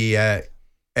 Eddie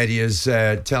is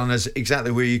telling us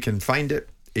exactly where you can find it,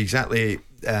 exactly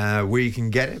where you can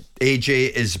get it.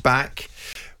 AJ is back.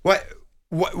 What?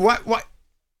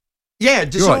 Yeah,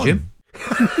 just you're right, Jim.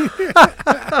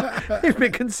 He's a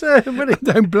bit concerned, wasn't he?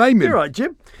 Don't blame him. You're right,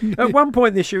 Jim. At one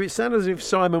point this year, it sounded as if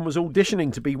Simon was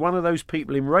auditioning to be one of those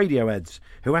people in radio ads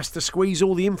who has to squeeze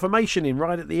all the information in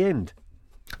right at the end.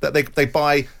 That they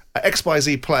buy an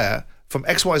XYZ player from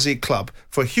XYZ Club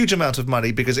for a huge amount of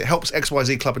money because it helps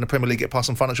XYZ Club in the Premier League get past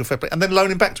some financial fair play, and then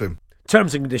loan him back to him.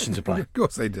 Terms and conditions apply. Of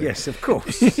course they do. Yes, of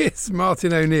course. It's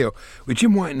Martin O'Neill with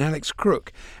Jim White and Alex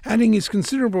Crook, adding his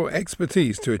considerable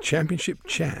expertise to a championship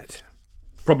chat.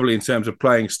 Probably in terms of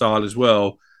playing style as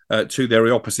well, two very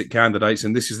opposite candidates,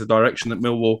 and this is the direction that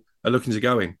Millwall are looking to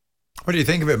go in. What do you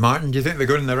think of it, Martin? Do you think they're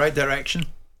going in the right direction?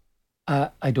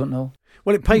 I don't know.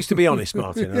 Well, it pays to be honest,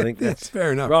 Martin. I think that's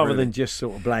fair enough. Rather really. than just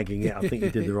sort of blagging it, I think you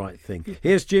did the right thing.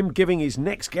 Here's Jim giving his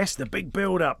next guest the big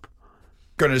build-up.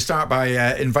 Going to start by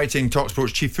inviting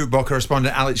TalkSport's chief football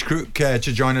correspondent Alex Crook to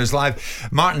join us live.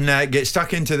 Martin, get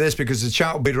stuck into this because the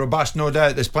chat will be robust, no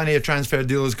doubt. There's plenty of transfer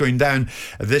deals going down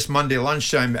this Monday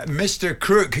lunchtime. Mr.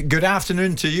 Crook, good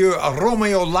afternoon to you.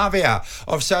 Romeo Lavia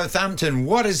of Southampton,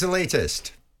 what is the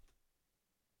latest?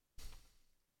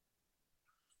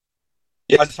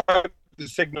 Yes, the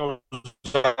signals.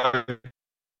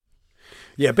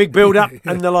 Yeah, big build-up,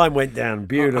 and the line went down.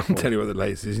 Beautiful. I'll tell you what the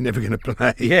latest is. He's never going to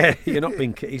play. Yeah,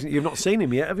 you've not seen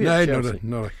him yet, have you? No,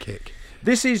 not a kick.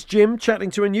 This is Jim chatting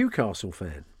to a Newcastle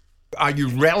fan. Are you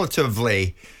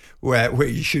relatively where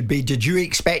you should be? Did you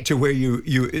expect to where you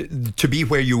to be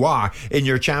where you are in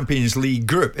your Champions League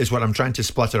group? Is what I'm trying to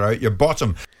splutter out your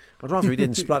bottom. I'd rather he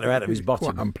didn't splutter out of his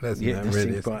bottom. Quite unpleasant. Yeah, that really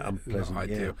seems is quite unpleasant. Not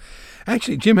ideal. Yeah.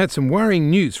 Actually, Jim had some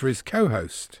worrying news for his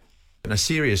co-host. On a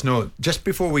serious note, just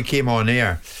before we came on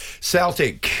air,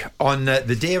 Celtic, on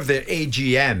the day of their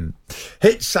AGM,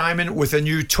 hit Simon with a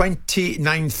new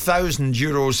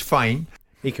 €29,000 fine.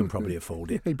 He can probably afford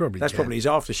it. He probably That's can. probably his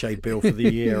aftershave bill for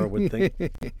the year, I would think.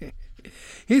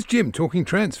 Here's Jim talking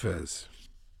transfers.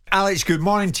 Alex, good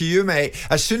morning to you, mate.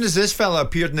 As soon as this fella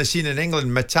appeared in the scene in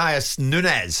England, Matthias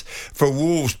Nunes for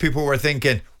Wolves, people were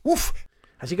thinking, woof.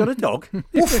 Has he got a dog?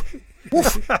 Woof.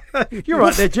 Woof. You're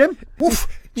right there, Jim. Woof.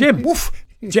 Jim. Woof.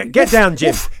 Get down,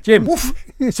 Jim. Jim.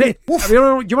 Sit.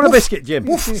 Do you want a biscuit, Jim?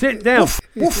 Sit down.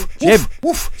 Jim.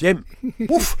 Jim.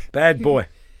 Bad boy.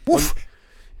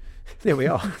 There we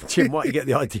are. Jim, why you get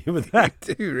the idea with that?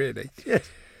 I do, really. Yes.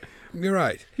 You're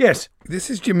right. Yes. This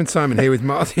is Jim and Simon here with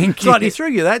Martin Keown. Slightly threw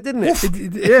you that, didn't it?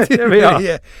 Yeah, there we are.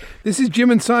 Yeah. This is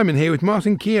Jim and Simon here with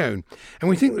Martin Keown. And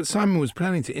we think that Simon was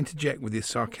planning to interject with his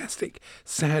sarcastic,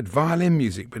 sad violin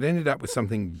music, but ended up with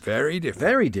something very different.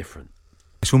 Very different.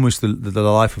 It's almost the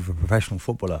life of a professional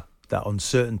footballer, that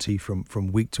uncertainty from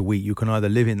week to week. You can either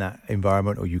live in that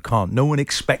environment or you can't. No one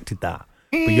expected that.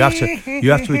 But you have to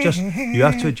adjust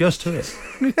to it.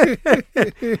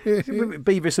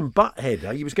 Beavis and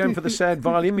Butthead. He was going for the sad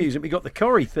violin music. We got the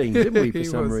Corrie theme, didn't we, for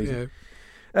some reason?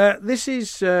 Yeah. This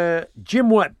is Jim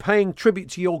White paying tribute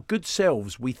to your good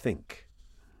selves, we think.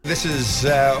 This is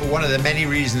one of the many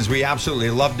reasons we absolutely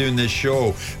love doing this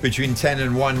show between 10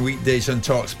 and 1 weekdays on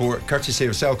TalkSport, courtesy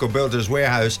of Selco Builders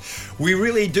Warehouse. We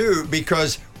really do,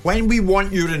 because when we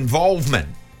want your involvement,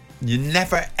 you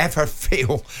never, ever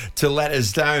fail to let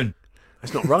us down.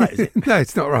 That's not right, is it? No,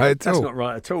 it's not right at all. That's not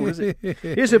right at all, is it?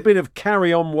 Here's a bit of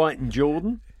Carry On, White and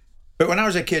Jordan. But when I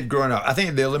was a kid growing up, I think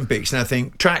of the Olympics and I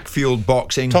think track, field,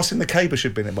 boxing. Tossing the caber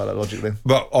should be in it by that logic then.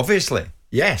 But obviously,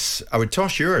 yes, I would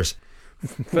toss yours.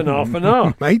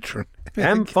 Fanar. Matron.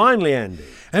 And finally, Andy.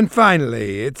 And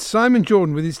finally, it's Simon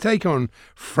Jordan with his take on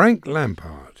Frank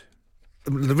Lampard.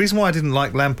 The reason why I didn't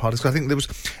like Lampard is because I think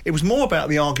it was more about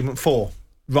the argument for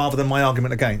rather than my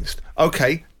argument against.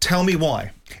 Okay, tell me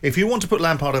why. If you want to put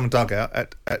Lampard in a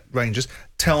dugout at Rangers,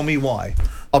 tell me why.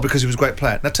 Oh, because he was a great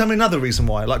player. Now tell me another reason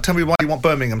why. Like, tell me why you want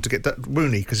Birmingham to get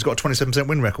Rooney, because he's got a 27%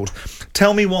 win record.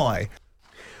 Tell me why.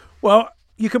 Well,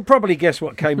 you can probably guess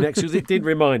what came next, because it did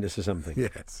remind us of something.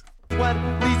 Yes. What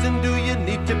reason do you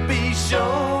need to be sure?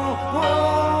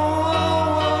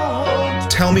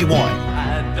 Tell me why.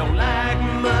 I don't like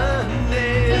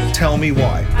Mondays. Tell me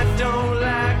why. I don't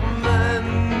like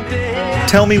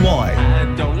Mondays. Tell me why. I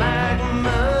don't like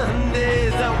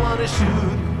Mondays. I want to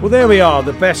shoot. Well, there we are,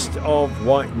 the best of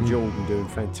White and Jordan doing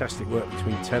fantastic work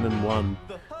between 10 and 1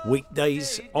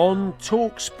 weekdays on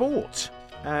TalkSport.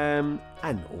 And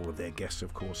all of their guests,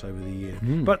 of course, over the year.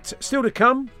 But still to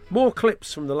come, more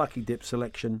clips from the Lucky Dip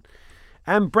selection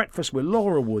and Breakfast with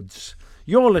Laura Woods.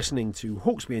 You're listening to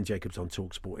Hawksby and Jacobs on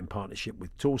TalkSport in partnership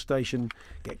with Toolstation.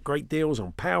 Get great deals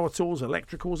on power tools,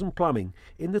 electricals and plumbing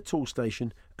in the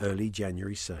Toolstation early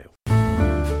January sale.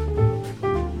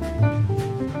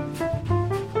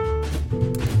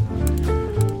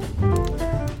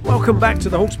 Welcome back to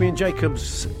the Hawksby and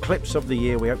Jacobs clips of the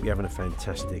year. We hope you're having a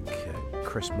fantastic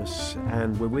Christmas,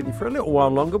 and we're with you for a little while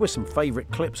longer with some favourite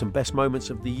clips and best moments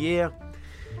of the year.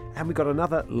 And we've got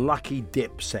another Lucky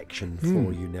Dip section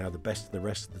for you now, the best of the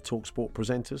rest of the TalkSport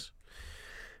presenters.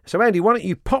 So, Andy, why don't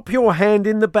you pop your hand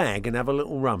in the bag and have a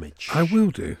little rummage? I will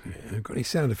do. I've got any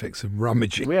sound effects of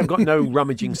rummaging? We have got no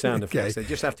rummaging sound effects. They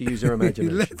just have to use their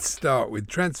imagination. Let's start with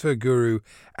transfer guru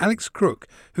Alex Crook,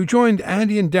 who joined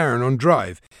Andy and Darren on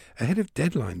Drive ahead of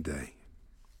deadline day.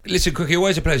 Listen, Crookie,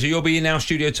 always a pleasure. You'll be in our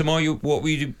studio tomorrow. What will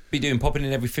you be doing? Popping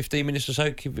in every 15 minutes or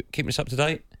so, keeping us up to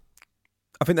date?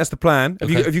 I think that's the plan.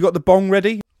 Okay. Have you got the bong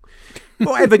ready?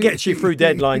 Whatever gets you through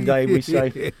deadline day, we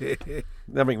say.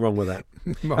 Nothing wrong with that.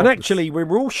 Marvellous. And actually, we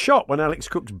were all shocked when Alex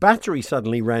Crook's battery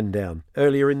suddenly ran down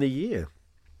earlier in the year.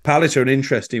 Palace are an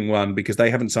interesting one because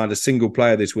they haven't signed a single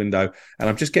player this window, and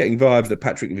I'm just getting vibes that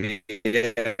Patrick Vieira...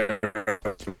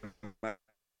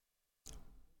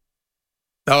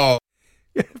 Oh.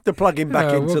 You have to plug him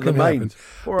back into the mains.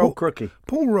 Poor old Crookie.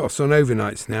 Paul Ross on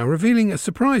Overnights now, revealing a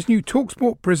surprise new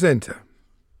TalkSport presenter.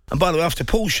 And by the way, after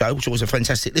Paul's show, which was a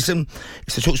fantastic listen,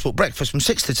 it's the TalkSport Breakfast from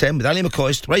 6 to 10 with Ali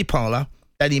McCoist, Ray Parler,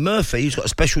 Eddie Murphy, who's got a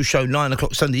special show 9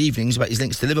 o'clock Sunday evenings about his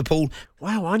links to Liverpool.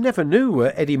 Wow, I never knew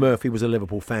Eddie Murphy was a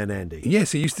Liverpool fan, Andy.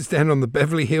 Yes, he used to stand on the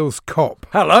Beverly Hills Cop.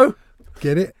 Hello?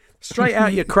 Get it? Straight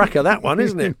out your cracker, that one,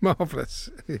 isn't it? Marvellous.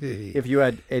 If you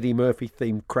had Eddie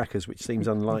Murphy-themed crackers, which seems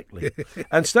unlikely.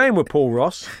 And staying with Paul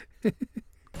Ross.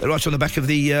 Right on the back of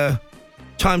the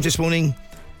Times this morning,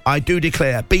 I do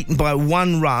declare, beaten by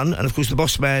 1 run, and of course the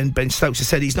boss man, Ben Stokes, has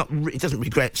said he doesn't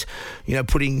regret,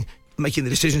 making the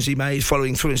decisions he made,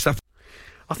 following through and stuff.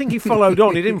 I think he followed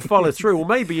on. He didn't follow through, or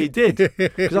maybe he did,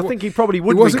 because I think he probably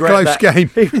would regret that.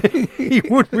 It wasn't a close game. He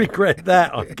would regret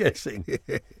that, I'm guessing.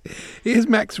 Here's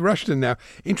Max Rushton now,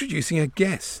 introducing a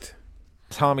guest.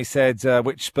 Harmy said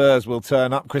which Spurs will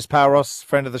turn up. Chris Pauros,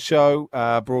 friend of the show,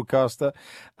 broadcaster,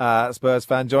 Spurs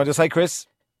fan, joined us. Hey, Chris.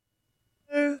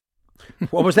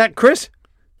 What was that, Chris?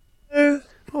 I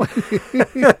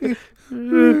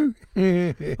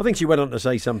think she went on to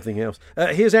say something else.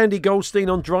 Here's Andy Goldstein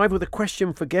on Drive with a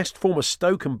question for guest former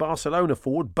Stoke and Barcelona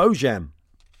forward Bojan.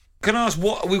 Can I ask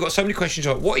we've got so many questions.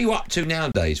 What are you up to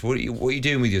nowadays? What are you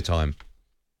doing with your time?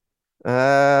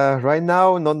 Right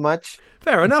now, not much.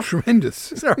 Fair enough.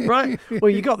 Tremendous. Is that right? Well,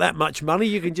 you got that much money,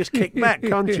 you can just kick back,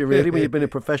 can't you, really, when you've been a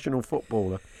professional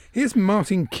footballer? Here's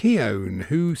Martin Keown,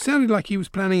 who sounded like he was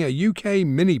planning a UK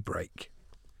mini break.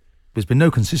 There's been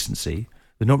no consistency.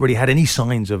 They've not really had any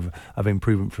signs of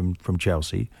improvement from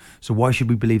Chelsea. So why should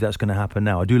we believe that's going to happen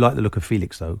now? I do like the look of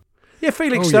Felix, though. Yeah,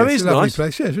 Felix, though, is nice.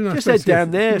 Place. Yeah, nice just place head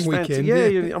down there. Weekend,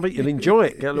 I think you'll enjoy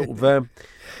it. Get a little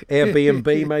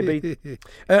Airbnb, maybe.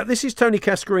 This is Tony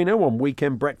Cascarino on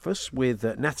Weekend Breakfast with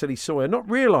Natalie Sawyer, not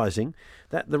realising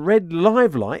that the red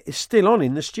live light is still on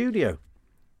in the studio.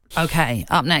 OK,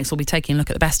 up next, we'll be taking a look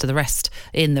at the best of the rest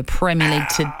in the Premier League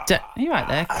today. Are you right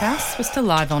there, Cass? We're still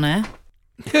live on air.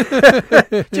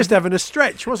 Just having a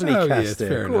stretch, wasn't he, Cass? Yes,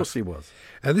 there? Of course he was.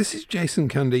 This is Jason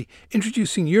Cundy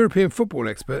introducing European football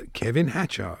expert Kevin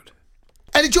Hatchard.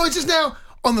 And he joins us now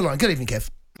on the line. Good evening, Kev.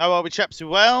 How are we, chaps? You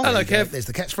well? Hello, Kev. There's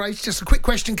the catchphrase. Just a quick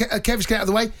question, Kev, just get out of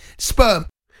the way. Sperm.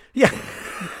 Yeah.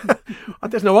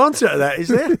 There's no answer to that, is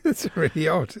there? It's really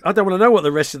odd. I don't want to know what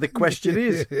the rest of the question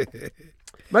is.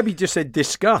 Maybe he just said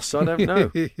discuss. I don't know.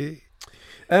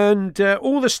 And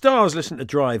all the stars listen to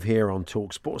Drive here on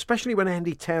TalkSport, especially when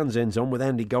Andy Townsend's on with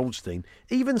Andy Goldstein.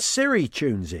 Even Siri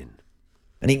tunes in.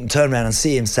 And he can turn around and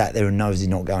see him sat there and knows he's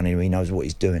not going anywhere. He knows what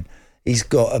he's doing. He's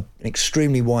got an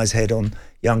extremely wise head on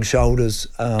young shoulders.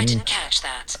 I didn't catch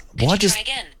that. Why Try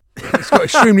again. He's got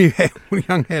extremely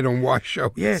young head on wise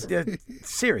shoulders. Yeah,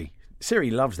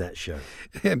 Siri loves that show.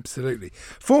 Absolutely.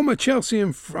 Former Chelsea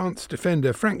and France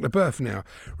defender Frank Leboeuf now,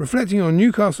 reflecting on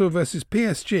Newcastle versus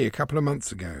PSG a couple of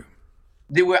months ago.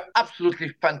 They were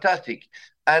absolutely fantastic.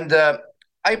 And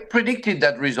I predicted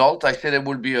that result. I said it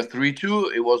would be a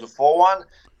 3-2. It was a 4-1.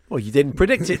 Well, you didn't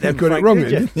predict it then, You got Frank, it wrong,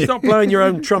 did you? didn't you? Stop blowing your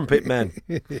own trumpet, man.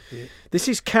 This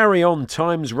is Carry On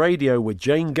Times Radio with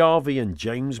Jane Garvey and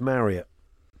James Marriott.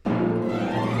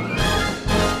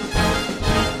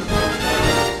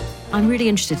 I'm really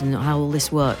interested in how all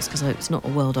this works because it's not a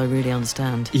world I really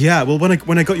understand. Yeah, well,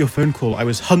 when I got your phone call, I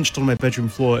was hunched on my bedroom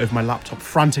floor over my laptop,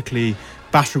 frantically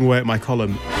battering away at my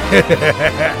column.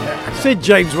 Sid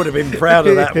James would have been proud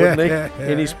of that, wouldn't he?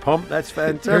 In his pomp, that's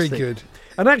fantastic. Very good.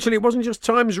 And actually, it wasn't just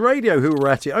Times Radio who were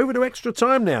at it. Over to Extra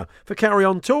Time now for Carry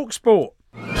On TalkSport.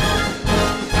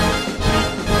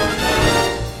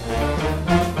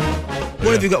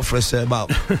 What have you got for us,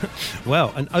 Bob?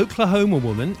 Well, an Oklahoma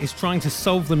woman is trying to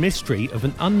solve the mystery of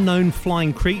an unknown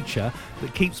flying creature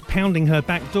that keeps pounding her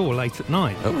back door late at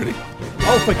night. Oh, really?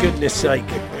 Oh, for goodness sake.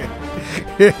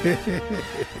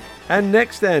 And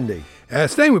next, Andy.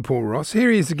 Staying with Paul Ross,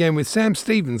 here he is again with Sam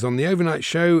Stevens on the overnight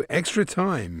show Extra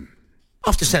Time.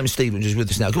 After Sam Stevens is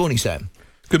with us now. Good morning, Sam.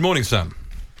 Good morning, Sam.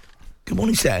 Good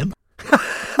morning, Sam.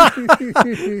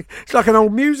 It's like an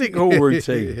old music hall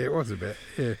routine. It was a bit,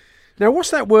 yeah. Now,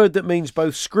 what's that word that means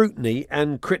both scrutiny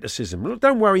and criticism? Look,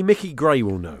 don't worry, Mickey Gray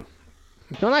will know.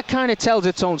 Now, that kind of tells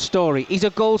its own story. He's a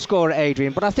goal scorer,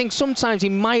 Adrian, but I think sometimes he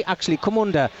might actually come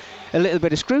under a little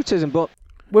bit of scrutism, but...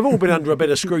 We've all been under a bit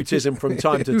of scrutism from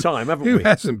time to time, haven't we? Who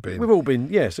hasn't been? We've all been,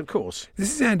 yes, of course.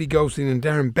 This is Andy Goldstein and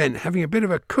Darren Bent having a bit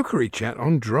of a cookery chat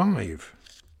on Drive.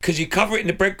 Because you cover it in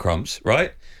the breadcrumbs,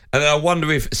 right? And then I wonder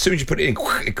if as soon as you put it in,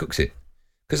 it cooks it.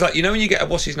 Because, like, you know when you get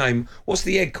what's his name? What's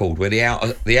the egg called? Where the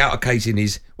outer casing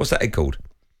is... What's that egg called?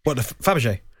 What, the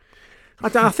Fabergé?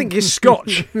 I think it's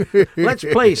Scotch. Let's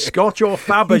play Scotch or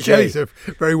Fabergé. He's a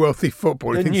very wealthy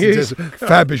footballer. He thinks he says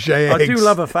Fabergé eggs. I do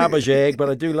love a Fabergé egg, but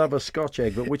I do love a Scotch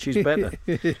egg. But which is better?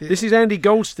 This is Andy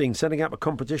Goldstein setting up a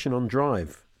competition on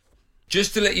Drive.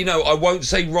 Just to let you know, I won't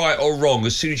say right or wrong.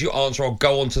 As soon as you answer, I'll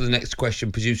go on to the next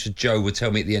question. Producer Joe will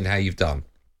tell me at the end how you've done.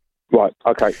 Right,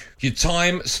 okay. Your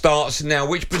time starts now.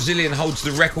 Which Brazilian holds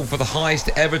the record for the highest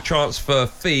ever transfer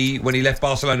fee when he left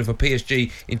Barcelona for PSG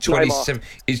in 2007?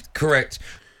 Is correct.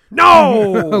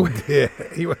 No! Oh dear,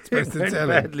 he was supposed to Went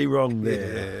tell him. badly wrong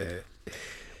there.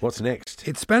 What's next?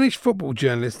 It's Spanish football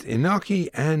journalist Inaki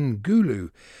Angulo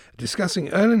discussing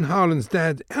Erling Haaland's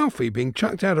dad Alfie being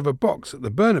chucked out of a box at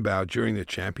the Bernabeu during the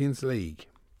Champions League.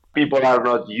 People are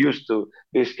not used to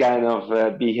this kind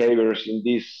of behaviors in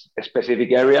this specific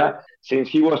area. Since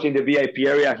he was in the VIP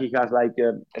area, he has like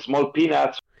a small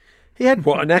peanut. He had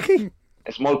what, Inaki?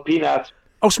 A small peanut.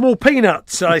 Oh, small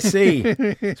peanuts, I see.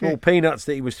 Small peanuts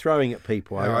that he was throwing at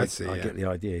people. I see, I yeah. get the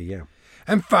idea, yeah.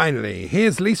 And finally,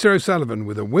 here's Lisa O'Sullivan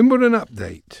with a Wimbledon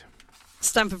update.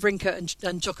 Stan Wawrinka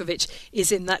and Djokovic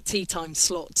is in that tea time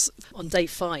slot on day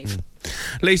 5.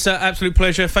 Lisa, absolute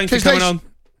pleasure. Thanks for coming on.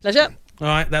 Pleasure. All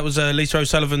right, that was Lisa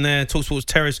O'Sullivan there, TalkSport's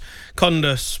Terrace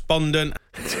Condespondent.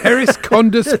 Terrace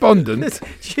Condespondent?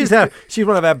 She's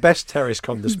one of our best Terrace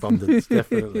Condespondents,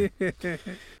 definitely.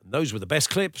 Those were the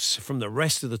best clips from the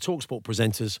rest of the TalkSport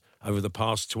presenters over the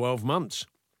past 12 months.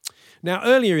 Now,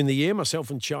 earlier in the year,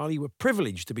 myself and Charlie were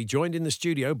privileged to be joined in the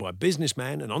studio by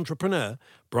businessman and entrepreneur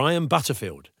Brian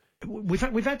Butterfield. We've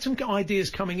had some ideas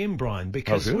coming in, Brian,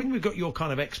 because when we've got your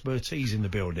kind of expertise in the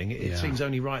building, it seems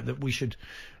only right that we should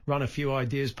run a few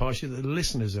ideas past you that the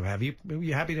listeners have. Are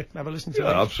you happy to have a listen to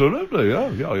that? Absolutely,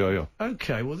 yeah.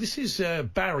 Okay, well, this is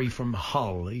Barry from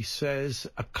Hull. He says,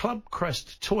 a club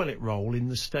crest toilet roll in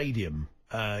the stadium.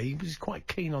 He was quite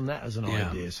keen on that as an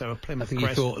idea. So a Plymouth I think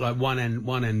crest. he thought like one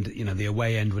end, the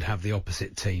away end would have the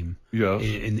opposite team. Yeah.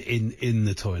 In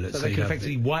the toilet. So they can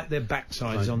effectively wipe their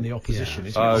backsides on the opposition.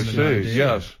 Isn't I it? see.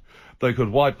 Yes. They could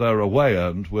wipe their away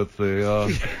end with the. Well,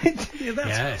 you've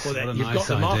got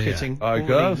the marketing. I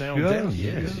guess. Down.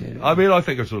 Yes. I mean, I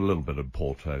think it's a little bit in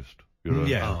poor taste. You know,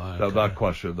 Yeah. that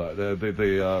question, that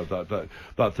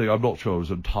thing, I'm not sure it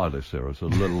was entirely serious. A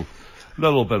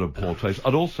little bit of poor taste,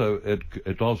 and also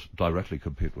it does directly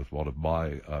compete with one of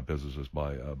my businesses,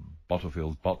 my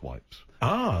Butterfield butt wipes.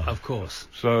 Ah, of course.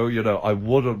 So I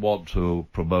wouldn't want to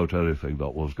promote anything that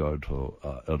was going to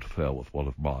interfere with one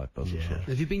of my businesses. Yeah.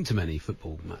 Have you been to many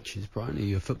football matches, Brian? Are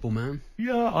you a football man?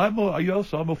 Yeah, I'm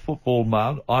a football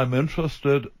man. I'm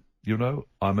interested.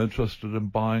 I'm interested in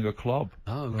buying a club.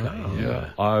 Oh, okay.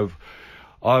 Yeah,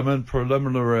 I'm in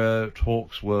preliminary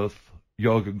talks with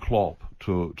Jurgen Klopp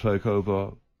to take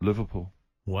over Liverpool.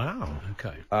 Wow.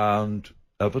 Okay. And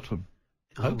Everton.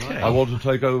 Okay. I want to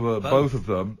take over both of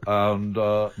them and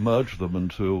merge them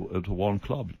into one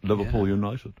club, Liverpool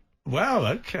United. Wow.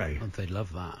 Okay. They'd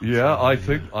love that. Yeah, I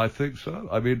think so.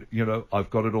 I mean, I've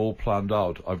got it all planned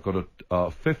out. I've got a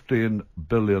 £15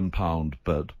 billion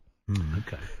bid.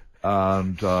 Okay.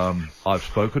 And I've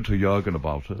spoken to Jurgen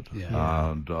about it.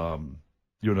 Yeah. And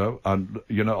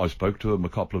I spoke to him a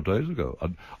couple of days ago,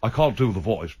 and I can't do the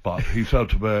voice, but he said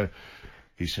to me,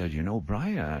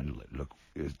 Brian, look,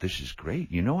 this is great.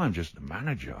 I'm just the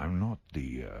manager. I'm not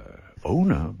the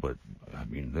owner, but I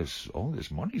mean, all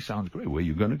this money sounds great. Where are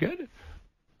you going to get it?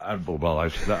 And I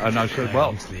said,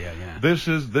 well, this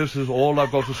is all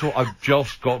I've got to sort. I've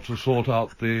just got to sort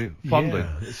out the funding.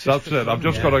 Yeah, that's it. I've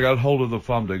just got to get hold of the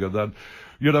funding, and then.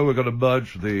 We're going to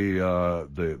merge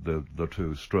the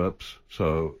two strips,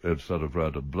 so instead of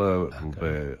red and blue, it will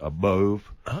be a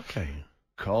mauve. Okay.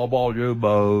 Come on, you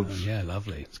mauves. Yeah,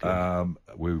 lovely. It's good.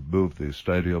 We moved the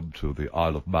stadium to the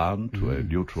Isle of Man, to a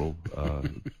neutral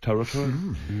territory.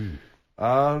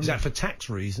 Is that for tax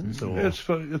reasons? Or? It's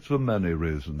for many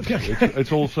reasons.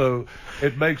 It's also,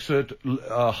 it makes it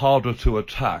harder to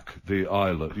attack the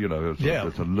island.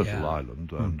 It's a little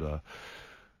island, and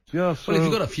Yeah, so Well, if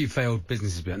you've got a few failed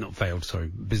businesses,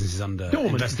 businesses under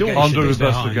Dormant. investigation, Under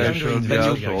Investigation,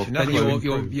 investigation, then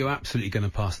you're absolutely going to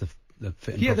pass the fit and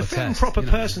proper the Fit and test, Proper you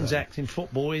know, Persons so. Act in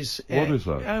football is... What is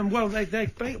that?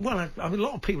 Well, a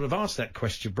lot of people have asked that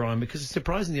question, Brian, because it's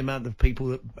surprising the amount of people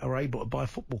that are able to buy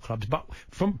football clubs. But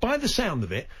by the sound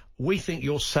of it, we think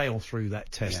you'll sail through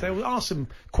that test. They'll ask some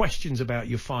questions about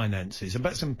your finances,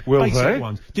 about some basic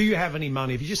ones. Do you have any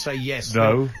money? If you just say yes...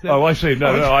 No. I see.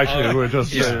 No, I see. We're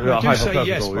just hypothetical.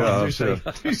 Yes, Brian. Do say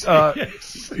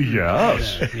yes.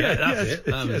 Yes. Yeah, that's it.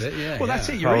 That was it. Yeah. Well, that's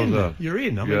it. You're in. You're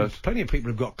in. I mean, plenty of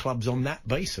people have got clubs on that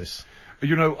basis.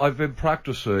 You know, I've been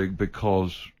practicing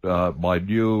because my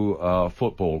new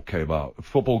football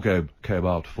game came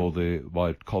out for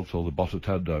my console, the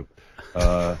Botatendo,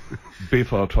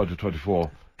 FIFA 2024.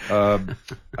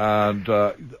 And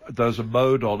there's a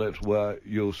mode on it where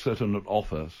you'll sit in an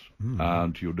office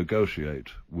and you negotiate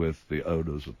with the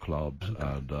owners of clubs,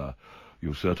 and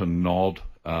you sit and nod,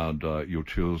 and you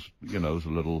choose, there's a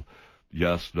little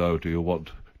yes, no,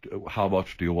 how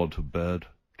much do you want to bid?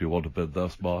 Do you want to bid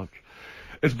this much?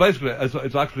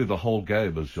 It's actually the whole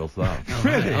game is just that.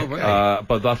 Really? Oh, really?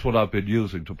 But that's what I've been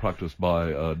using to practice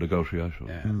my negotiation.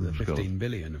 Yeah, the 15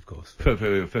 billion, of course.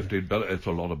 15 billion, it's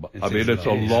a lot of money. It's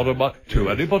a lot of money to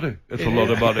anybody. It's a lot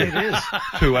of money. It is.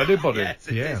 To anybody.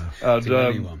 Yes, yeah. And to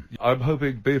anyone. I'm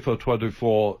hoping FIFA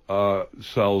 24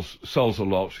 sells a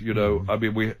lot. I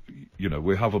mean, we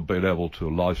haven't been able to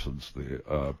license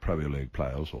the Premier League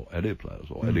players or any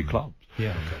clubs.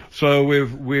 Yeah. Okay. So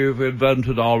we've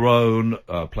invented our own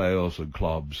players and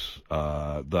clubs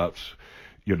that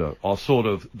are sort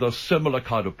of the similar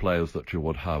kind of players that you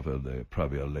would have in the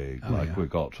Premier League. We've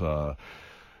got the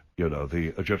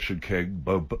Egyptian king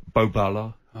Bo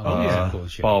Bala, of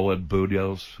course, yeah. Barwin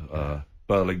Bunyan,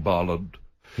 Berling Barland.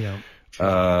 Yeah.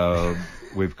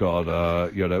 We've got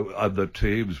other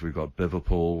teams. We've got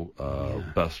Liverpool,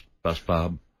 Best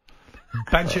Bam.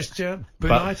 Manchester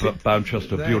United.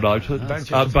 Manchester United.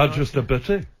 Manchester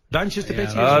Bitty. Manchester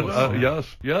Bitty as well. Yes.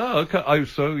 Yeah. Okay.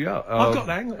 I've got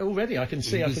that already. I can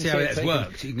see. You can see how it's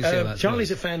worked. You can see how that's Charlie's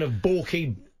worked. a fan of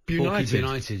Borky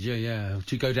United. Yeah.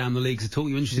 Do you go down the leagues at all?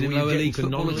 You interested in lower leagues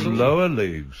football at all? Lower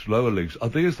leagues. Are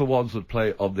these the ones that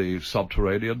play on the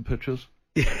subterranean pitches?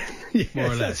 More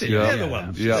or less. They're the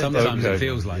ones. Yeah, sometimes it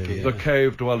feels like it. The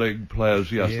cave-dwelling players,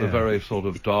 yes, they're very sort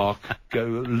of dark,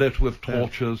 lit with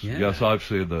torches. Yeah. Yes, I've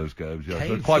seen those games. Yes, Cave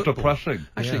they're quite football. depressing.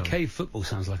 Actually, cave football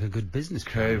sounds like a good business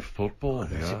plan. Cave football,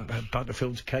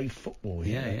 Butterfield's cave football.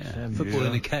 Yeah. Football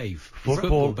in a cave.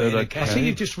 Football in a cave. I see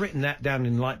you've just written that down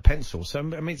in light pencil, so I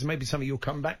mean, it's maybe something you'll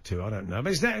come back to. I don't know.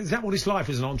 But is that what it's like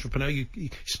as an entrepreneur? You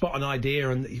spot an idea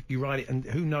and you write it, and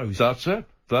who knows? That's it.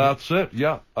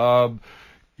 Yeah.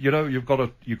 You've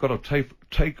got to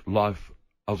take life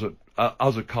as it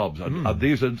comes, and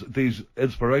these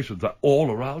inspirations are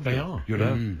all around you. They are.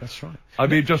 That's right. I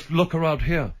mean, just look around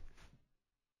here.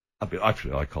 I mean,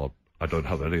 actually, I don't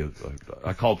have any.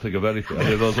 I can't think of anything. I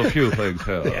mean, there's a few things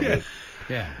here.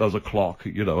 There's a clock,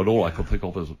 and all I can think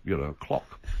of is a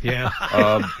clock. Yeah.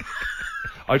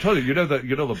 I tell you,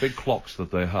 the big clocks that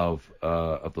they have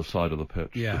at the side of the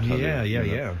pitch. Yeah.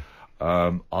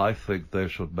 I think they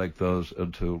should make those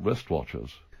into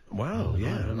wristwatches. Wow, what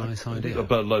a nice idea.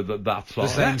 But like that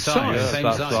size. The same size. Yeah,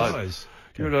 that size.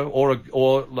 Or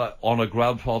like on a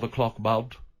grandfather clock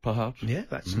mount, perhaps. Yeah,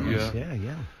 that's nice.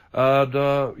 Yeah. And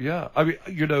I mean,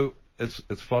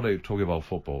 it's funny talking about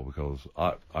football because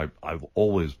I've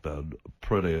always been a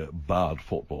pretty bad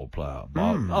football player.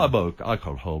 I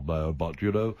can hold my own, but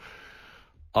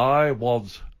I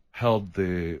once held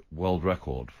the world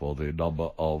record for the number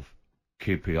of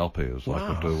keepy-uppies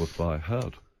I could do with my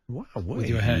head. Wow, with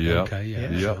your head, yeah. okay,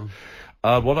 yeah. Sure.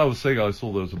 And what I was saying, I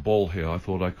saw there was a ball here. I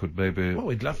thought I could maybe... Well,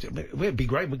 we'd love to. It'd be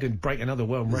great. We could break another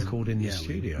world record in the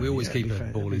studio. We always keep a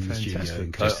ball in the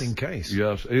studio. Just in case.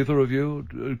 Yes. Either of you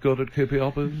good at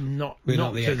keepy-uppies? We're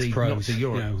not the ex-pros. Not to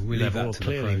your we leave that to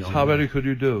the pros. How many could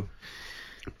you do?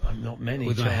 Not many.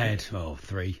 With my head,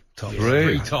 3 tops.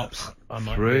 3 tops. I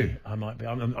might be.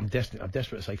 I'm desperate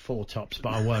to say 4 tops,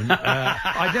 but I won't.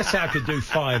 I guess I could do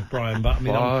 5, Brian. But I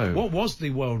mean, 5. What was the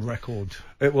world record?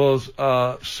 It was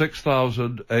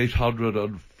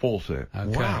 6,840. Okay.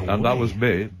 Wow, and that was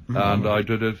me. And I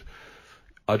did it.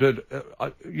 I did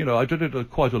it at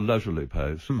quite a leisurely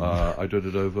pace. I did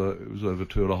it over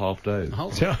 2.5 days.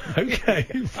 Okay,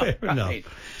 fair enough.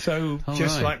 So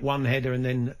just like one header and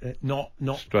then not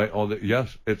straight on.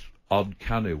 Yes, it's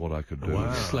uncanny what I could do.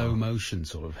 Wow. Slow motion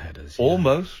sort of headers.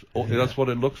 Almost. That's what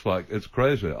it looks like. It's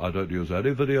crazy. I don't use any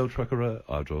video trickery.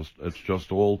 It's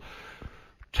just all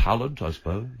talent, I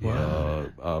suppose. Wow.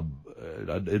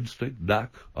 And an instinct,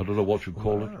 knack. I don't know what you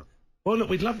call it. Well, look,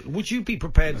 we'd love. Would you be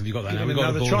prepared? Have you got that? Give We've got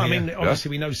another the try. ball I mean, here. obviously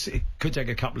we know it could take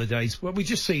a couple of days. Well, we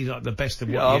just see like the best of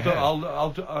what Yeah, you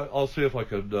have. I'll see if I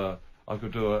could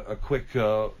do a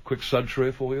quick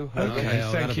century for you. Okay,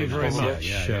 thank you very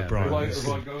much, Brian. If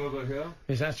I go over here.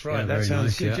 Yes, that's right. Yeah, that very sounds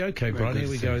nice, good. yeah. Okay, Brian, Very here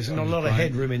we good. go. There's not a lot of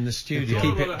headroom in the studio.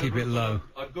 Keep it low.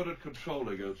 I'm good at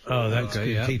controlling it. Oh, that's Okay,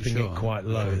 good. yeah, Keeping sure. it quite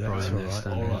low. Yeah, That's Brian, all right.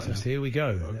 standing All right. there. Here we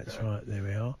go. That's right. There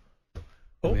we are.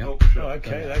 Oh, Yeah.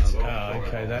 okay. That's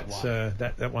okay. That's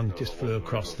that one just flew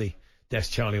across the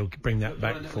desk. Charlie will bring that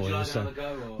back for you. So,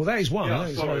 well, that is one. Yeah, That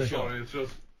is sorry. one. It's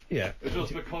just. Yeah. It's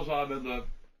just because I'm in the.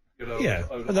 Yeah,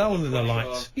 and under the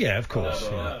lights. Yeah, of course.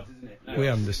 Yeah. We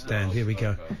understand. Here we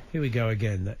go. Here we go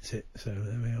again. That's it. So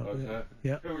there we are. Okay.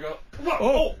 Yeah. Here we go.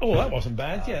 Oh, that wasn't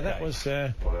bad. Yeah, that was.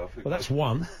 Well, that's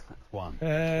one.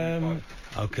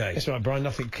 Okay. That's all right, Brian.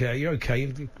 Nothing. You're okay.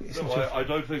 No, I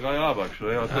don't think I am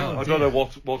actually. I don't know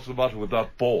what's the matter with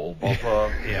that ball. But,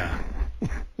 yeah.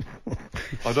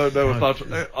 I don't know if that's.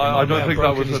 I don't think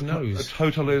that was a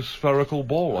totally spherical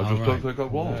ball. I just don't think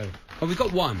it was. No. Oh, we've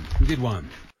got one. We did one.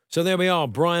 So there we are,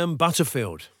 Brian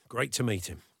Butterfield. Great to meet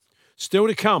him. Still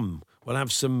to come, we'll have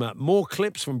some more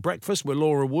clips from Breakfast with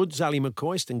Laura Woods, Ali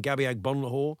McCoist and Gabby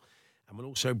Agbonlahor. And we'll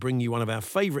also bring you one of our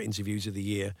favourite interviews of the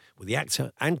year with the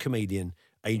actor and comedian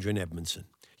Adrian Edmondson.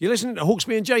 You're listening to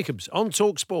Hawksbee and Jacobs on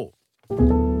Talk Sport.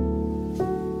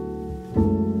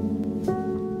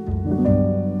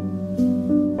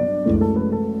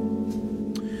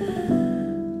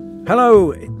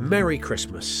 Hello, Merry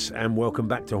Christmas, and welcome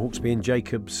back to Hawksbee and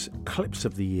Jacobs Clips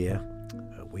of the Year.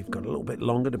 We've got a little bit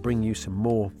longer to bring you some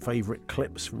more favourite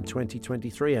clips from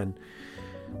 2023 and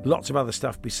lots of other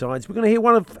stuff besides. We're going to hear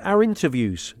one of our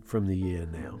interviews from the year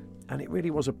now. And it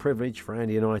really was a privilege for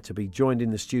Andy and I to be joined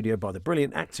in the studio by the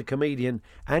brilliant actor, comedian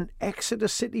and Exeter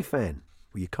City fan.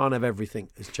 Well, you can't have everything,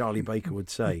 as Charlie Baker would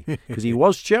say, because he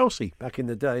was Chelsea back in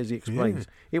the day, as he explains.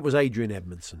 Yeah. It was Adrian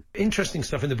Edmondson. Interesting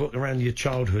stuff in the book around your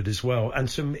childhood as well. And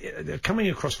some coming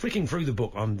across, flicking through the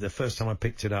book on the first time I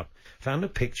picked it up, found a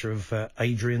picture of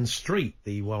Adrian Street,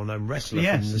 the well-known wrestler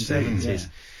from the 70s.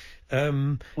 Yeah.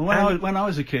 Well, when I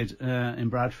was a kid in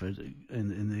Bradford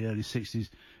in the early 60s,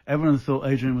 everyone thought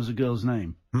Adrian was a girl's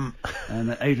name.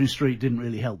 And Adrian Street didn't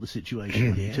really help the situation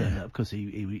when he turned up, because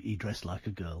he dressed like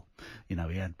a girl. You know,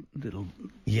 he had little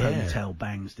ponytail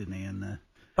bangs, didn't he? And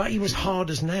but he was hard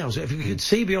as nails. If you could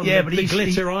see beyond the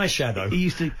glitter eyeshadow. He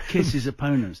used to kiss his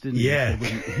opponents, didn't he? Yeah.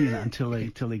 Until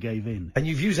they gave in. And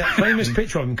you've used that famous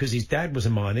picture of him because his dad was a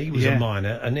miner, he was a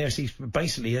miner, and there's he's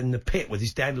basically in the pit with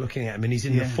his dad looking at him, and he's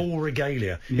in the full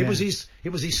regalia. Yeah. It was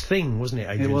his thing, wasn't it,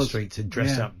 Adrian Street, to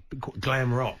dress up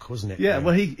glam rock, wasn't it? Yeah,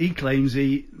 well, he claims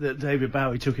that David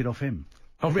Bowie took it off him.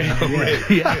 Oh,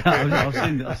 really? Yeah, I've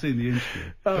seen the interview.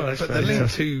 But the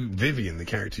link to Vivian, the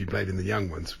character you played in The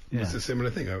Young Ones, was a similar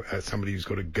thing. Somebody who's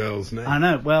got a girl's name. I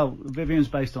know. Well, Vivian's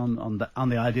based on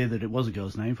the idea that it was a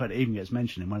girl's name. In fact, it even gets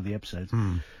mentioned in one of the episodes.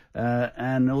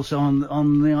 And also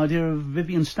on the idea of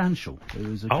Vivian Stanshall,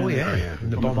 who was the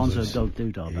Bonzo Dog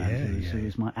Doodah band, who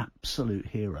was my absolute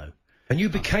hero. And you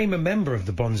became a member of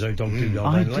the Bonzo Dog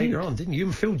Doodah band later on, didn't you?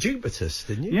 And Phil Jupitus,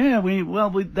 didn't you? Yeah,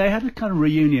 they had a kind of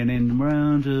reunion in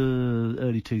around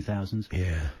early 2000s.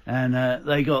 Yeah. And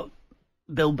they got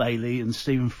Bill Bailey and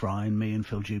Stephen Fry and me and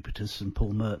Phil Jupitus and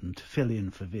Paul Merton to fill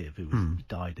in for Viv, who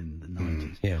died in the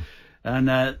 90s. Yeah.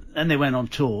 And they went on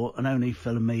tour, and only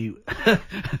Phil and me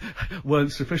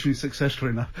weren't sufficiently successful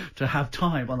enough to have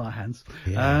time on our hands.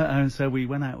 Yeah. And so we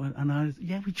went out, and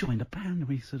we joined a band, and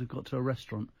we sort of got to a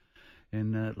restaurant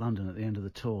in London at the end of the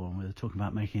tour, and we were talking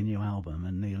about making a new album,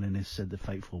 and Neil Innes said the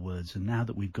fateful words, and now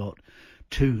that we've got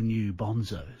 2 new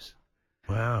Bonzos.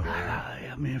 Wow.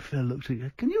 I mean, Phil looked at you.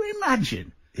 Can you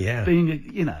imagine Yeah.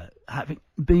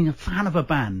 Being a fan of a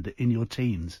band in your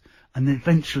teens and then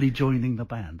eventually joining the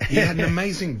band. He had an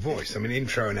amazing voice. I mean,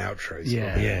 intro and outro is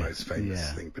probably the most famous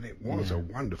Yeah. thing, but it was a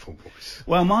wonderful voice.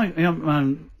 Well,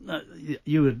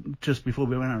 you were, just before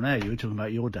we went on air, you were talking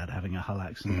about your dad having a Hull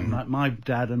accent. My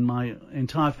dad and my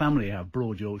entire family have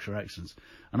broad Yorkshire accents.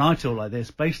 And I talk like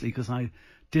this basically because I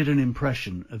did an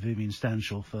impression of Vivian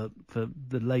Stanshall for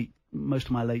most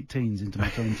of my late teens into my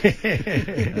 20s.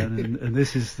 and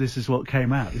this is what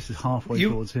came out. This is halfway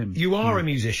towards him. You are a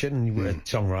musician, and you were a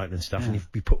songwriter and stuff, and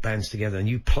you put bands together, and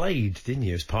you played, didn't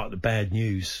you, as part of the Bad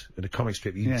News at a comic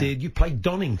strip you played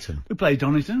Donington. We played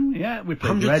Donington, yeah. We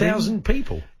played 100,000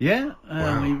 people. Yeah.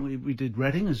 Wow. We did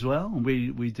Reading as well, and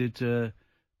we did a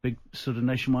big sort of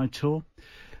nationwide tour.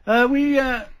 We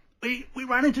we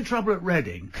ran into trouble at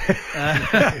Reading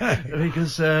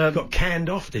because got canned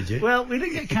off, did you? Well, we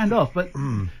didn't get canned off, but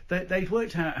they'd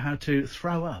worked out how to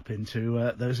throw up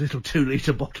into those little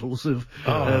 2-litre bottles of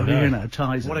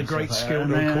Tizer. What a great skill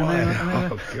to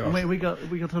acquire! We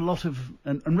got a lot of,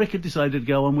 and Rick had decided to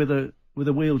go on with a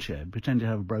wheelchair, pretend to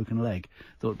have a broken leg.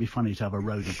 Thought it'd be funny to have a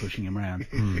roadie pushing him around,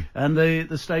 and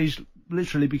the stage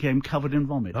literally became covered in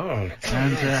vomit. Oh,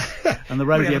 and the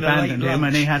roadie abandoned him,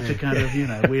 and he had to kind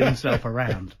of wheel himself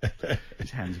around.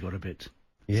 His hands got a bit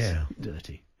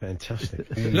dirty.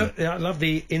 Fantastic. Look, I love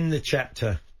in the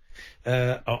chapter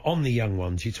on the young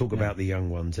ones. You talk about the young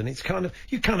ones, and it's kind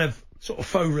of sort of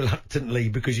faux reluctantly,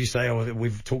 because you say, oh,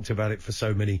 we've talked about it for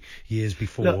so many years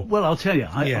before. Look, well, I'll tell you,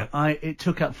 it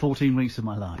took up 14 weeks of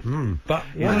my life. But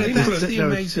there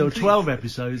were 12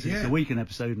 episodes. It's a week an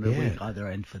episode, and a week either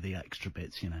end for the extra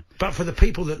bits, But for the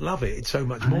people that love it, it's so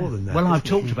much more than that. Well, I've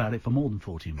talked about it for more than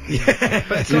 14 weeks.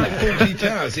 But it's like 40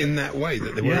 Towers in that way,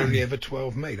 that there were only ever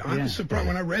 12 made. I was surprised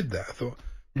when I read that. I thought,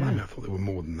 I thought there were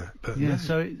more than that. But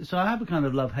so I have a kind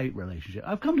of love-hate relationship.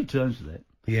 I've come to terms with it.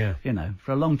 Yeah.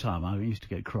 For a long time I used to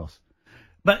get cross.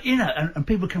 But, and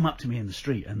people come up to me in the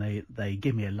street and they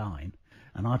give me a line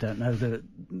and I don't know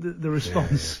the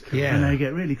response. Yeah. And they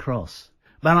get really cross.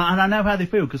 But I know how they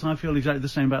feel, because I feel exactly the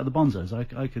same about the Bonzos.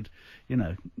 I could,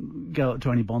 go up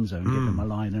to any Bonzo and give them a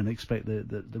line and expect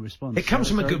the response. It comes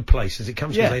from a good place, as it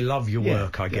comes because they love your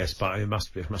work, I guess, but it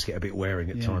must get a bit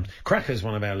wearing at times. Cracker's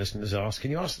one of our listeners asked,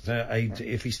 can you ask Aid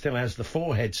if he still has the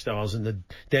forehead stars and the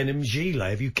denim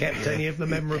gilet? Have you kept any of the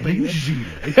memorabilia?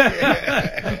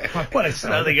 Well, it's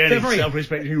nothing any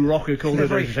self-respecting rocker called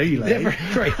it a gilet. They're very,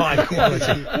 very high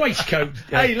quality. Waistcoat.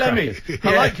 Hey, Lemmy,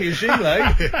 I like your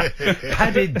gilet.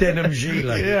 Padded denim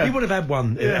gilet. He would have had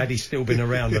one had he still been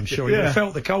around, I'm sure. He would have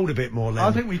felt the cold a bit more, Lemmy.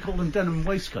 I think we call them denim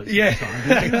waistcoats.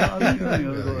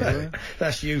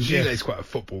 That's you. Gilet's quite a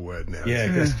football word now.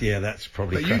 That's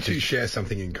probably. But you two share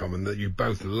something in common, that you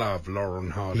both love Laurel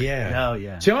and Hardy. Yeah. Oh,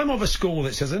 yeah. So I'm of a school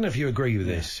that says, I don't know if you agree with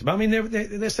this, but I mean,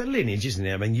 there's a lineage, isn't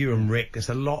there? I mean, you and Rick, there's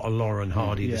a lot of Laurel and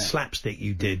Hardy. The slapstick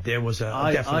you did, there was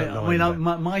a definite line.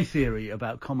 My theory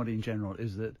about comedy in general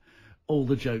is that all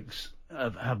the jokes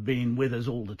have been with us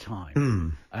all the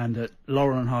time, and that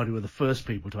Laurel and Hardy were the first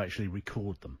people to actually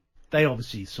record them. They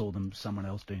obviously saw someone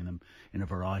else doing them in a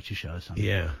variety show or something.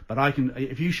 Yeah. But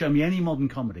if you show me any modern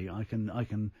comedy, I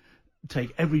can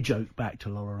take every joke back to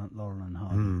Laurel and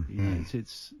Hardy.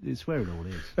 It's where it all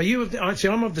is. But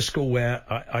I'm of the school where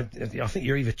I think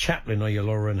you're either Chaplin or you're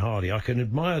Laurel and Hardy. I can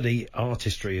admire the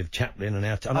artistry of Chaplin and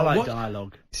I like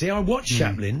dialogue. See, I watch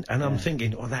Chaplin and I'm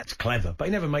thinking, oh, that's clever, but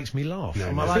he never makes me laugh.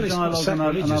 I like dialogue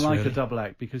and I like a double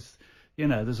act, because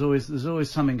there's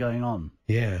always something going on.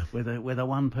 Yeah. With a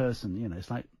one person, it's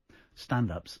like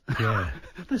stand-ups. Yeah.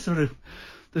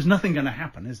 There's nothing going to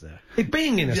happen, is there?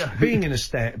 Being in a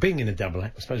double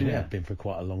act, I suppose we have been for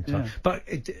quite a long time. Yeah. But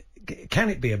can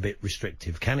it be a bit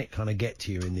restrictive? Can it kind of get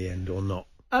to you in the end or not?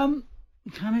 Can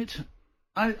it?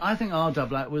 I think our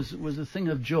double act was a thing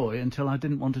of joy until I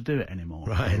didn't want to do it anymore.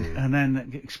 Right. And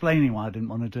then explaining why I didn't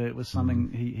want to do it was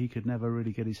something he could never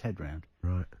really get his head round.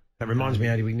 Right. That reminds me,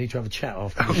 Andy, we need to have a chat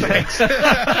after.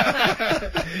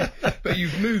 But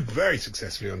you've moved very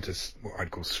successfully onto what I'd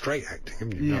call straight acting,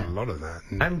 haven't you? You've done a lot of that.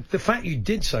 And the fact you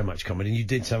did so much comedy and you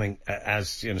did something as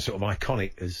sort of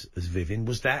iconic as Vivian,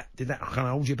 did that kind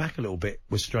of hold you back a little bit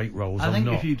with straight roles? I think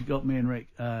if you'd got me and Rick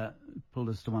pulled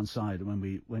us to one side when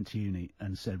we went to uni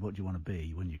and said, "What do you want to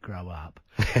be when you grow up?"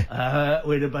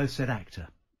 We'd have both said actor.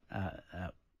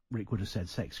 Rick would have said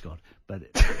sex god, but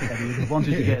he would have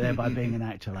wanted to get there by being an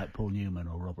actor like Paul Newman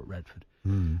or Robert Redford.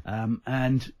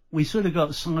 And we sort of got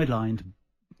sidelined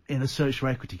in a search for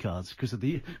equity cards because of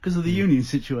the union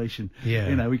situation. Yeah.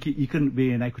 You couldn't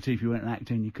be in equity if you weren't an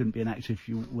actor, and you couldn't be an actor if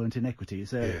you weren't in equity.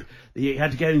 So you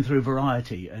had to get in through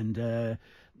variety, and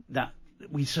that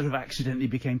we sort of accidentally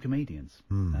became comedians.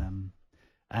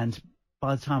 And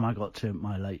by the time I got to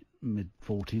my late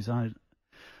mid-40s,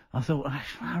 I thought,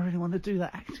 I really want to do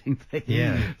that acting thing.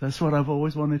 Yeah. That's what I've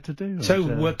always wanted to do. So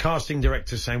were casting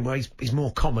directors saying, well, he's more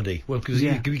comedy? Well, because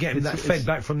you get that fed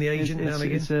back from the agent now and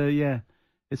again?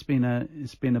 It's been a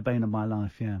bane of my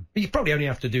life, yeah. But you probably only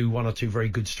have to do one or two very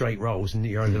good straight roles and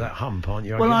you're over that hump, aren't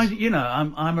you? Well,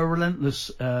 I'm a relentless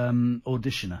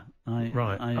auditioner.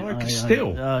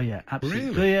 Still? Oh, yeah, absolutely.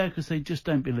 Really? Yeah, because they just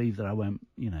don't believe that I won't,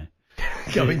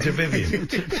 go into Vivian.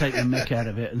 Take the mick out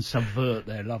of it and subvert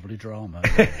their lovely drama.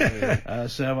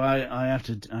 So I have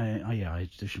to, I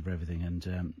audition for everything,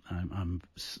 and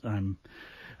I'm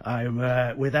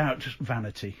I'm without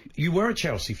vanity. You were a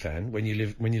Chelsea fan when you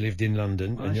lived in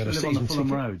London, I and you had a used to live on season the Fulham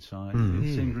ticket. Road, so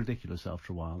it seemed ridiculous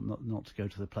after a while not to go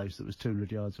to the place that was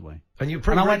 200 yards away. And you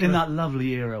I went in that lovely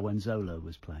era when Zola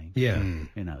was playing. Yeah.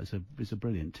 You know, it was a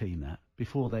brilliant team that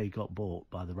before they got bought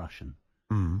by the Russian.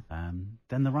 Mm.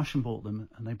 Then the Russian bought them,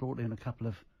 and they brought in a couple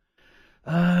of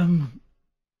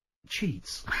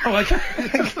cheats. Oh, okay.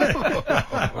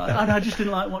 I just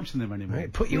didn't like watching them anymore.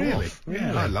 It put you off. Really?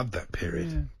 I loved that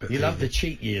period. Yeah. But You loved the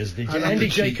cheat years, did I you? loved Andy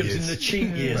the cheat Jacobs years. in the cheat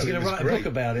years. Well, You're it going to was write a great. book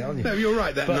about it, aren't you? No, you're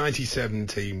right. That But- 97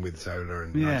 team with Zola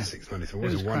and Yeah. 96, 97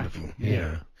 was It was wonderful. cracking.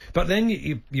 Yeah. But then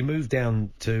you moved down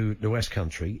to the West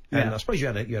Country, and Yeah. I suppose you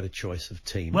had a choice of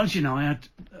team. Well, you know, I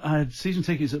had season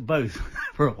tickets at both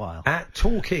for a while. At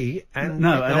Torquay and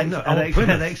at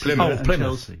Plymouth. Plymouth and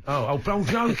Chelsea.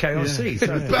 Okay, I see.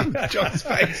 So, John's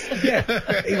face.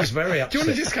 yeah, he was very upset. Do you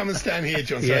want to just come and stand here,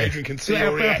 John, so Adrian can see So your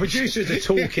our reaction? producer's a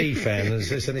Torquay fan.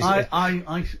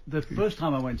 The first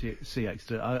time I went to see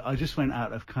Exeter, I just went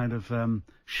out of kind of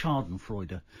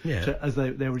Schadenfreude. Yeah. So, as they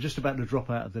were just about to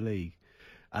drop out of the league.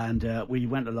 And we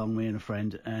went along, me and a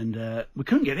friend, and we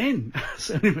couldn't get in.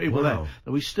 So many people Wow.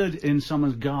 there. We stood in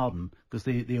someone's garden, because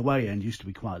the away end used to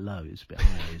be quite low. It's a bit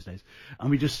higher these days. And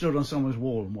we just stood on someone's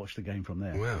wall and watched the game from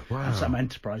there. Wow. And some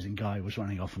enterprising guy was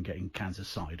running off and getting cans of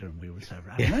cider, and we were so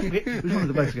around. It was one of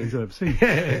the best games I've ever seen.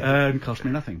 And cost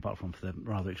me nothing, apart from for the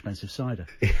rather expensive cider.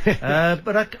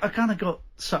 But I kind of got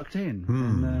sucked in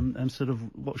and sort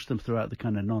of watched them throughout the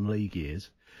kind of non-league years.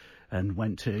 And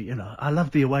went to, I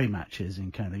loved the away matches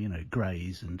in kind of,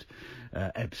 Grays and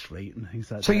Ebbsfleet and things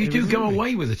like that. So you It do was go lovely.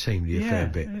 away with the team, do you, a fair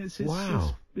bit?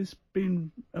 Wow. It's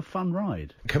been a fun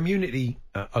ride.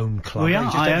 Community-owned club. We You are.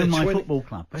 just I had own the my 20 football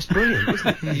club. That's brilliant,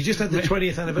 isn't it? You just had the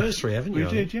 20th anniversary, haven't you?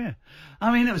 We did, yeah.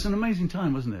 I mean, it was an amazing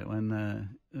time, wasn't it?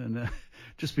 When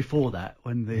just before that,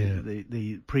 when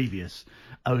the previous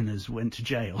owners went to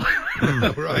jail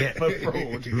Right. for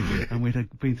fraud, and we'd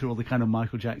have been through all the kind of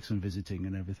Michael Jackson visiting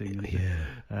and everything.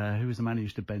 And, who was the man who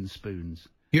used to bend spoons?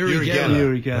 Uri Geller.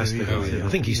 Uri Geller. That's the guy. I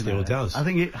think he still does. I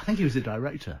think he was the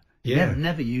director. Yeah.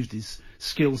 Never used his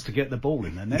skills to get the ball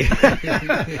in the net.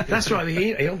 That's right. He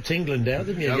helped England out,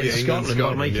 didn't he? Oh, Against yeah, Scotland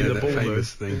by making the that ball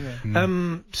famous move.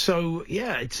 thing. So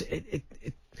yeah,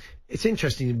 it's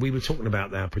interesting. We were talking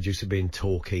about our producer being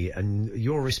Torquay, and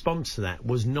your response to that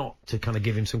was not to kind of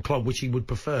give him some club, which he would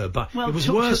prefer, but it was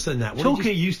worse than that.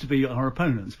 Torquay used to be our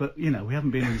opponents, but we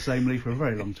haven't been in the same league for a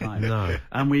very long time. No.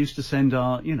 And we used to send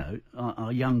our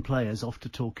young players off to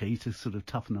Torquay to sort of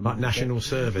toughen them Like up. national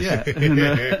service. Yeah.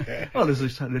 And, well, there's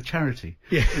a charity.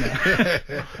 Yeah.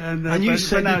 And you but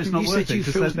said now it's not worth it you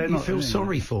 'cause they're not feel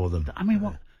sorry for them. I mean,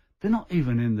 what? They're not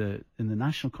even in the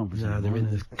national conference. No, anymore, they're in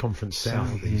are the Conference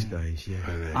South these days.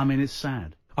 Yeah. I mean, it's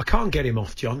sad. I can't get him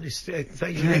off, John. I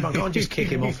can't just kick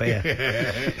him off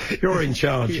here. You're in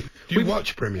charge. Do you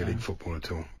watch Premier League football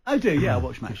at all? I do, yeah. I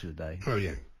watch Match of the Day. Oh,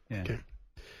 yeah. Yeah. Okay.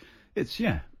 It's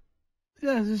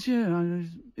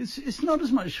it's not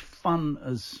as much fun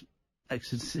as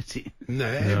Exeter City. No,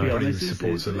 to be everybody honest.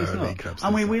 supports the It's lower not. league clubs. I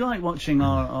mean, we like watching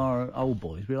our old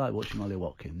boys. We like watching Ollie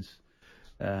Watkins,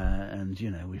 and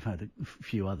we've had a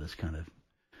few others kind of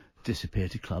disappear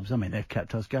to clubs. I mean, they've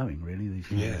kept us going, really.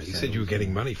 Yeah, you said you were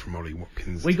getting money from Ollie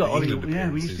Watkins. We got Ollie. England Yeah,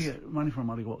 we used to appearances. get money from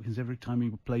Ollie Watkins every time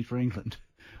he played for England.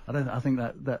 I think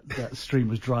that stream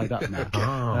was dried up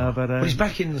now. But he's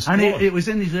back in the squad. And it was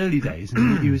in his early days,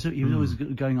 and he was always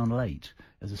going on late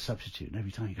as a substitute, and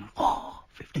every time you go,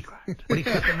 50 grand.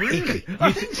 Really?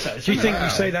 I think so. Do you think you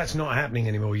say that's not happening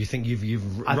anymore? You think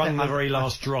you've rung the very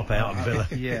last drop out of Villa?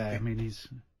 Yeah, I mean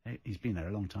he's been there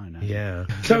a long time now. Yeah.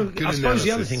 So Good I suppose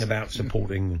the other analysis. thing about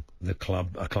supporting a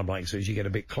club like so is you get a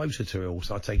bit closer to it.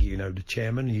 Also, I take it you know the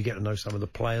chairman, and you get to know some of the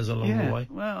players along the way.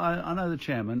 Well, I know the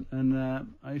chairman, and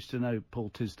I used to know Paul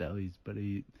Tisdale,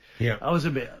 Yeah. I was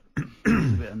a bit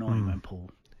annoying when Paul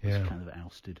was Yeah. kind of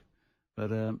ousted. But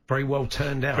very well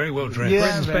turned out. Very well dressed. Yeah,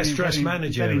 Britain's best dressed very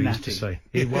manager, very we used to natty. say.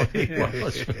 He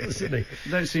was, wasn't he?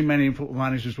 You don't see many football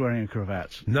managers wearing a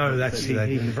cravat. No, But that's he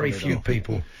very pulled it few off.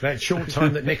 people. That short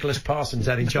time that Nicholas Parsons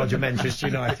had in charge of Manchester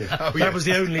United. That was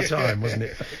the only time, wasn't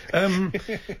it?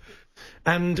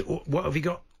 And what have you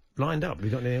got lined up? Have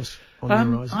you got anything else on the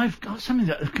horizon? I've got something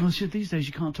that, of course, these days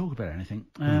you can't talk about anything.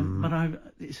 But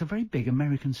it's a very big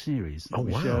American series. Oh,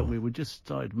 wow. We were just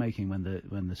started making when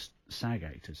the SAG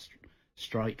actors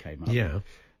strike came up. Yeah.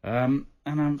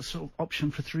 And I'm sort of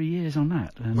optioned for 3 years on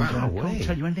that. And I can't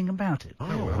tell you anything about it.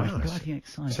 I'm bloody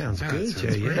excited. Sounds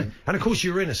good, yeah. And of course,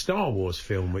 you were in a Star Wars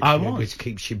film, which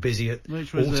keeps you busy at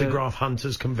autograph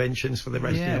hunters conventions for the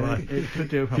rest of your life. It could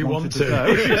do if you wanted to go.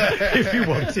 If you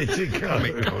wanted to go.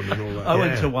 Comic-Con and all that. I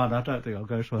went to one. I don't think I'll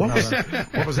go to another.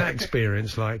 What was that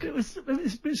experience like? It was a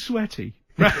bit sweaty.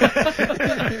 It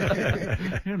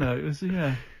was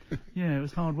it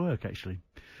was hard work actually.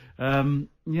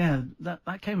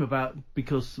 That came about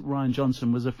because Rian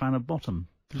Johnson was a fan of Bottom.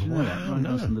 Did you know that? Rian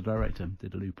Johnson, the director,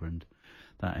 did Looper and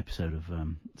that episode of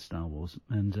Star Wars,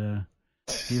 and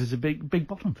he was a big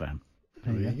Bottom fan.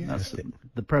 That's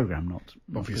the programme, not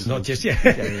obviously not just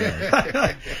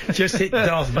just hit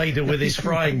Darth Vader with his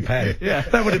frying pan. Yeah,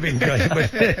 that would have been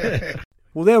great.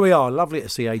 Well, there we are. Lovely to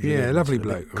see Adrian. Yeah, lovely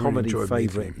bloke. Comedy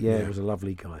favourite. Yeah, it was a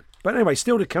lovely guy. But anyway,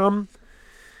 still to come.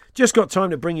 Just got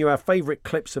time to bring you our favourite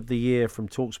clips of the year from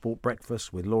TalkSport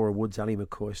Breakfast with Laura Woods, Ali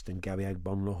McCoist and Gabby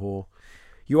Agbonlahor.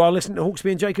 You are listening to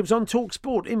Hawksby and Jacobs on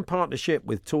TalkSport in partnership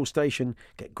with Toolstation.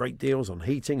 Get great deals on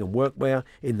heating and workwear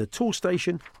in the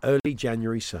Toolstation early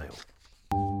January sale.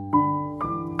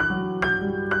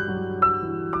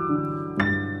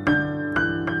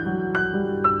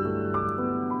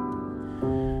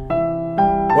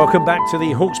 Welcome back to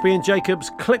the Hawksby and Jacobs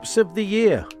Clips of the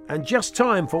Year. And just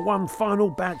time for one final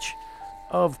batch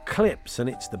of clips. And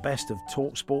it's the best of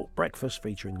TalkSport Breakfast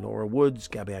featuring Laura Woods,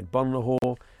 Gabby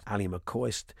Agbonlahor, Ali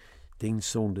McCoist, Dean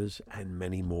Saunders and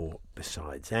many more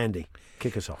besides. Andy,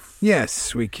 kick us off.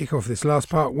 Yes, we kick off this last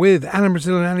part with Alan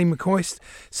Brazil and Ali McCoist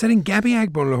setting Gabby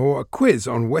Agbonlahor a quiz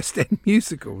on West End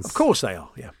musicals. Of course they are,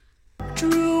 yeah.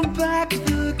 Drew back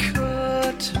the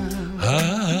curtain.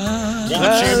 What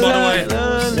a tune, by the way.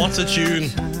 What a tune.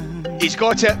 He's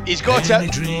got it.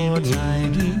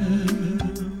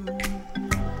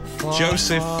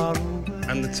 Joseph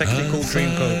and the Technical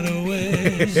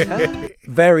Dreamcoat.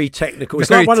 Very technical.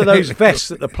 It's like one of those vests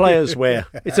that the players wear.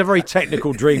 It's a very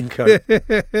technical dreamcoat.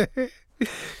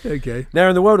 Okay. Now,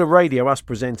 in the world of radio, us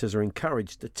presenters are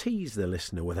encouraged to tease the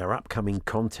listener with our upcoming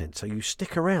content, so you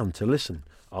stick around to listen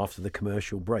after the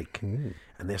commercial break.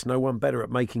 And there's no one better at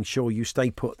making sure you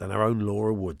stay put than our own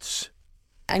Laura Woods.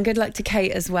 And good luck to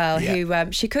Kate as well, who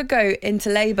she could go into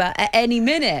labour at any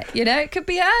minute. You know, it could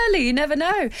be early. You never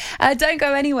know. Don't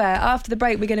go anywhere. After the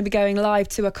break, we're going to be going live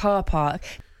to a car park.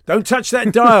 Don't touch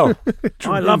that dial.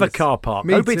 I love a car park.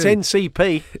 Me Hope too. it's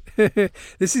NCP.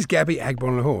 This is Gabby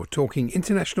Agbonlahor talking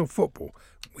international football,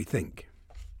 we think.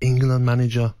 England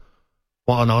manager.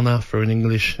 What an honour for an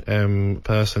English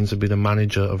person to be the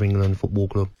manager of England Football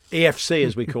Club. EFC,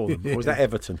 as we call them. Or was that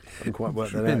Everton? I haven't quite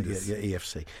worked that out yet. Yeah,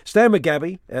 EFC. Staying with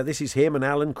Gabby, this is him and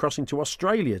Alan crossing to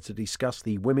Australia to discuss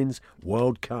the Women's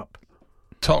World Cup.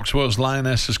 TalkSport's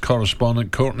Lionesses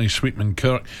correspondent Courtney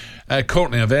Sweetman-Kirk.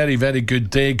 Courtney, a very, very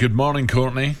good day. Good morning,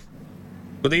 Courtney.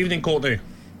 Good evening, Courtney.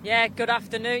 Yeah, good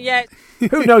afternoon. Yeah.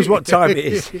 Who knows what time it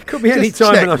is? It could be any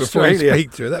time in Australia.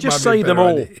 Speak to her. That just might say be them better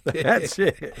all. idea. That's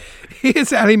it.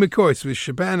 Here's Ali McCoist with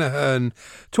Shabana Hearn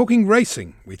talking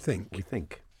racing, we think.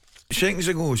 Seconds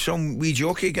ago, some wee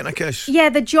jockey getting a kiss. Yeah,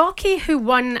 the jockey who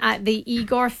won at the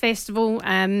Igor Festival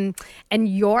in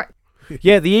York.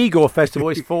 Yeah, the Igor Festival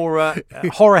is for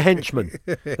horror henchmen.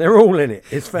 They're all in it.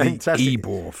 It's fantastic. The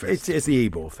Ebor Festival. It's the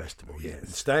Ebor Festival, yeah. And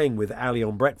staying with Ali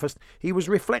on breakfast, he was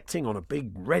reflecting on a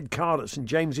big red card at St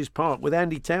James's Park with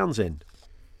Andy Townsend.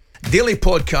 Daily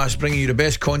podcast bringing you the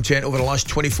best content over the last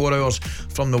 24 hours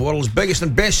from the world's biggest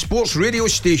and best sports radio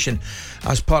station.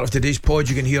 As part of today's pod,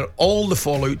 you can hear all the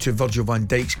fallout to Virgil van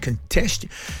Dijk's contentious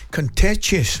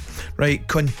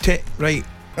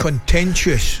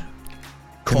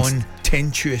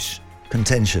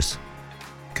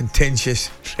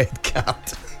red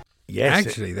card. Yes.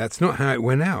 Actually, that's not how it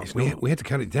went out. We had to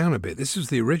cut it down a bit. This was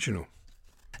the original.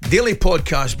 Daily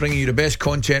podcast bringing you the best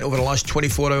content over the last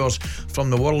 24 hours from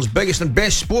the world's biggest and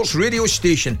best sports radio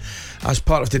station. As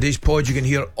part of today's pod, you can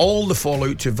hear all the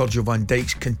fallout to Virgil van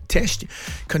Dijk's contentious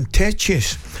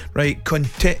red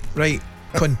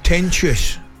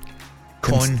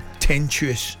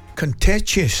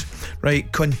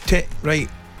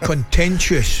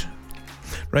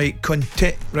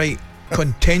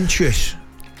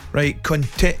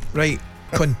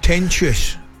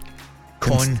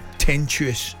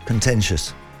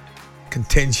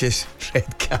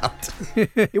card.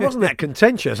 It wasn't that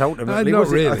contentious ultimately, not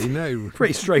was it? really, no.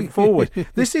 Pretty straightforward.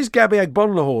 This is Gabby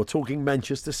Agbonlahor talking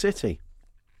Manchester City.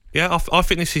 Yeah, I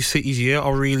think this is City's year.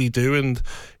 I really do. And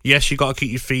yes, you got to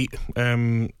keep your feet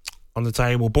on the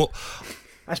table, but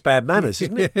That's bad manners,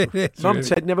 isn't it? It's Mum really-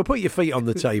 said never put your feet on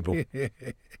the table. I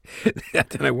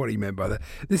don't know what he meant by that.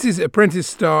 This is Apprentice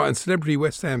star and celebrity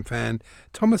West Ham fan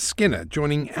Thomas Skinner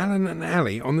joining Alan and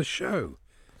Ali on the show.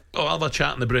 Oh, I'll have a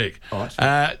chat in the break.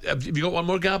 Have you got one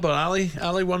more, Gab, or Ali?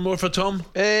 Ali, one more for Tom?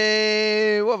 What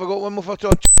have I got? One more for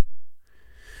Tom.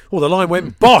 Well, the line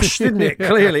went bosh, didn't it?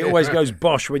 Clearly, it always goes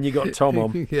bosh when you got Tom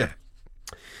on. Yeah.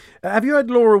 Have you heard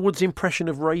Laura Wood's impression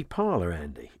of Ray Parlour,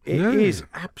 Andy? It No. is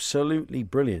absolutely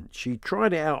brilliant. She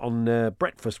tried it out on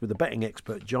Breakfast with the betting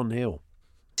expert John Hill.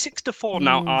 6-4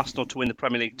 now, Arsenal to win the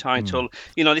Premier League title.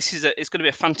 You know, it's going to be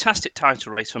a fantastic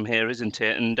title race from here, isn't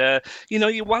it? And,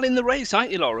 you're well in the race, aren't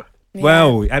you, Laura?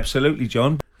 Well, absolutely,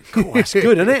 John. Cool, that's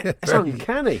good, isn't it? It's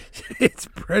uncanny. It's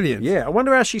brilliant. Yeah, I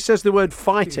wonder how she says the word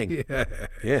fighting.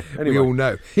 Yeah, anyway. we all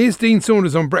know. Here's Dean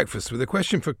Saunders on Breakfast with a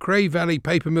question for Cray Valley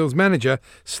Paper Mills manager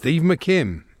Steve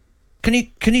McKim. Can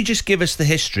you just give us the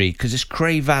history? Because it's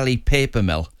Cray Valley Paper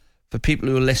Mill. For people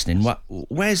who are listening,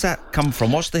 where's that come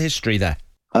from? What's the history there?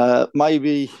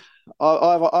 Maybe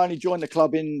I only joined the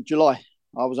club in July.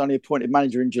 I was only appointed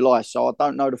manager in July, so I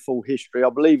don't know the full history. I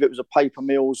believe it was a paper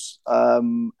mills,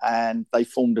 and they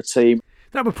formed a team.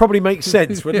 That would probably make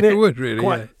sense, wouldn't it? It would really,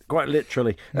 quite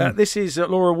literally. This is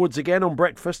Laura Woods again on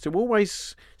Breakfast, who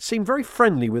always seem very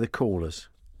friendly with the callers.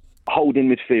 Holding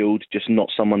midfield, just not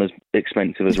someone as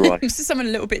expensive as Rice. Just someone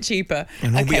a little bit cheaper.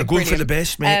 And we are going for brilliant. the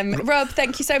best, mate. Rob,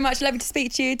 thank you so much. Lovely to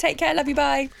speak to you. Take care. Love you.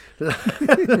 Bye.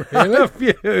 Love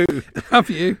you. Love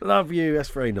you. Love you. That's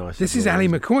very nice. This is Ali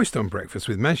McCoist on Breakfast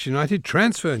with Manchester United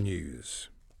transfer news.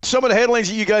 Some of the headlines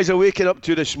that you guys are waking up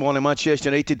to this morning: Manchester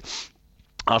United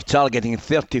are targeting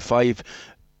 £35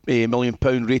 million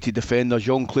rated defender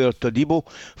Jean-Claire Todibo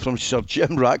from Sir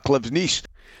Jim Ratcliffe's niece.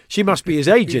 She must be his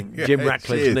agent, Jim Yeah,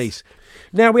 Ratcliffe's she is. niece.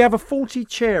 Now, we have a faulty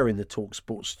chair in the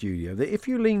TalkSport studio that, if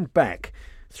you lean back,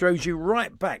 throws you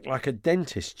right back like a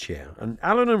dentist chair. And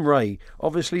Alan and Ray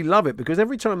obviously love it because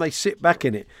every time they sit back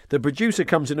in it, the producer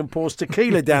comes in and pours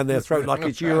tequila down their throat like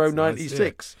it's Euro That's nice,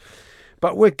 96.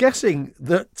 But we're guessing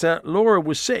that Laura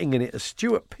was sitting in it as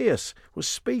Stuart Pearce was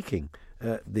speaking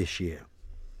this year.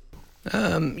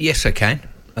 Yes, I can.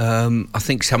 I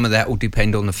think some of that will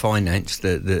depend on the finance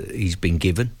that he's been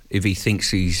given. If he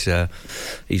thinks he's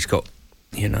got,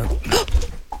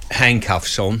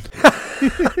 handcuffs on.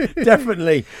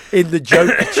 Definitely in the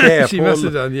joke chair. She must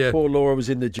have done, yeah. Poor Laura was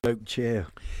in the joke chair.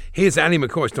 Here's Ali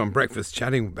McCoist on Breakfast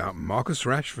chatting about Marcus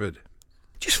Rashford.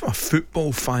 Just from a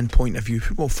football fan point of view,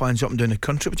 football fans up and down the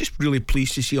country, we're just really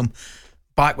pleased to see him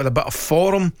back with a bit of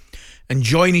form,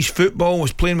 enjoying his football,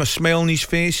 was playing with a smile on his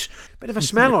face. Bit of a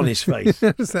smell on his face. I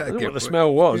that don't know good what the word?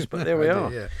 smell was, but there we No are.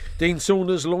 idea, yeah. Dean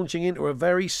Saunders launching into a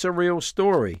very surreal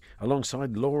story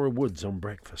alongside Laura Woods on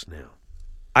Breakfast now.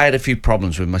 I had a few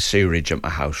problems with my sewerage at my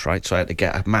house, right? So I had to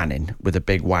get a man in with a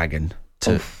big wagon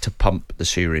to pump the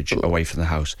sewerage away from the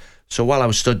house. So while I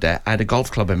was stood there, I had a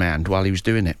golf club in my hand while he was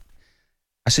doing it.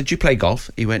 I said, "Do you play golf?"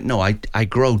 He went, "No, I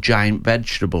grow giant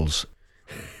vegetables."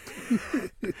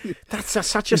 That's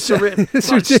such a surreal.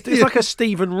 It's like a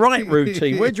Stephen Wright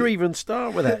routine. Where'd you even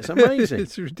start with that? It's amazing.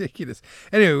 It's ridiculous.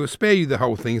 Anyway, we'll spare you the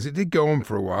whole thing, as it did go on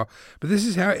for a while, but this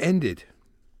is how it ended.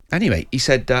 Anyway, he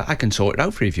said, "I can sort it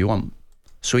out for you if you want."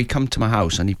 So he come to my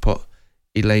house and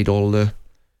he laid all the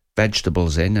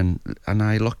vegetables in, and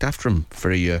I looked after him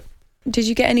for a year. Did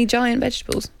you get any giant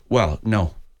vegetables? Well,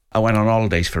 no. I went on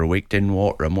holidays for a week, didn't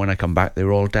water them. When I come back, they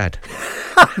were all dead.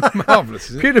 Marvellous,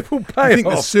 isn't it? Beautiful payoff. I think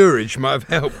the sewerage might have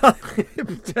helped.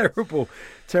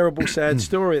 Terrible, sad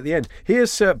story at the end.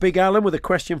 Here's Big Alan with a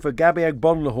question for Gabby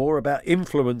Agbonlahor about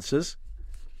influencers.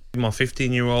 My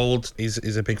 15-year-old is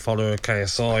a big follower of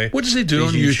KSI. What does he do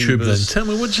on These YouTube then? YouTubers. Tell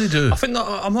me, what does he do? I think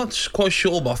I'm not quite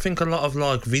sure, but I think a lot of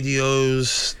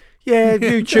videos. Yeah,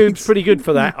 YouTube's pretty good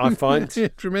for that, I find. Yeah,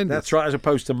 tremendous. That's right, as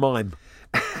opposed to mime.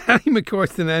 Ali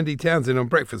McCoist and Andy Townsend on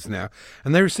Breakfast now,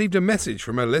 and they received a message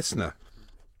from a listener.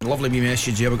 Lovely wee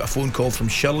message here. We got a phone call from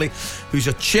Shirley, who's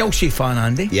a Chelsea fan,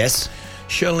 Andy. Yes.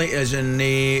 Shirley is in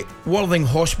Worthing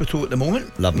Hospital at the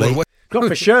moment. Lovely. Not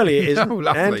for Shirley, it isn't. Oh,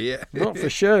 lovely, And yeah. Not for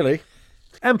Shirley.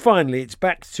 And finally, it's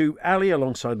back to Ali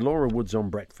alongside Laura Woods on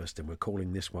Breakfast, and we're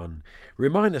calling this one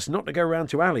Remind Us Not to Go Round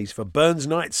to Ali's for Burns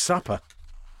Night Supper.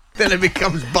 Then it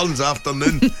becomes Burns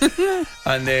afternoon.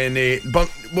 And then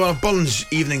Burns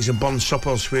evenings and Burns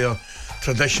suppers, where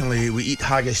traditionally we eat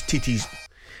haggis, titties.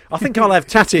 I think I'll have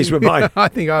tatties with mine. I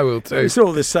think I will too. It's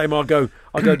all the same. I'll go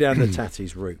down the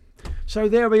tatties route. So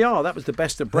there we are. That was the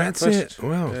best of breakfast. That's it.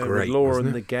 Well, great, with Laura wasn't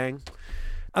and it? the gang.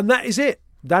 And that is it.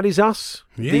 That is us.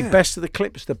 The Yeah. best of the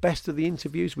clips, the best of the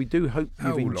interviews. We do hope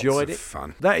you've Oh, lots enjoyed of it.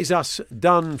 fun. That is us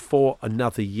done for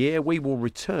another year. We will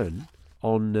return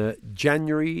on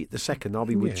January the 2nd. I'll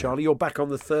be with Charlie. You're back on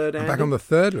the 3rd, Andy. Back on the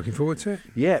 3rd. Looking forward to it.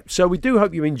 Yeah. So we do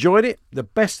hope you enjoyed it. The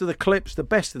best of the clips, the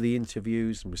best of the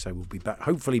interviews. And we say we'll be back,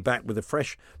 hopefully back with a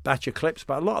fresh batch of clips.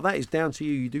 But a lot of that is down to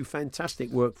you. You do fantastic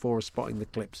work for us spotting the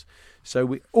clips.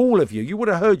 So all of you would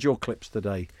have heard your clips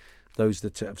today, those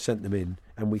that have sent them in.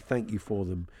 And we thank you for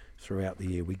them throughout the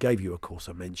year. We gave you, of course,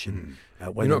 a mention.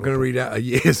 You're not going to read out a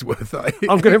year's worth, are you?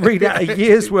 I'm going to read out a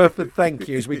year's worth of thank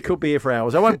yous. We could be here for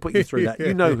hours. I won't put you through that.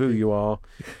 You know who you are.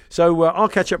 So I'll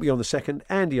catch up with you on the 2nd,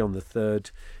 Andy on the 3rd.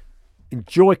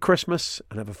 Enjoy Christmas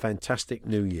and have a fantastic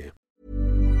New Year.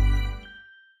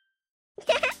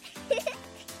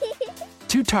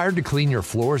 Too tired to clean your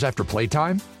floors after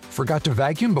playtime? Forgot to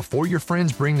vacuum before your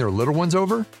friends bring their little ones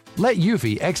over? Let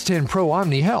Eufy X10 Pro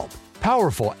Omni help.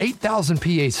 Powerful 8,000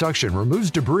 PA suction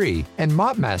removes debris, and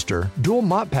MopMaster dual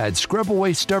mop pads scrub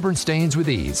away stubborn stains with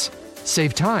ease.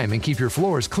 Save time and keep your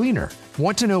floors cleaner.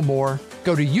 Want to know more?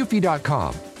 Go to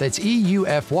eufy.com, that's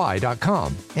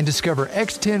EUFY.com, and discover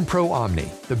X10 Pro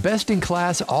Omni, the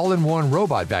best-in-class all-in-one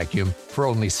robot vacuum for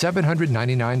only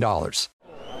 $799.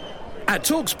 At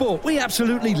TalkSport, we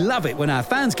absolutely love it when our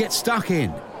fans get stuck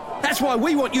in. That's why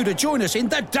we want you to join us in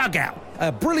The Dugout,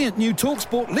 a brilliant new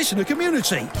TalkSport listener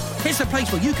community. It's a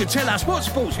place where you can tell us what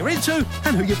sports you're into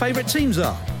and who your favourite teams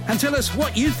are. And tell us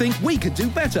what you think we could do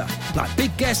better, like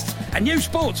big guests and new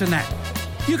sports and that.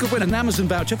 You could win an Amazon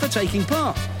voucher for taking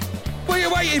part. What are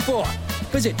you waiting for?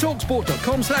 Visit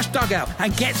talksport.com/dugout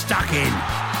and get stuck in.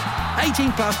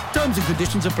 18 plus, terms and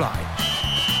conditions apply.